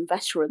soldiers and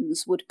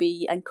veterans would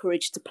be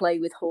encouraged to play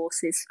with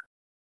horses.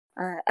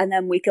 And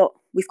then we've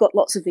got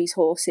lots of these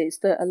horses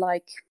that are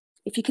like,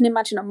 if you can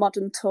imagine a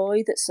modern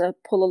toy that's a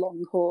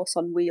pull-along horse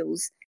on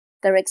wheels,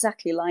 they're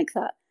exactly like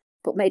that,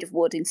 but made of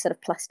wood instead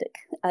of plastic.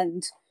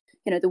 And,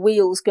 the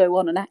wheels go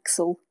on an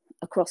axle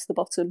across the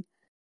bottom,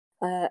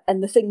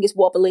 and the thing is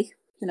wobbly,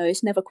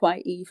 it's never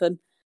quite even.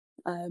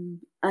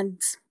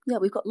 And yeah,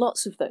 we've got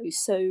lots of those.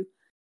 So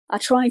I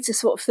try to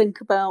sort of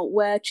think about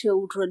where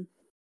children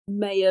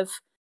may have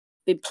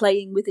been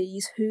playing with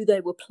these, who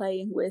they were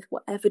playing with,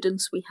 what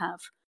evidence we have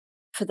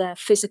for their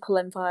physical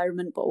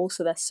environment, but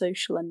also their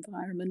social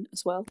environment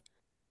as well.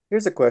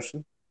 Here's a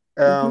question.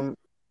 Mm-hmm.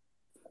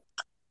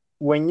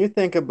 When you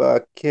think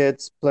about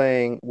kids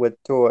playing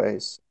with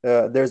toys,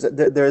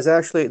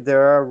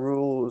 there are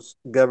rules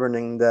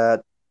governing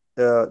that,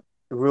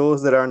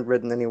 rules that aren't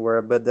written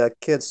anywhere, but that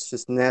kids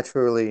just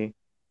naturally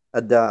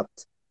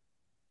adopt.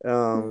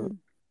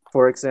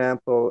 For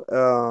example,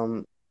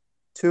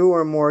 2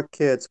 or more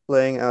kids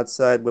playing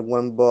outside with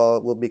one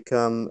ball will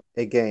become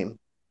a game.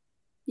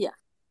 Yeah.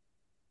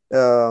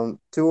 2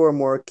 or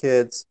more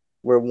kids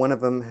where one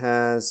of them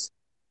has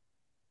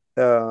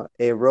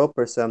a rope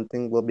or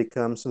something will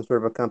become some sort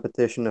of a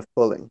competition of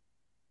pulling.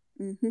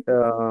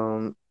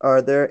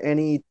 Are there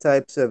any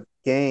types of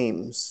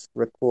games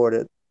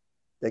recorded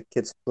that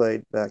kids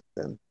played back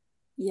then?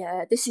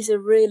 Yeah, this is a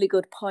really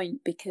good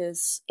point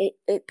because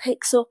it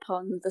picks up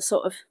on the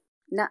sort of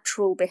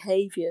natural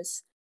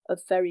behaviours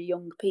of very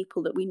young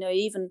people that we know,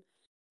 even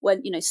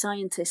when,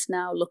 scientists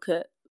now look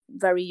at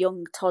very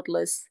young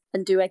toddlers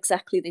and do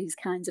exactly these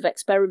kinds of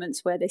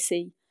experiments where they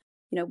see,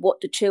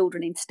 what do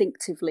children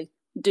instinctively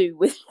do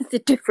with the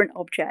different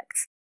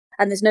objects.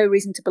 And there's no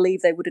reason to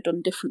believe they would have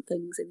done different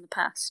things in the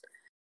past.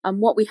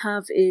 And what we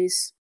have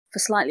is, for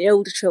slightly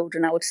older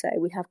children, I would say,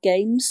 we have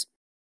games.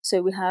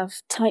 So we have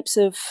types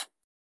of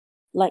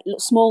like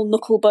small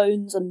knuckle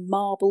bones and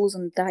marbles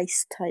and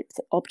dice type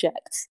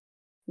objects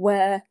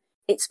where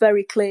it's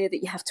very clear that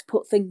you have to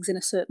put things in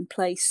a certain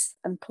place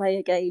and play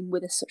a game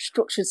with a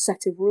structured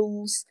set of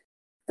rules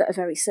that are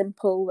very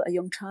simple, that a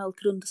young child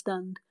could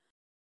understand.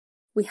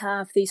 We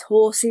have these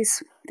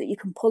horses that you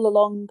can pull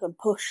along and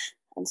push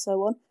and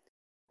so on.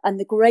 And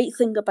the great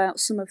thing about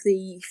some of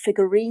the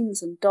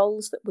figurines and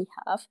dolls that we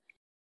have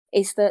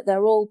is that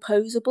they're all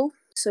posable.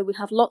 So we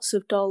have lots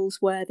of dolls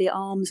where the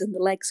arms and the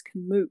legs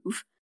can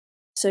move.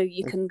 So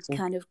you can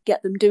kind of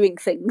get them doing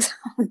things,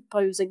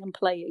 posing and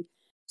playing.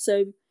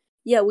 So,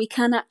 yeah, we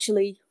can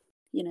actually,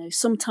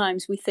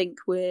 sometimes we think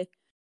we're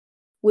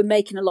we're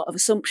making a lot of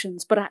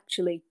assumptions, but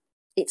actually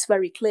it's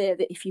very clear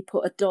that if you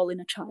put a doll in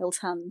a child's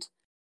hand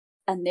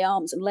and the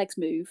arms and legs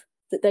move,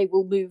 that they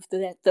will move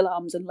the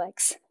arms and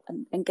legs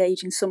and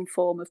engage in some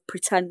form of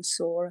pretense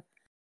or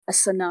a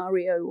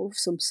scenario of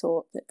some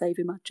sort that they've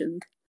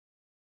imagined.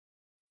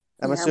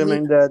 I'm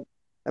Yeah,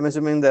 and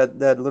assuming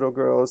that little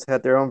girls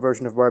had their own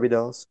version of Barbie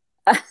dolls.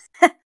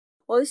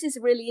 well, this is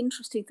a really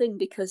interesting thing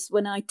because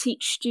when I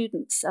teach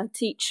students, I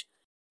teach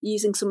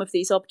using some of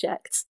these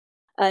objects,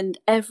 and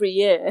every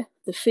year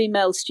the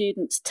female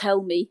students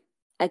tell me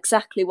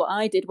exactly what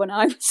I did when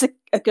I was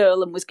a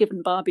girl and was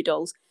given Barbie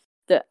dolls,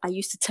 that I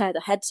used to tear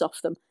the heads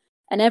off them.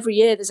 And every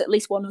year there's at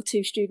least one or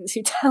two students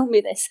who tell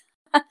me this.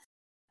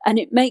 And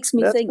it makes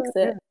me think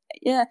that,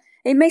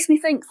 it makes me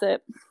think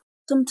that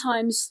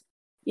sometimes,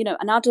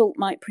 an adult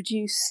might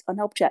produce an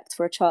object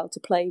for a child to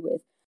play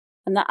with,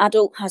 and that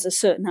adult has a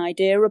certain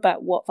idea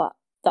about what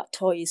that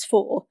toy is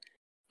for,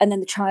 and then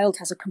the child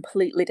has a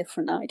completely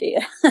different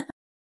idea.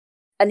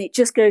 And it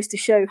just goes to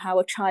show how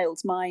a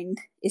child's mind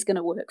is going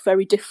to work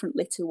very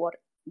differently to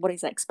what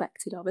is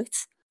expected of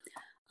it.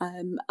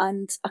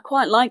 And I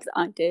quite like the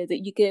idea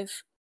that you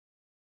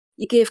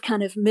give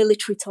kind of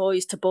military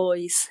toys to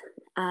boys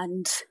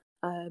and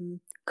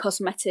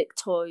cosmetic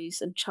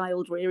toys and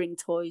child rearing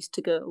toys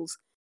to girls,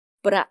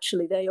 but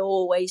actually they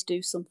always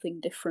do something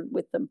different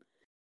with them.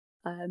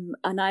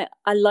 And I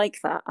like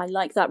that. I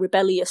like that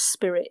rebellious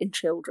spirit in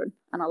children,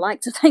 and I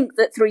like to think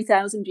that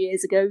 3,000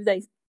 years ago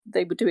they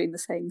were doing the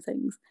same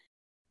things.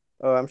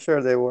 Oh, I'm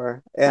sure they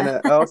were,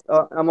 and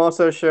I'm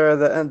also sure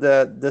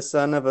that the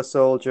son of a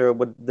soldier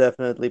would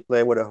definitely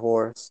play with a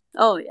horse,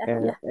 Oh yeah,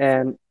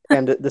 and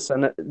yeah. the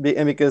son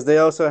and because they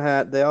also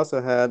had they had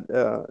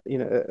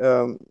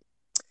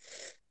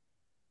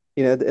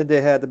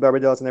the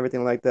Barbie dolls and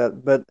everything like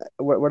that. But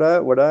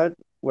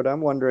what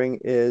I'm wondering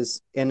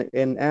is,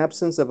 in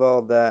absence of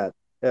all that,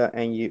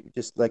 and you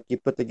just like you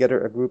put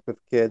together a group of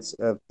kids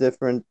of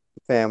different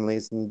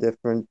families and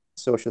different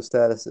social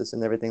statuses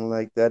and everything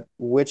like that,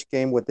 which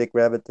game would they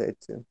gravitate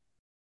to?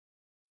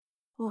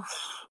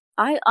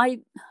 I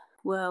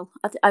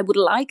would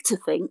like to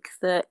think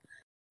that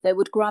they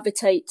would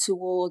gravitate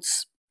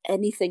towards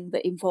anything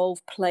that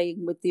involved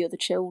playing with the other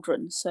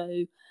children.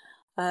 So,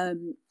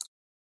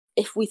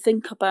 if we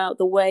think about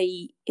the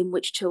way in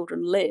which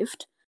children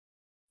lived,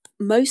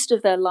 most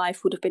of their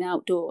life would have been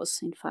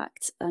outdoors, in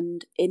fact,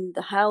 and in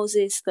the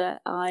houses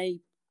that I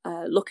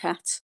look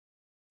at,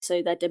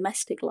 so their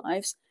domestic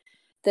lives,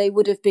 they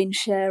would have been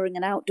sharing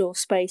an outdoor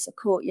space, a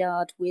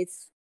courtyard,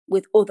 with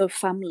other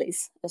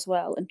families as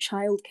well, and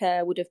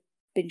childcare would have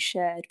been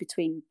shared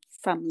between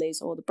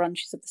families or the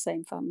branches of the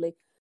same family.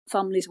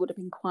 Families would have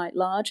been quite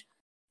large.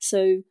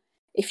 So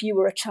if you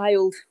were a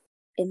child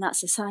in that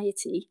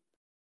society,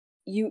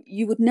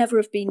 you would never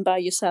have been by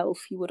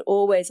yourself. You would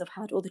always have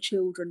had other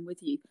children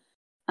with you.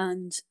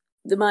 And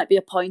there might be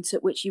a point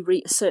at which you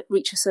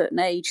reach a certain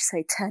age,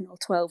 say 10 or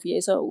 12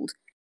 years old,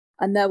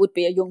 and there would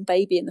be a young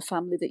baby in the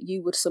family that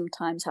you would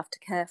sometimes have to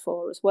care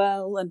for as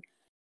well. And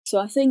so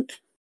I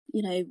think,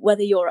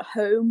 whether you're at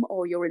home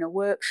or you're in a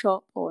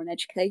workshop or an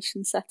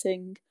education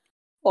setting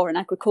or an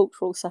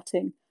agricultural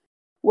setting,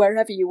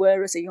 wherever you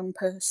were as a young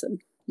person,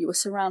 you were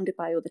surrounded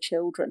by other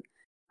children.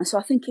 And so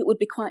I think it would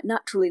be quite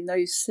natural in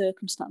those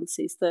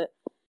circumstances that,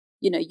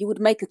 you would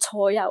make a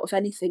toy out of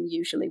anything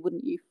usually,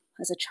 wouldn't you,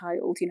 as a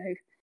child?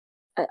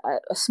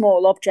 A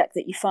small object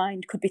that you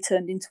find could be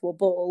turned into a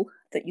ball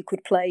that you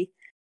could play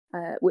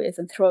with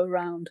and throw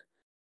around.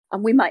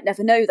 And we might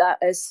never know that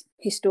as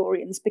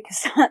historians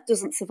because that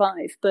doesn't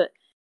survive. But,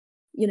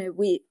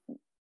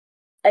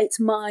 it's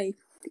my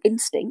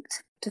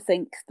instinct to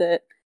think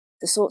that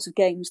the sorts of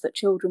games that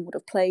children would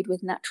have played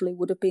with naturally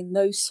would have been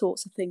those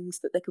sorts of things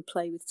that they could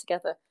play with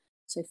together.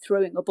 So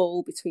throwing a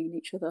ball between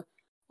each other,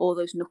 or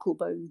those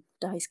knucklebone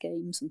dice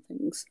games and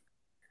things.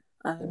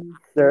 And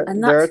There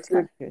are that's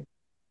two. yeah.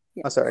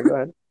 Oh, sorry. Go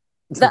ahead.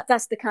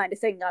 That's the kind of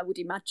thing I would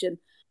imagine,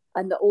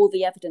 and that all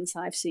the evidence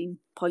I've seen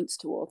points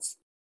towards.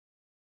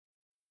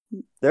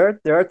 There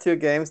are two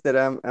games that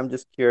I'm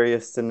just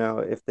curious to know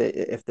if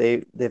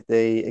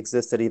they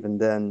existed even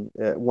then.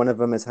 One of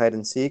them is hide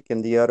and seek,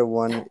 and the other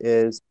one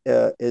is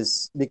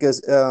because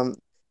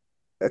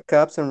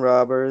cops and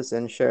robbers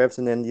and sheriffs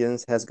and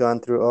Indians has gone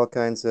through all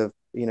kinds of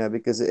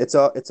because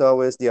it's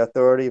always the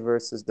authority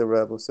versus the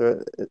rebels.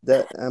 So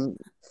that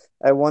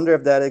I wonder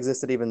if that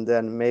existed even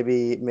then.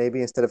 Maybe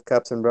instead of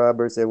cops and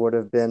robbers, it would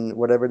have been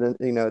whatever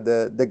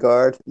the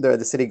guard,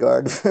 the city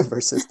guard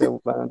versus the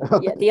I don't know.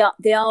 Yeah,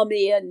 the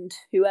army and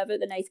whoever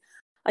the native.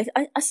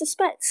 I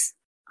suspect.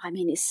 I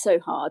mean, it's so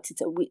hard to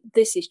tell.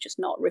 This is just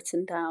not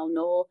written down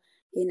or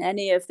in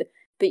any of the.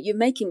 But you're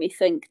making me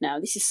think now.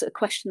 This is a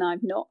question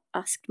I've not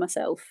asked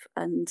myself,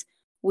 and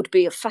would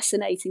be a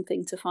fascinating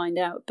thing to find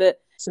out. But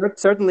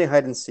Certainly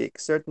hide and seek.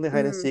 Certainly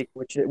hide and seek,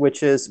 which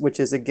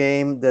is a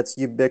game that's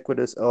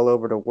ubiquitous all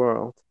over the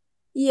world for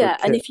yeah,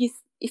 and kids.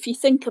 if you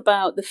think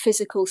about the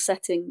physical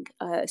setting,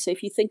 so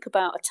if you think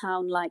about a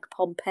town like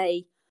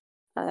Pompeii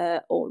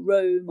or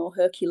Rome or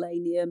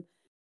Herculaneum,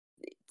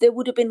 there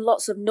would have been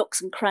lots of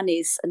nooks and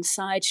crannies and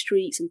side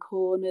streets and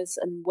corners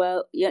and,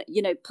 well,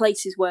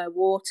 places where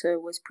water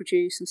was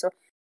produced and so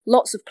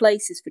lots of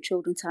places for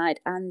children to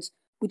hide. And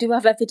we do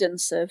have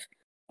evidence of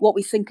what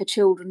we think are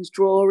children's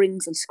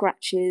drawings and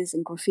scratches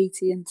and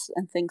graffiti and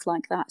things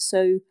like that.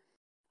 So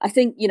I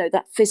think,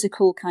 that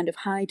physical kind of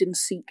hide and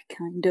seek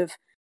kind of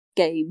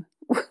game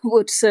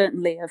would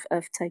certainly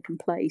have taken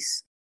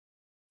place.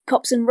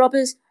 Cops and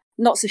robbers,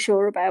 not so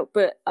sure about,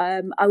 but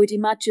I would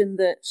imagine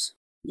that,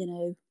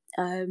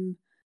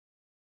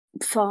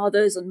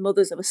 fathers and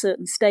mothers of a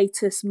certain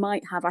status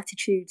might have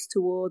attitudes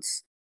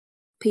towards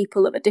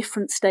people of a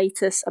different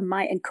status and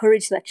might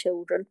encourage their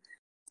children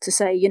to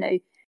say,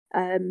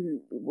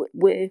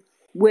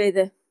 we're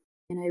the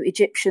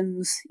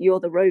Egyptians, you're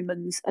the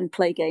Romans, and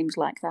play games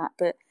like that.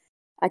 But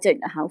I don't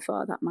know how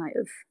far that might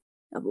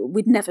have.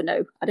 We'd never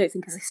know. I don't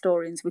think as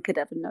historians we could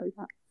ever know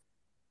that.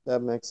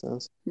 That makes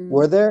sense.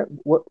 Were there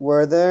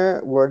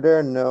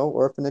no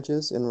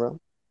orphanages in Rome?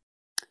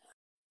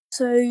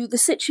 So the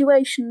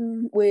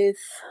situation with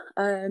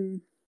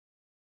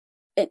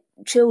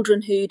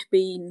children who'd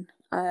been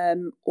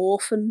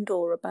orphaned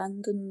or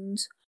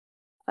abandoned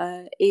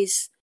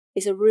is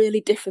a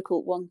really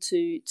difficult one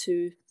to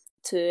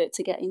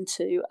get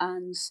into,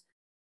 and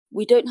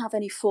we don't have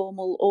any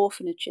formal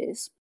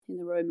orphanages in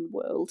the Roman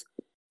world,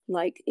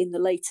 like in the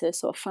later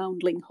sort of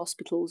foundling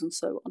hospitals and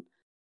so on.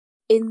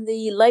 In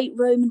the late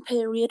Roman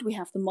period, we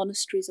have the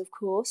monasteries, of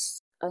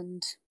course,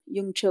 and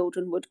young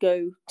children would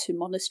go to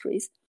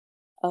monasteries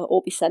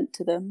or be sent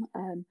to them.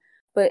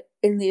 But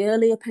in the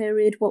earlier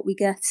period, what we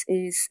get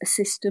is a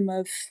system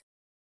of,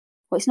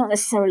 well, it's not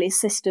necessarily a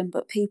system,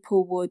 but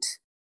people would,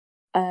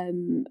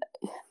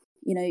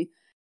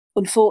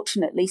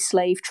 unfortunately,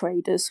 slave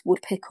traders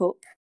would pick up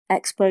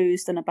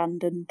exposed and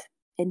abandoned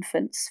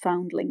infants,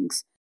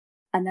 foundlings,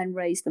 and then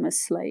raise them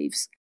as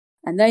slaves.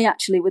 And they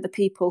actually were the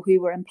people who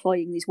were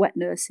employing these wet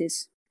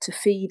nurses to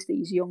feed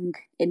these young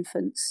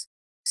infants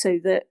so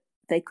that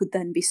they could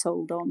then be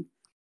sold on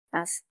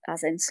as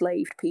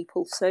enslaved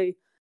people. So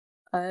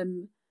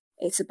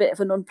it's a bit of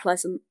an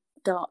unpleasant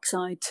dark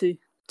side to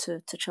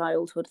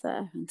childhood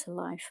there and to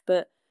life.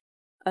 But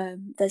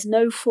there's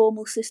no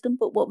formal system,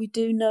 but what we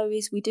do know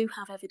is we do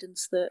have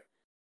evidence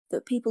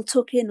that people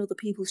took in other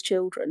people's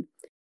children,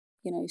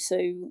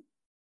 so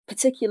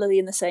particularly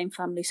in the same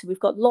family. So we've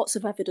got lots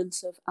of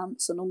evidence of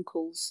aunts and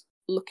uncles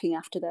looking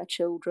after their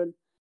children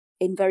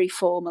in very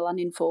formal and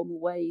informal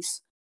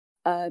ways,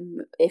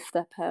 if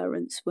their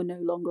parents were no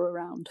longer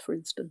around, for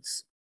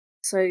instance.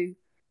 So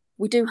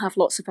we do have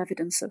lots of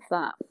evidence of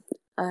that.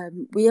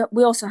 We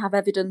also have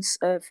evidence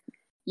of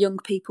young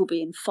people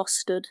being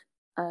fostered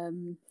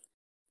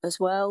as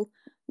well.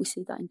 We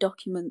see that in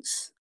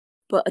documents.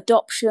 But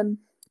adoption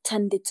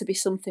tended to be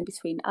something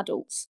between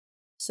adults.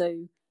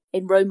 So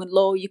in Roman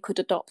law, you could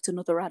adopt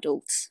another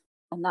adult,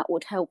 and that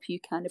would help you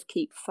kind of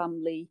keep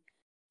family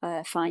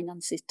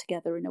finances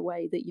together in a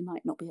way that you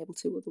might not be able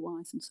to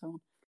otherwise, and so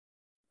on.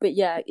 But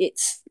yeah,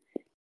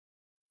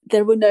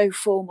 there were no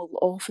formal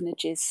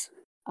orphanages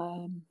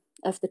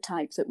of the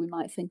type that we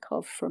might think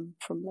of from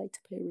later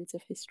periods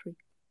of history.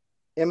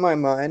 In my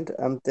mind,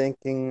 I'm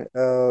thinking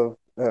of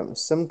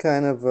some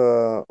kind of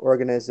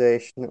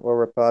organization or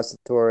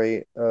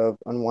repository of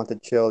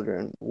unwanted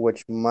children,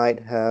 which might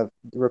have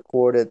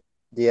recorded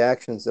the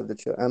actions of the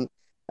children.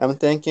 I'm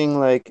thinking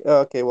like,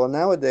 okay, well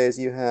nowadays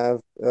you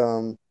have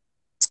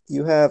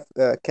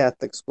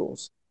Catholic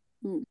schools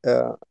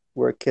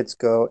where kids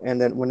go,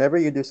 and then whenever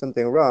you do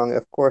something wrong,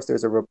 of course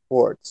there's a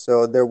report.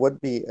 So there would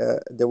be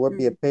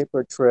a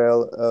paper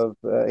trail of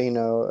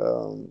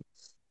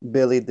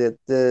Billy did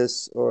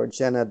this or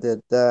Jenna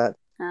did that.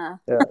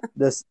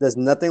 Does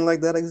nothing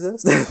like that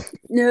exist?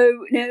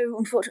 No,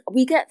 unfortunately.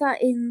 We get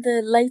that in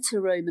the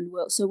later Roman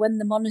world. So when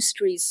the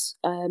monasteries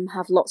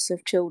have lots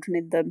of children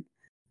in them,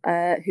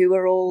 who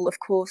are all, of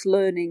course,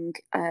 learning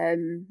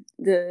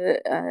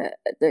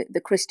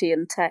the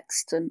Christian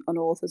text and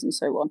authors and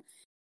so on.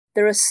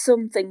 There are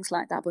some things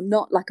like that, but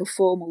not like a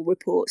formal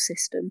report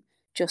system,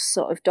 just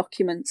sort of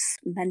documents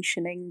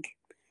mentioning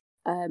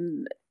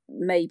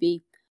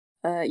maybe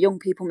young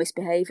people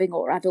misbehaving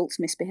or adults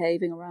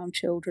misbehaving around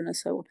children and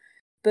so on.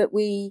 But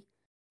the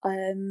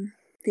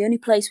only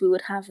place we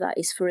would have that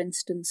is, for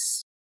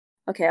instance,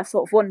 okay, I've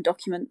thought of one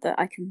document that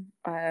I can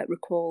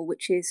recall,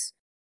 which is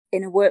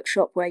in a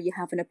workshop where you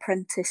have an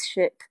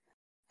apprenticeship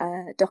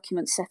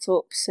document set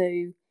up.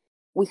 So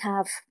we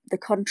have the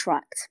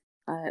contract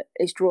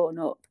is drawn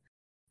up,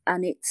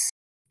 and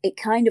it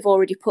kind of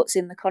already puts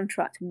in the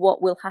contract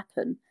what will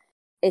happen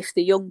if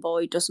the young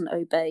boy doesn't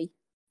obey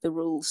the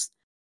rules.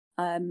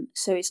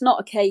 So it's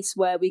not a case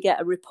where we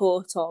get a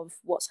report of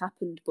what's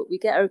happened, but we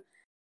get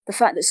the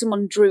fact that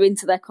someone drew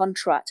into their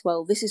contract,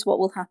 well, this is what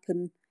will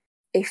happen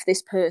if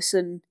this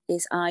person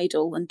is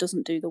idle and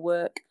doesn't do the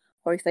work,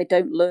 or if they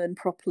don't learn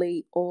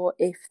properly, or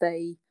if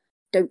they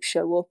don't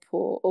show up,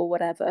 or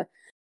whatever.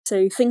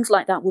 So things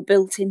like that were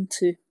built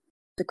into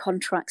the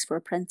contracts for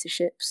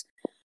apprenticeships.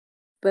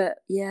 But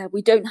yeah,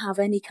 we don't have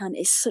any kind.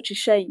 It's such a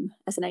shame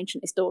as an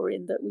ancient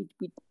historian that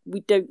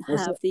we don't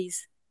have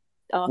these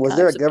Was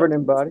there a archives of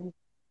governing documents. body?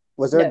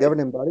 Was there a No,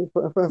 governing body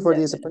for no,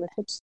 these no, no,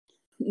 apprenticeships?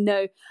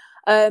 no.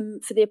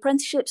 For the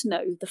apprenticeships,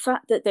 no. The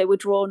fact that they were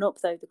drawn up,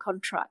 though, the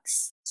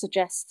contracts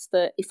suggests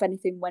that if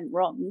anything went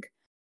wrong,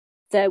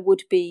 there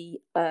would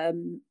be a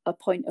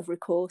point of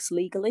recourse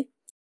legally.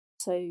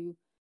 So,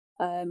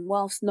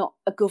 whilst not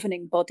a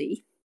governing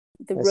body,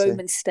 the I see.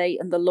 Roman state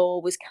and the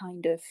law was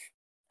kind of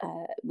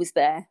was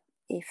there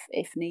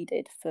if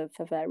needed for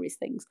various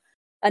things.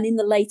 And in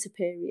the later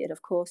period,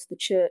 of course, the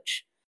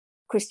church,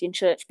 Christian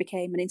church,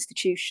 became an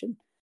institution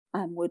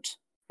and would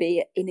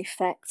be in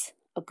effect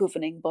a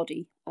governing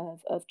body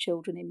of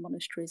children in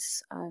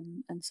monasteries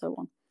and so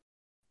on.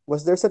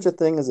 Was there such a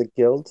thing as a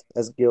guild,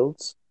 as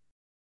guilds?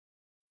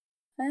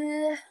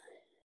 Uh,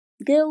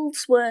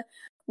 Guilds were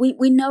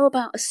we know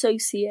about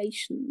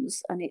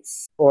associations, and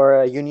it's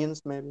Or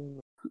unions, maybe?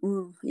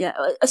 yeah,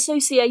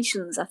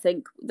 associations. I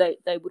think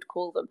they would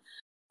call them.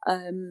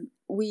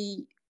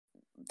 We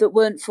that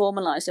weren't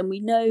formalized, and we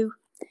know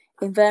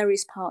in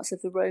various parts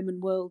of the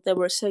Roman world there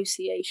were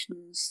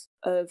associations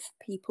of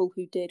people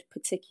who did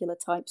particular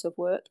types of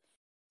work.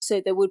 So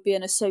there would be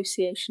an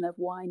association of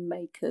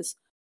winemakers,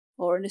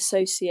 or an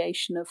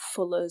association of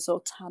fullers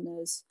or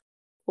tanners,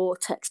 or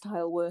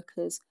textile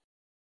workers.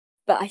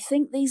 But I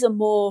think these are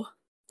more,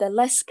 they're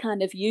less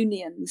kind of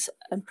unions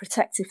and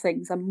protective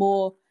things, and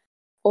more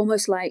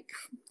almost like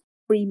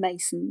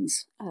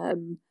Freemasons,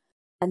 and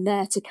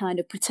there to kind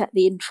of protect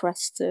the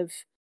interests of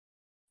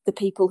the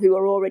people who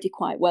are already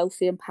quite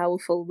wealthy and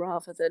powerful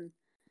rather than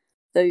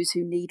those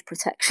who need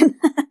protection,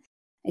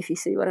 if you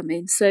see what I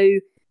mean. So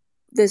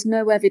there's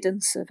no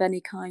evidence of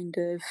any kind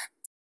of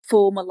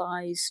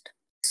formalized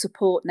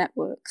support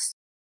networks.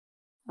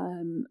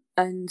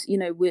 And, you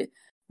know, we're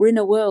in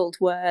a world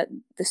where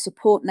the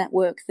support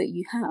network that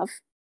you have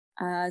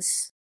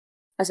as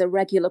a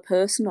regular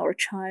person, or a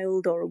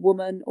child, or a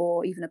woman,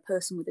 or even a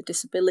person with a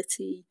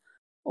disability,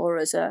 or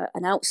as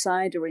an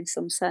outsider in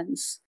some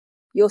sense,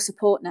 your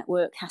support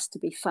network has to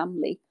be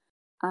family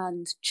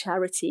and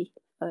charity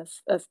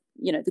of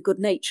you know, the good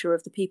nature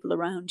of the people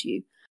around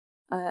you,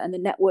 and the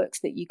networks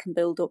that you can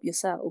build up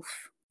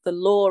yourself. The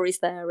law is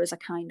there as a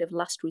kind of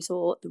last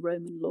resort, the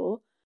Roman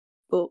law,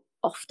 but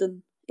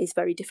often is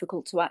very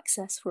difficult to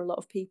access for a lot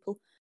of people.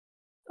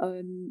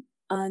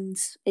 And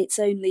it's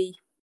only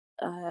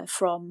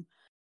from,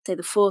 say,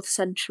 the 4th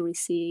century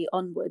CE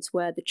onwards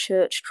where the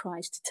church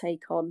tries to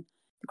take on,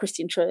 the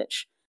Christian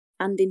church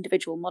and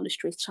individual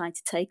monasteries try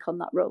to take on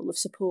that role of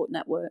support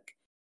network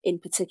in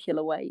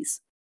particular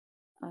ways.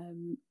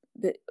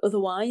 But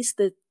otherwise,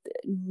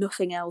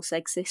 nothing else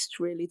exists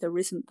really. There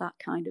isn't that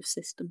kind of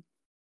system.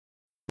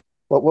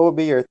 What would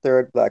be your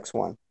third black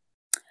swan?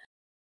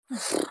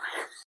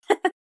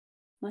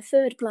 My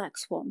third black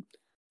swan.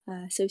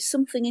 So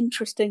something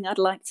interesting I'd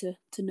like to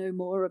know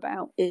more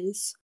about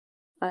is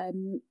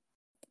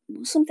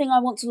something I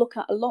want to look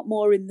at a lot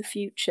more in the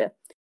future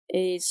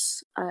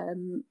is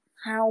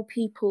how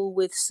people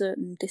with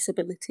certain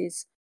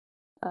disabilities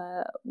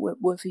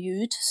were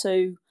viewed.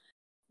 So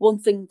one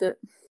thing that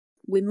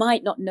we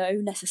might not know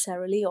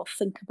necessarily or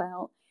think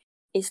about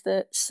is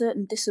that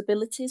certain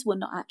disabilities were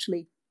not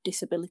actually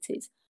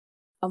disabilities.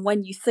 And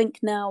when you think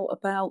now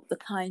about the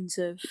kinds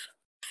of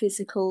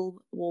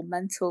physical or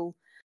mental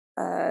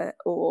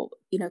or,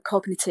 you know,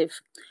 cognitive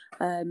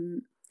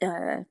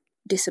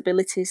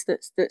disabilities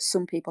that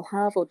some people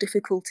have, or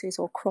difficulties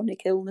or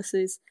chronic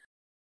illnesses,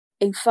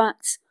 in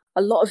fact,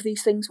 a lot of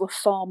these things were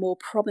far more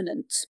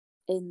prominent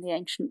in the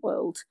ancient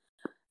world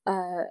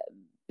uh,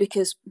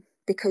 because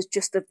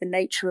just of the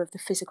nature of the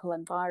physical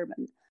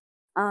environment.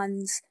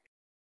 And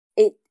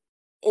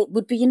it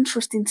would be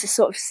interesting to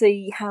sort of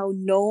see how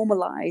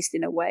normalized,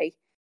 in a way,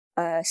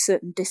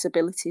 certain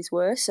disabilities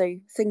were. So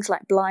things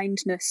like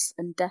blindness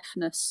and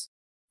deafness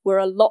were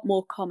a lot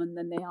more common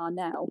than they are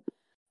now.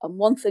 And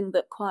one thing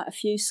that quite a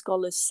few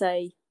scholars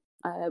say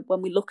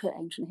when we look at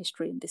ancient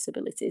history and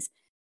disabilities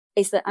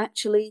is that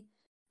actually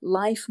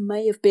life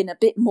may have been a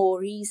bit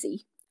more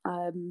easy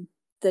than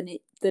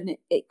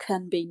it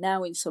can be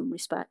now in some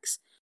respects.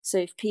 So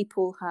if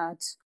people had,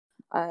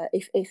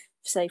 if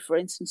say for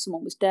instance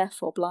someone was deaf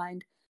or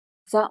blind,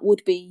 that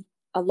would be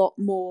a lot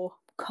more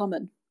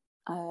common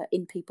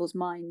in people's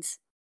minds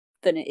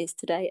than it is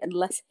today, and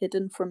less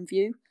hidden from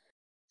view.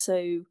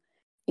 So,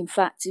 in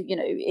fact, you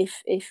know,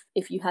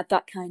 if you had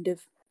that kind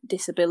of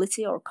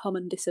disability or a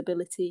common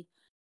disability,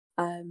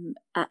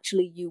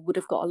 actually you would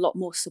have got a lot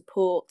more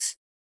support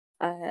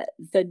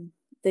than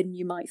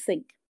you might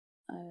think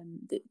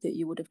that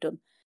you would have done,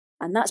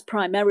 and that's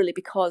primarily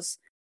because,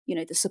 you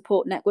know, the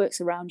support networks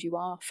around you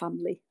are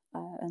family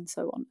and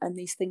so on, and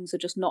these things are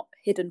just not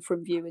hidden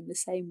from view in the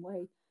same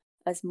way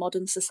as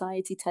modern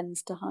society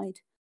tends to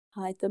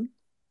hide them.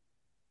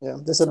 Yeah,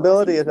 So I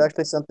disability think, is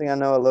actually something I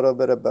know a little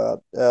bit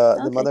about. The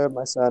okay, mother of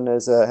my son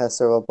is has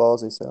cerebral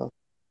palsy, so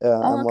oh,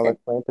 I'm well okay,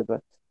 acquainted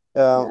with.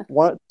 yeah,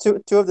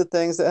 Two of the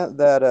things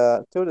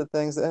that two of the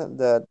things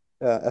that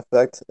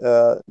affect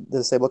the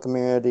disabled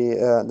community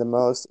the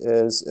most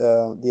is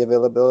the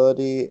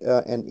availability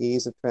and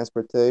ease of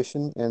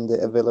transportation, and the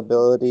Mm-hmm.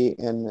 availability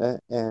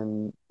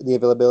and the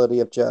availability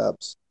of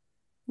jobs,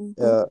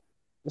 Mm-hmm. uh,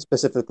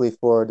 specifically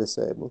for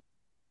disabled.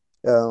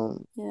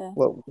 Um, Yeah.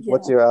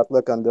 what's Yeah. your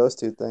outlook on those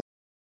two things?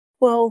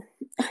 Well,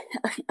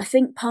 I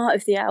think part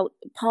of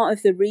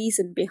the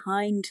reason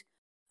behind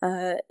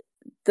uh,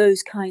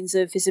 those kinds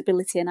of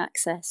visibility and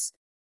access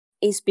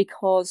is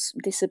because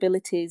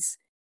disabilities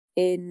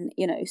in,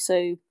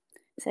 so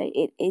say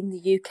in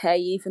the UK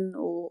even,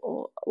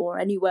 or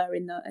anywhere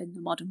in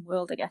the modern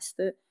world, I guess,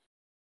 that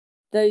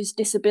those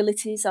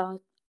disabilities are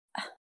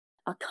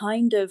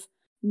kind of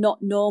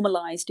not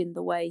normalized in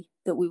the way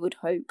that we would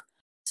hope.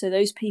 So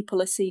those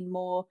people are seen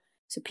more,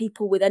 so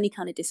people with any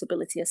kind of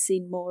disability are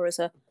seen more as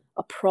a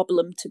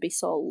problem to be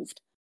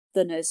solved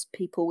than as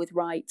people with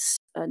rights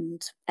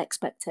and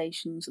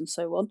expectations and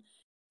so on.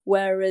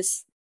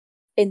 Whereas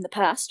in the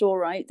past, all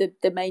right,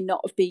 there may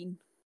not have been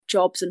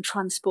jobs and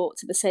transport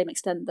to the same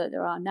extent that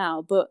there are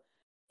now, but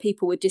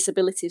people with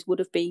disabilities would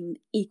have been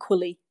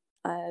equally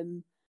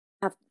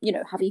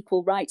have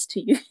equal rights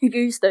to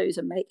use those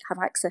and have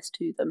access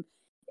to them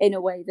in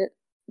a way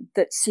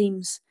that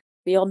seems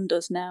beyond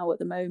us now at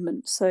the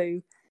moment.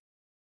 So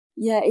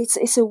yeah,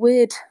 it's a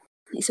weird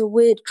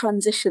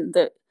transition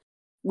that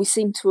we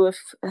seem to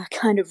have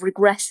kind of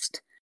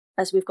regressed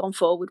as we've gone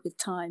forward with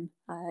time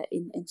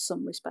in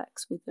some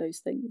respects with those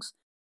things.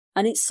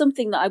 And it's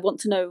something that I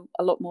want to know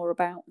a lot more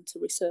about and to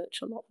research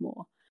a lot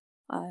more.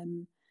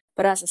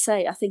 But as I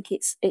say, I think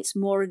it's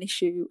more an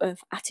issue of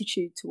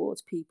attitude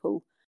towards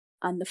people,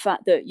 and the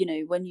fact that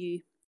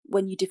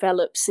when you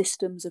develop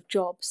systems of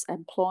jobs,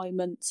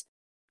 employment,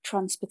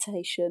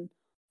 transportation,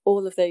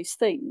 all of those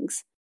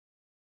things,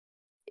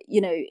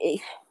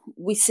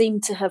 we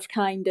seem to have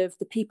kind of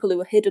the people who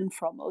are hidden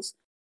from us,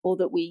 or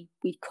that we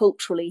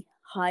culturally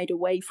hide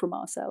away from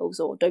ourselves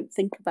or don't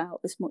think about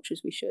as much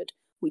as we should.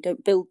 We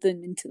don't build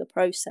them into the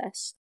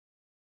process.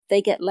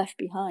 They get left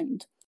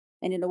behind.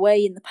 And in a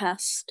way, in the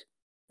past,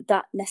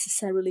 that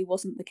necessarily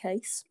wasn't the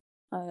case.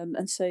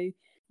 And so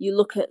you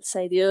look at,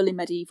 say, the early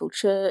medieval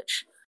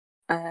church,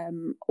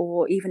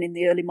 or even in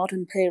the early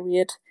modern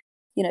period,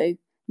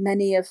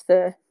 many of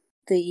the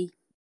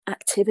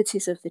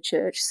activities of the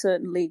church,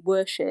 certainly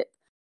worship,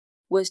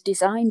 was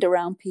designed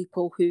around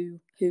people who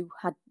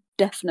had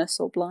deafness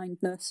or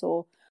blindness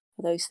or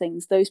those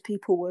things. Those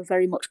people were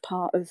very much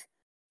part of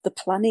the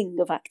planning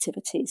of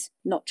activities,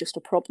 not just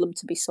a problem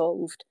to be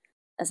solved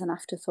as an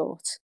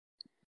afterthought.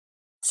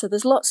 So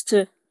there's lots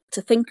to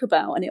think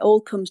about, and it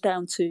all comes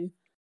down to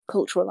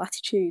cultural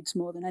attitudes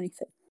more than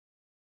anything.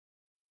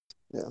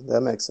 Yeah,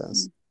 that makes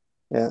sense.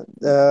 Mm.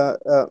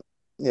 Yeah.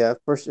 Yeah,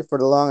 for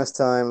the longest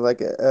time, like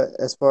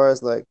as far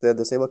as like the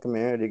disabled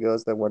community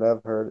goes, that what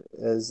I've heard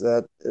is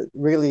that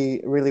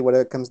really what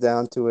it comes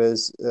down to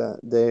is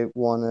they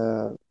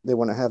wanna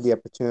have the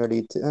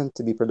opportunity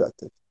to be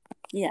productive.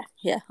 Yeah,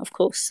 of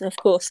course,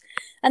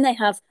 and they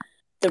have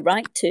the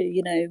right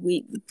to.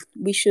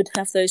 We should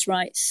have those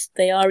rights.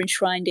 They are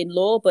enshrined in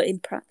law, but in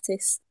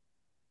practice,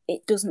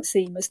 it doesn't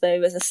seem as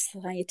though, as a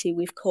society,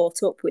 we've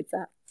caught up with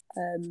that.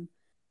 And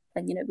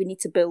we need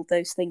to build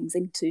those things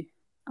into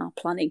our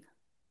planning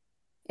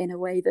in a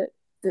way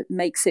that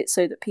makes it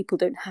so that people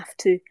don't have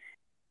to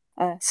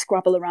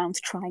scrabble around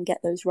to try and get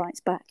those rights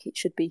back. It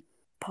should be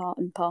part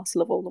and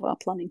parcel of all of our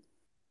planning.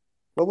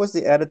 What was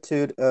the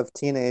attitude of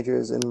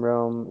teenagers in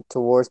Rome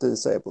towards the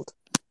disabled?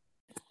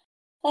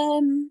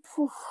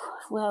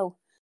 Well,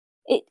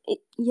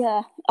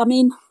 yeah. I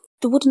mean,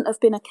 there wouldn't have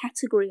been a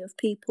category of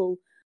people.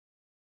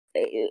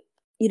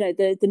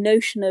 The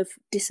notion of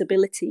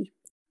disability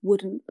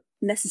wouldn't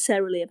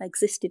necessarily have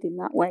existed in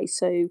that way.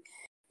 So,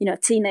 a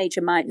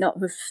teenager might not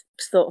have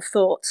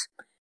thought,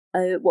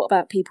 what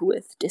about people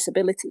with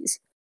disabilities?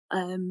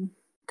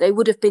 They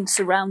would have been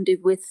surrounded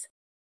with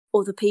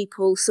other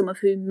people, some of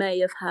whom may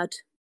have had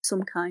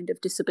some kind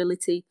of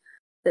disability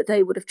that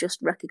they would have just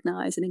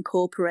recognised and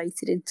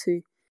incorporated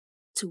into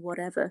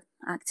whatever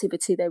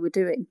activity they were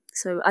doing.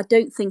 So I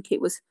don't think it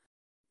was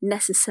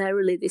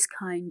necessarily this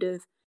kind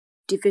of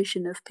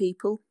division of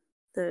people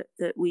that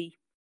we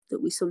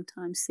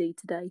sometimes see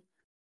today.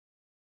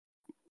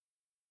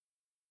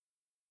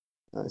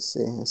 I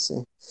see, I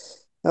see.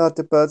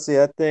 To Pudsey,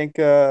 I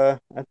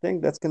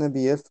think that's gonna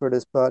be it for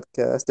this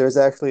podcast. There's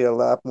actually a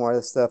lot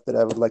more stuff that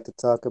I would like to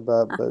talk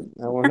about, but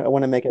I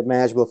want to make it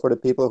manageable for the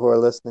people who are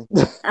listening.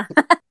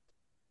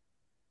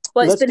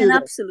 Well, it's Let's been an do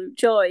this. absolute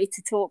joy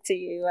to talk to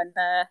you, and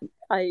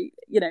I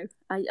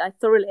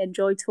thoroughly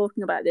enjoyed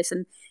talking about this.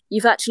 And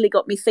you've actually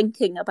got me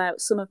thinking about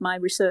some of my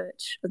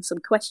research and some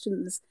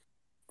questions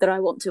that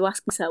I want to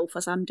ask myself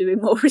as I'm doing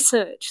more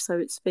research. So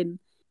it's been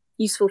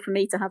useful for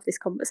me to have this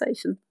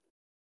conversation.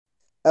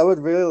 I would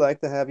really like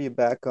to have you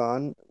back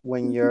on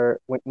when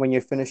Mm-hmm.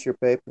 you finish your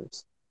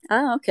papers.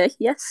 Ah, okay.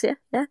 Yes, yeah,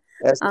 yeah.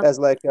 Um, As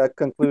like a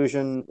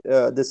conclusion,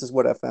 this is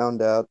what I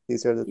found out. yeah.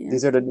 These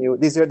are the new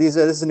this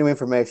is new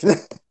information.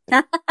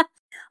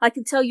 I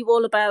can tell you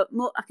all about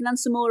more. I can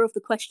answer more of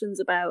the questions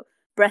about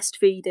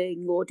breastfeeding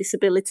or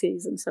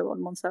disabilities and so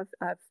on. Once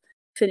I've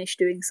finished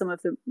doing some of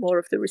the more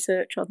of the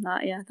research on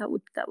that, yeah, that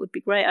would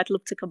be great. I'd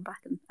love to come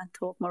back and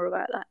talk more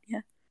about that.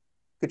 Yeah.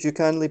 Could you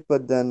kindly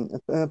put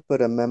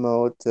a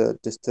memo to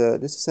just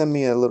send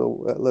me a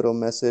little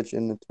message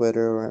in the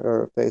Twitter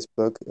or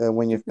Facebook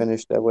when you're Mm-hmm.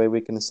 finished? That way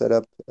we can set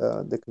up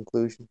the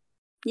conclusion.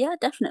 Yeah,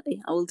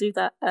 definitely. I will do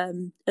that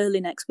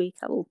early next week.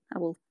 I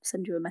will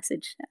send you a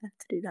message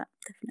to do that.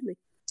 Definitely.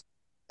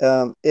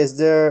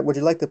 Would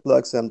you like to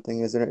plug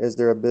something? Is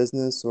there a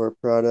business or a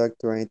product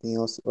or anything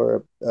else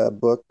or a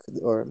book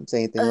or say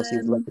anything else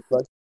you'd like Um, to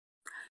plug?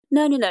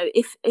 no.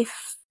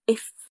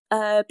 If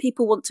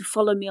people want to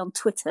follow me on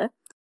Twitter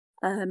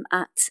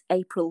at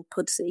April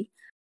Pudsey,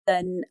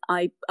 then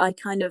I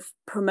kind of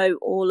promote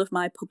all of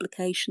my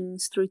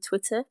publications through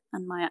Twitter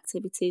and my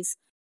activities.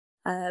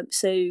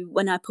 So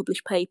when I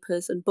publish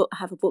papers and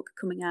have a book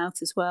coming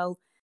out as well,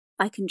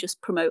 I can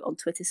just promote on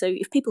Twitter. So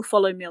if people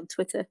follow me on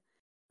Twitter,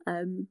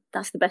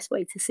 that's the best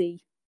way to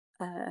see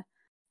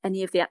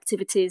any of the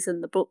activities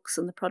and the books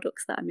and the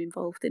products that I'm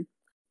involved in.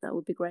 That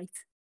would be great.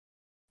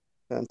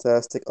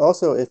 Fantastic.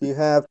 Also, if you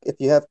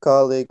have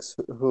colleagues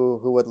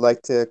who would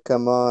like to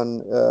come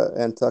on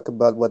and talk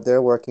about what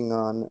they're working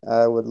on,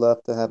 I would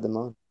love to have them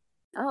on.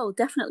 Oh,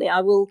 definitely.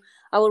 I will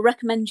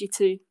recommend you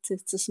to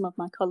some of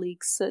my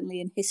colleagues, certainly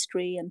in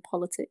history and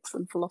politics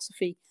and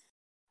philosophy.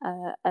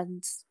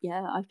 And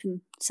yeah, I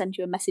can send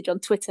you a message on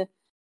Twitter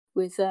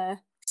with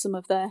some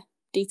of their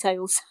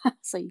details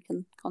so you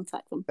can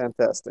contact them.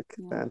 Fantastic.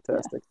 Yeah,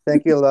 Fantastic. yeah.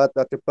 Thank you a lot,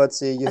 Dr.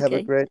 Pudsey. You have a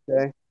Okay. great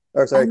day.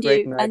 Or sorry, And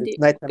great you, night. and It's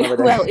you. nighttime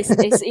over Well, there.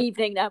 it's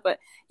evening now, but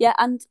yeah.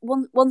 And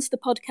once the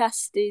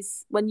podcast is,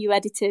 when you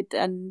edit it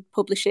and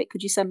publish it,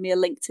 could you send me a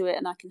link to it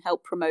and I can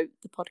help promote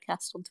the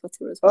podcast on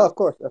Twitter as Oh, well? of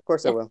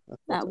course I Yeah. will. Of course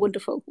I will.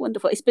 Wonderful,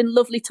 wonderful. It's been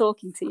lovely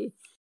talking to you.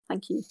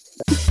 Thank you.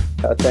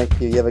 Thank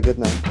you. You have a good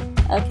night.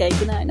 Okay.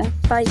 Good night now.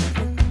 Bye.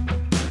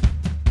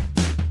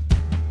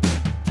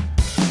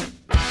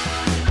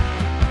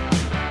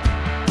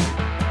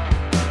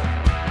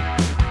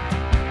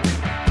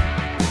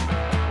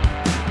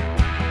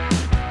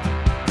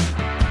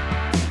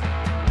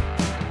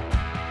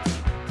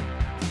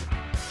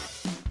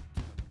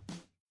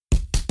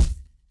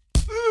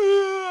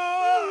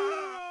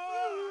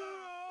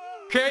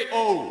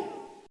 KO.